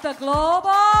Mr.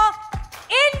 Global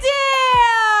India.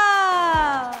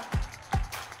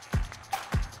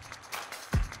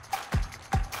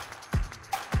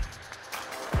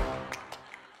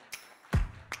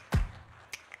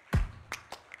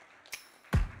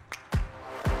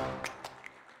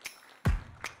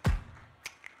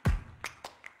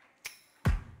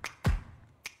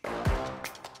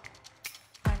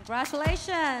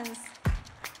 Congratulations.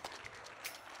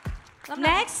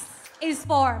 Next is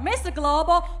for Mr.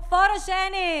 Global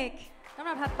Photogenic. ลำ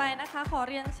ดับถัดไปนะคะขอ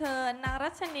เรียนเชิญนางรั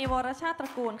ชนีวรชาติตร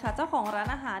ะกูลค่ะเจ้าของร้าน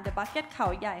อาหาร The Bucket เขา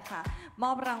ใหญ่ค่ะม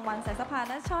อบรางวัลสายสะพาย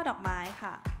และช่อดอกไม้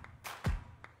ค่ะ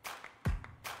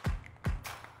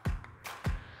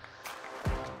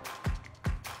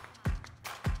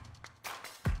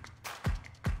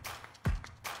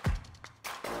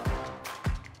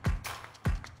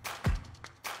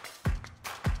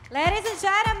Ladies and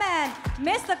gentlemen,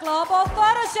 Mr. Global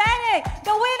Photogenic.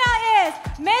 The winner is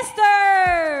Mr.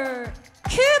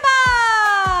 Cuba.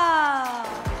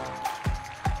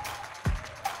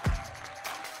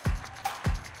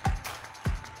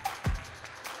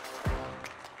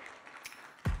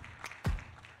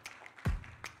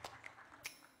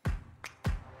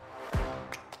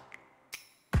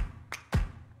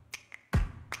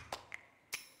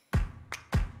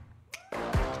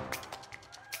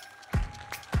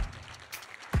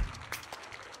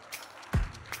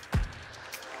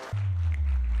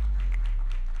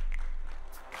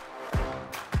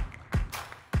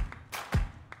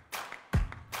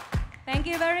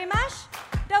 you very much.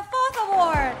 The fourth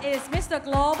award is Mr.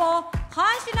 Global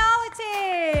Congeniality.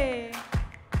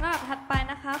 ลำดับถัดไป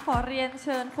นะคะขอเรียนเ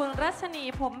ชิญคุณรัชนี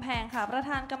พรหมแพงค่ะประ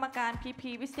ธานกรรมการ PP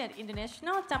วิเศษ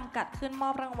International จำกัดขึ้นมอ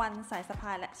บรางวัลสายสะพ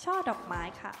ายและช่อดอกไม้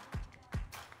ค่ะ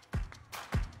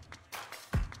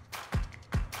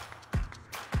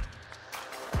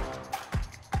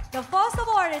The first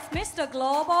award is Mr.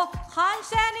 Global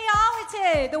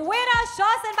Congeniality. The winner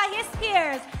chosen by his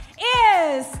peers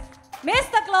is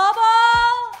Mr. Global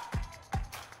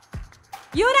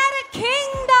United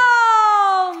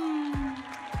Kingdom.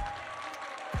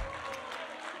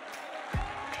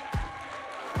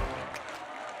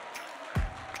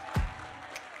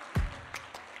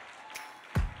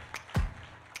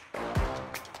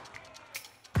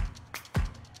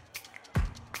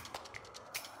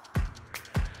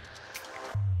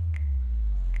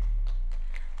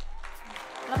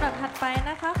ลำดับถัดไป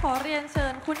นะคะขอเรียนเชิ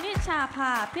ญคุณนิชาภ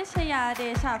าพิชยาเด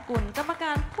ชากุลกรรมก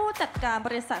ารผู้จัดการบ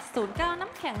ริษัท09น้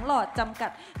ำแข็งหลอดจำกั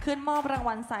ดขึ้นมอบราง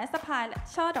วัลสายสะพายและ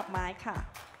ช่อดอกไม้ค่ะ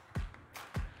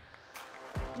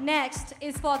Next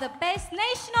is for the best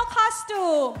national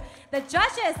costume. The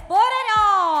judges voted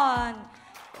on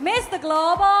Mr.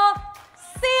 Global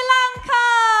Sri Lanka.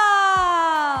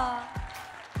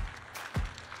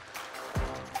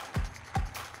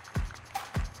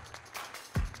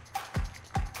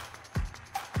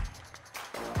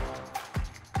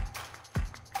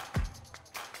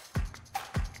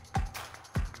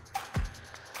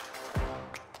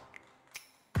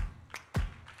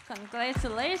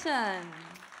 Congratulations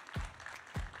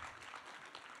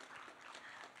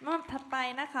ลำดับถัดไป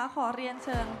นะคะขอเรียนเ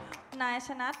ชิญนายช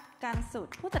นัทการสุด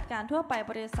ผู้จัดการทั่วไป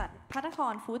บริษัทพระนค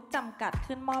รฟู้ดจำกัด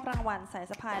ขึ้นมอบรางวัลสาย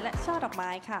สะพายและช่อดอกไม้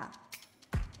ค่ะ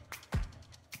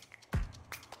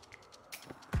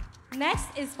Next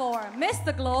is for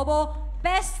Mr. Global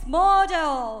Best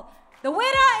Model. The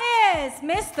winner is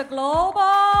Mr.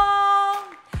 Global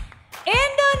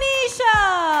Indonesia.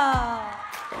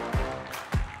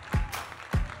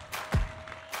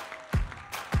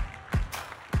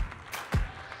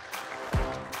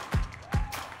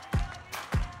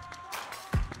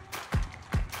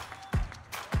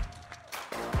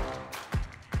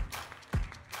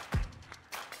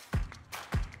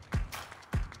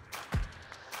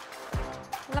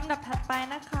ลำดับถัดไป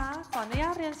นะคะขออนุญา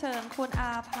ตเรียนเชิญคุณอ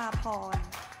าภาพร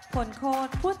ผลโคต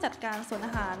รผู้จัดการศูนย์อ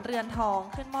าหารเรือนทอง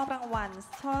ขึ้นมอบรางวัล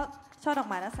ช่อดอก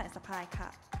ไม้และสายสะพายค่ะ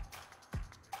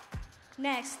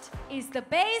Next is the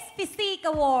Base Physique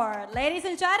Award. Ladies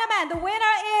and gentlemen, the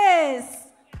winner is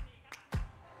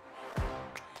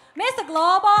Mr.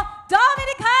 Global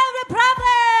Dominican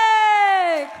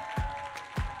Republic.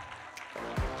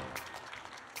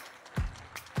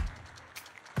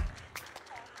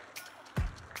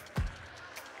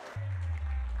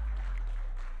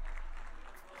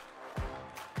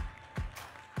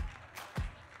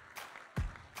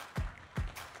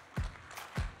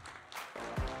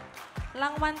ร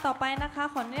างวัลต่อไปนะคะ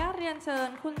ขออนุญาตเรียนเชิญ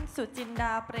คุณสุจินด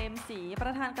าเปรมศรีปร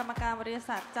ะธานกรรมการบริ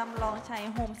ษัทจำลองชัย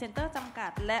โฮมเซ็นเตอร์จำกั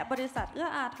ดและบริษัทเอื้อ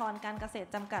อาทรการเกษตร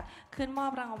จำกัดขึ้นมอ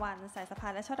บรางวัลสายสะพา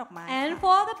ยและช่อดอกไม้ And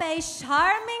for the base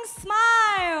charming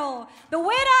smile, the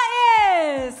winner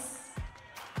is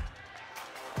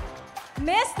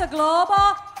Mr. Global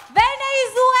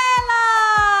Venezuela.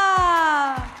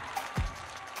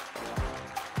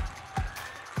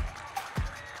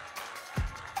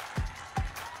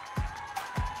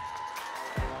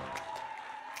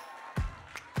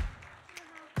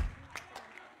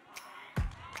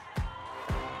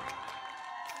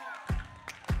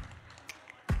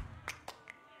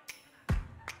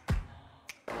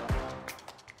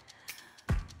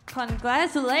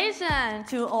 Congratulations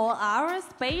to all our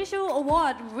special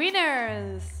award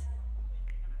winners.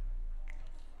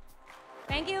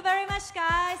 Thank you very much,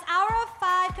 guys. Our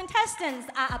 5 contestants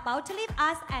are about to leave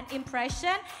us an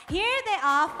impression. Here they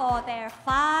are for their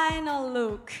final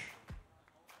look.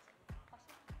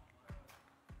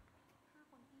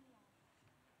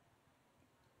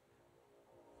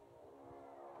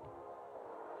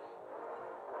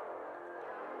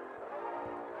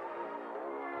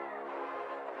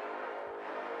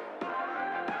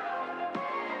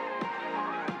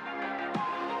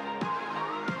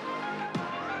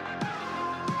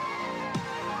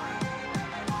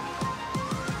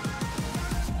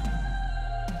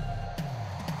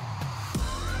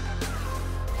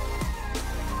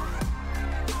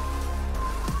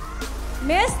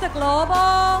 Mr.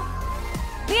 Global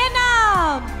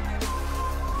Vietnam.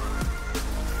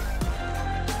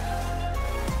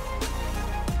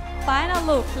 Final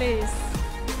look, please.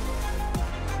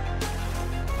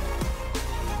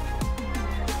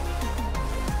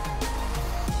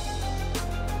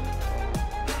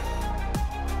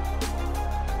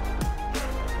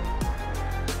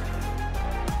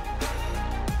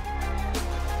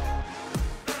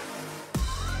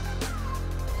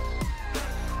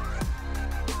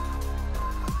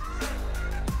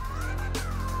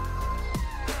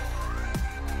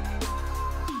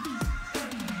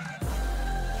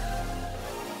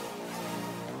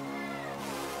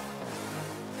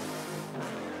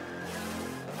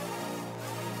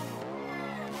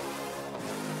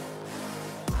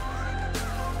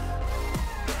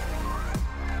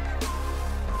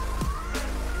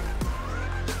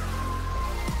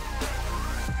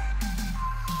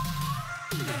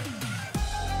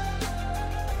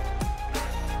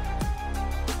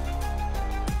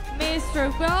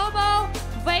 Mr. Global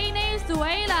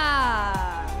Venezuela.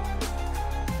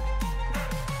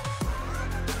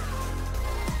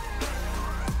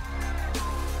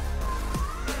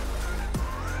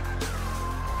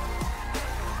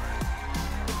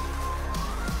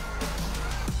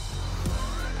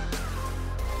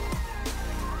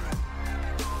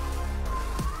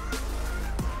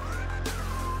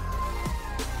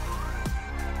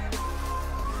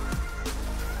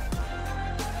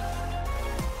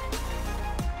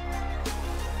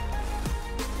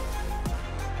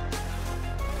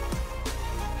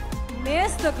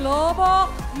 Mr. Global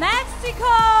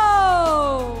Mexico.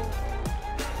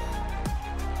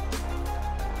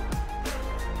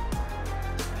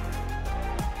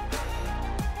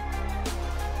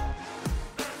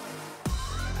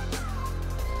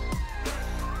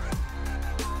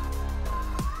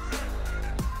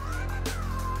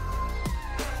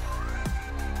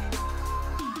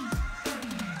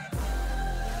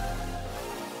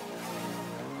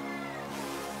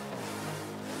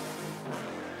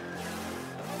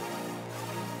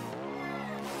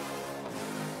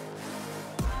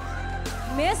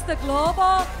 Mr.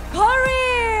 Global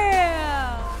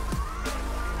Korea.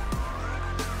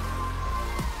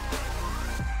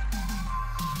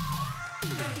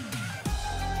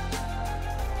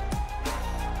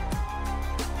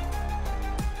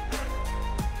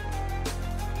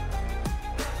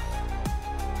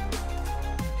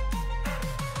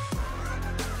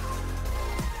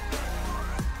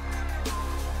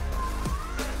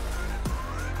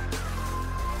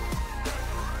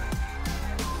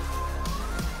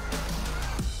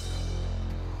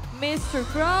 Mr.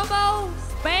 Global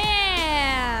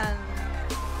Spain.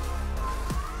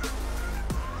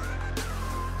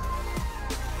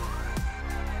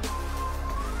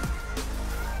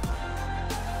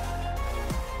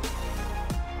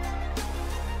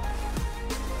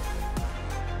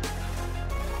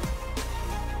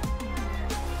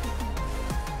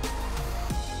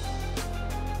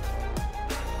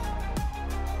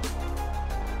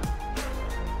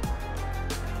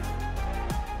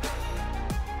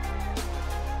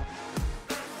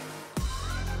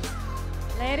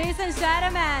 Ladies and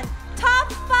gentlemen,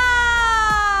 top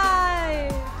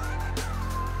 5!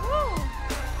 Woo.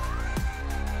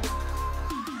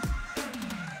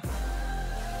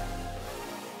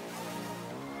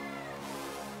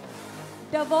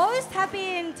 The votes have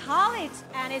been tallied,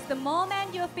 and it's the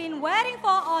moment you've been waiting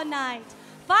for all night.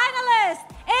 Finalists,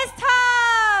 it's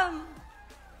time!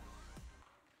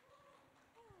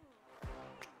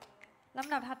 ล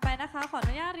ำดับถัดไปนะคะ ขออ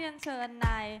นุญาตเรียนเชิญน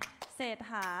ายเศรษ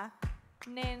ฐา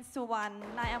เนนสุวรรณ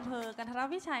นายอำเภอกันทร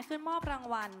วิชัยขึ้นมอบราง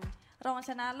วัลรองช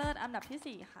นะเลิศอันดับ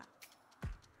ที่ 4 ค่ะ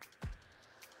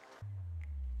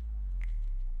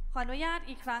ขออนุญาต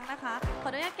อีกครั้งนะคะ ขอ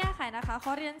อนุญาตแก้ไขนะคะ ข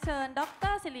อเรียนเชิญด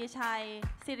ร.ศิริชัย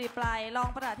ศิริปไลรอง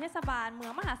ปลัดเทศบาลเมือ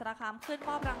งมหาสารคามขึ้นม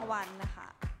อบรางวัลนะคะ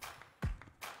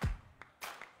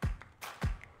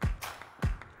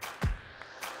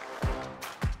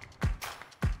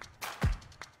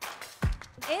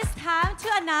It's time to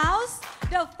announce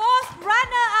the first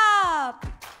runner-up.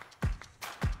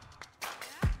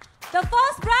 The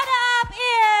first runner-up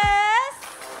is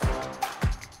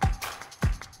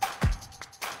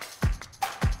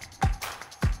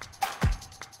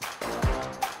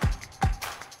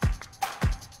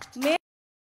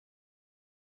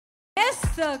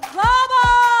Mr.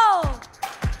 Global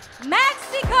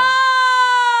Mexico.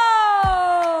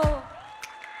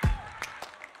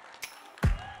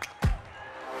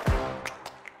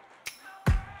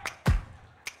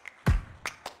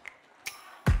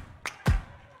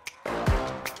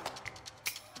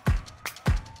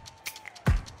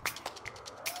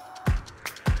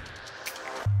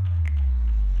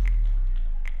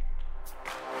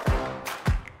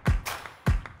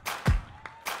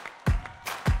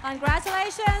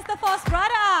 Congratulations, the first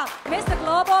runner-up, Mr.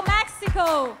 Global Mexico.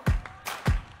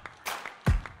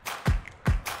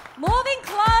 Moving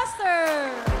closer.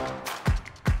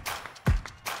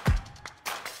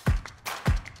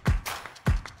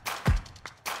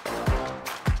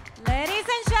 Ladies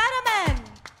and gentlemen,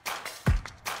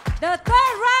 the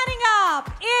third running-up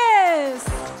is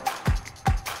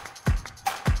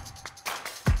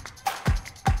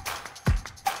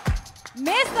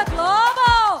Mr.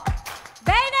 Global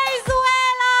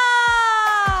Venezuela.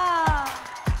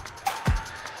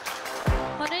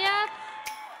 ขออนุญาต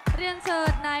เรียนเชิ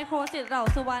ญนายโคสิทธิ์เหล่า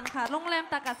สุวรรณค่ะโรงแรม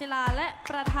ตากศิลาและ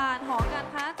ประธานหอการ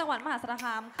ค้าจังหวัดมหาสารค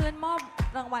ามขึ้นมอบ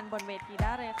รางวัลบนเวทีไ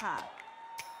ด้เลยค่ะ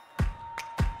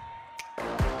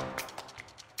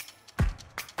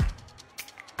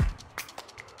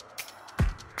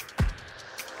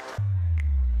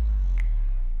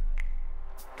Mr.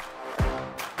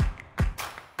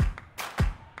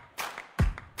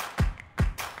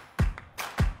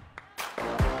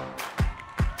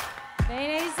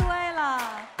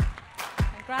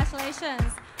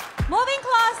 Congratulations. Moving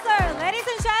closer, ladies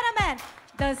and gentlemen,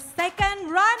 the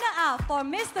second runner-up for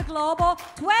Mr. Global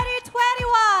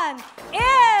 2021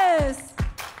 is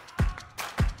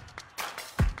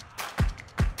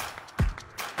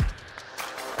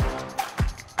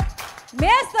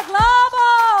Mr.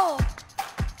 Global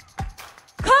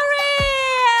Korea.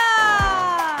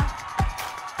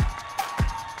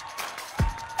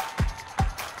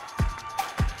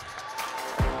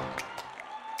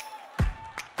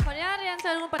 ขออนุญาตเรียนเ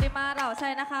ชิญคุณปฏิมาเหล่าชั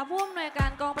ยนะคะผู้อำนวยการ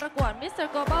กองประกวด Mr.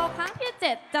 Global ครั้งที่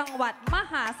 7 จังหวัดม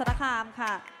หาสารคามค่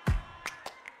ะ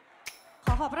ข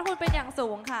อขอบพระคุณเป็นอย่างสู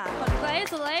งค่ะ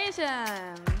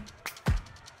Congratulations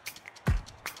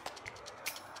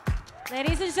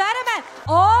Ladies and gentlemen,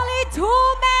 only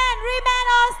 2 men remain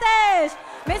on stage.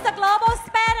 Mr. Global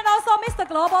Spain and also Mr.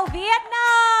 Global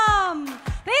Vietnam.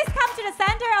 Please come to the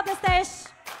center of the stage.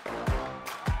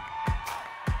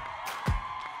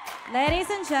 Ladies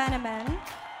and gentlemen,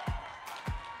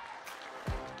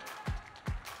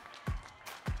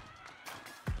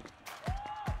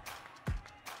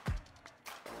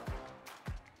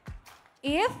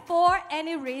 if for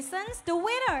any reasons the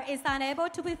winner is unable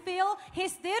to fulfill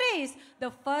his duties,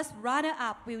 the first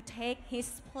runner-up will take his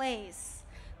place.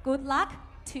 Good luck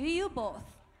to you both.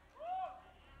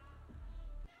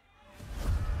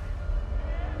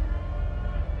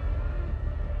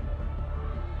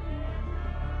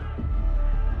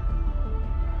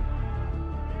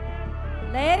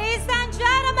 Ladies and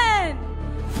gentlemen,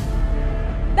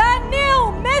 the new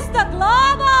Mr.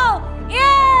 Global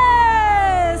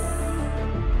is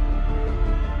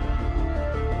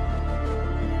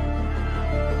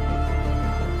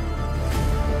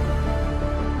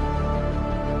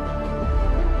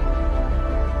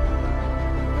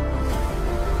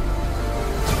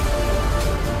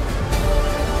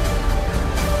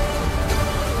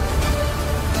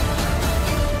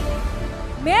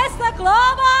Mr.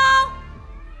 Global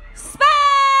Spain!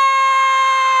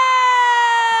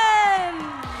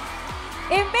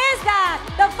 It means that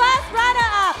the first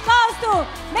runner-up goes to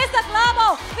Mr.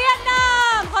 Global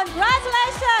Vietnam.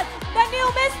 Congratulations, the new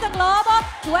Mr. Global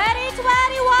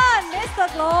 2021, Mr.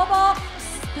 Global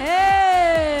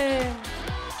Spain.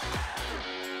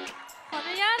 ขออ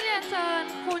นุญาตเรียนเชิญ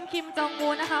คุณคิมจองอู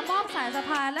นะคะมอบสายสะพ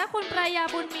ายและคุณปรายา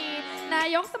บุญมีนา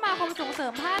ยกสมาคมส่งเสริ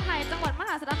มผ้าไทยจังหวัดมห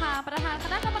าสารคามประธานค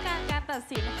ณะกรรมการการตัด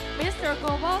สิน Mr.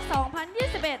 Global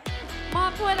 2021 มอ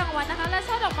บถ้วยรางวัลนะคะและ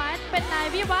ช่อดอกไม้เป็นนาย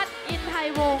วิวัฒน์อินไทย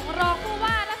วงศ์รองผู้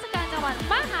ว่าราชการจังหวัด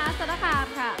มหาสารคาม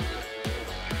ค่ะ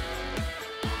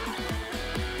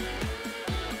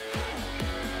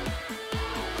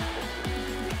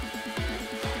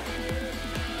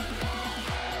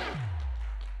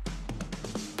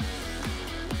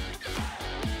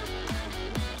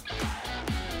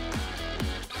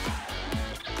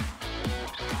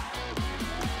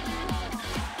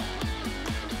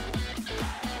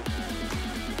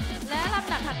และล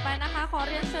ำดับถัดไปนะคะ ขอ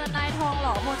เรียนเชิญนายทองห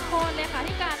ล่อมนโคนเลขา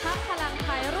ธิการพรรคพลังไท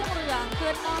ยรุ่งเรือง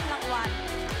ขึ้นมอบรางวัล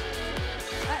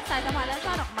และสายสะพายและช่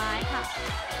อดอกไม้ค่ะ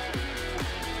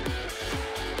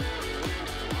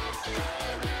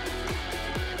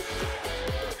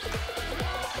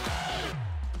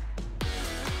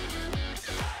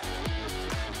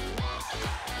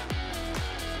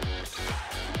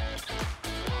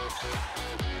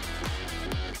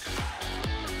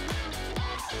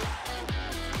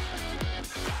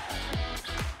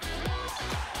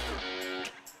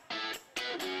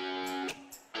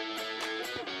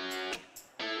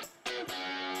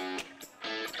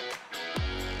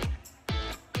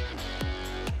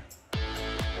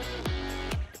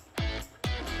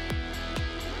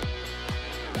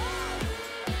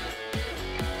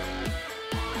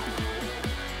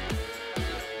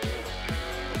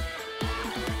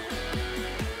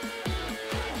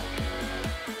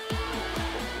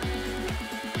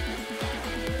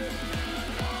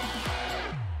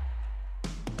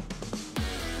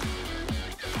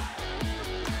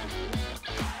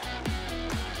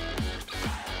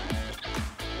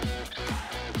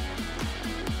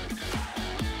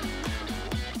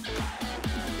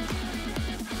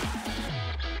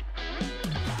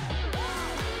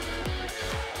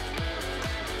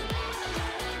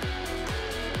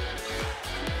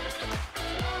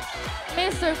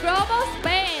Mr. Global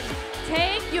Spain,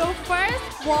 take your first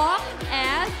walk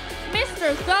as Mr.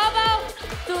 Global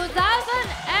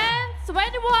 2021.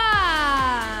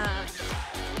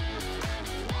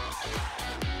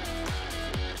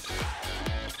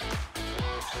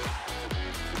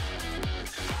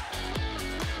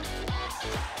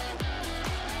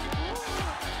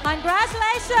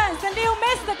 Congratulations, the new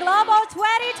Mr. Global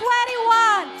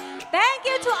 2021. Thank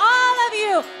you to all of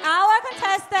you, our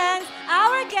contestants,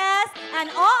 our guests, and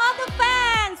all of the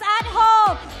fans at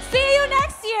home. See you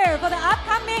next year for the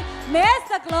upcoming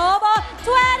Mr. Global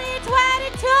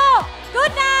 2022.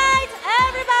 Good night,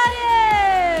 everybody.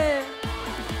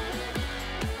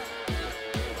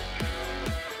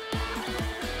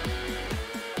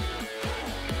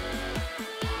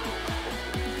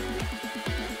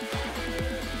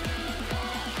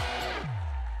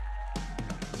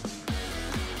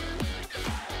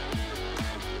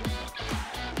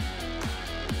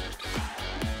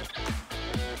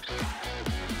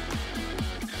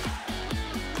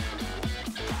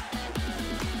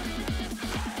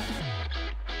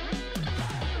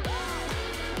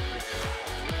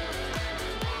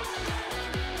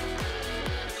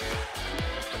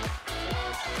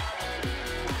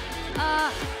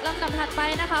ลำดับถัดไป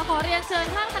นะคะขอเรียนเชิญ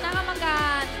ท่านคณะกรรมกา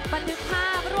รบันทึกภา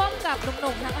พร่วมกับห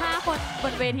นุ่มๆทั้ง5 คนบ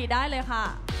นเวทีได้เลยค่ะ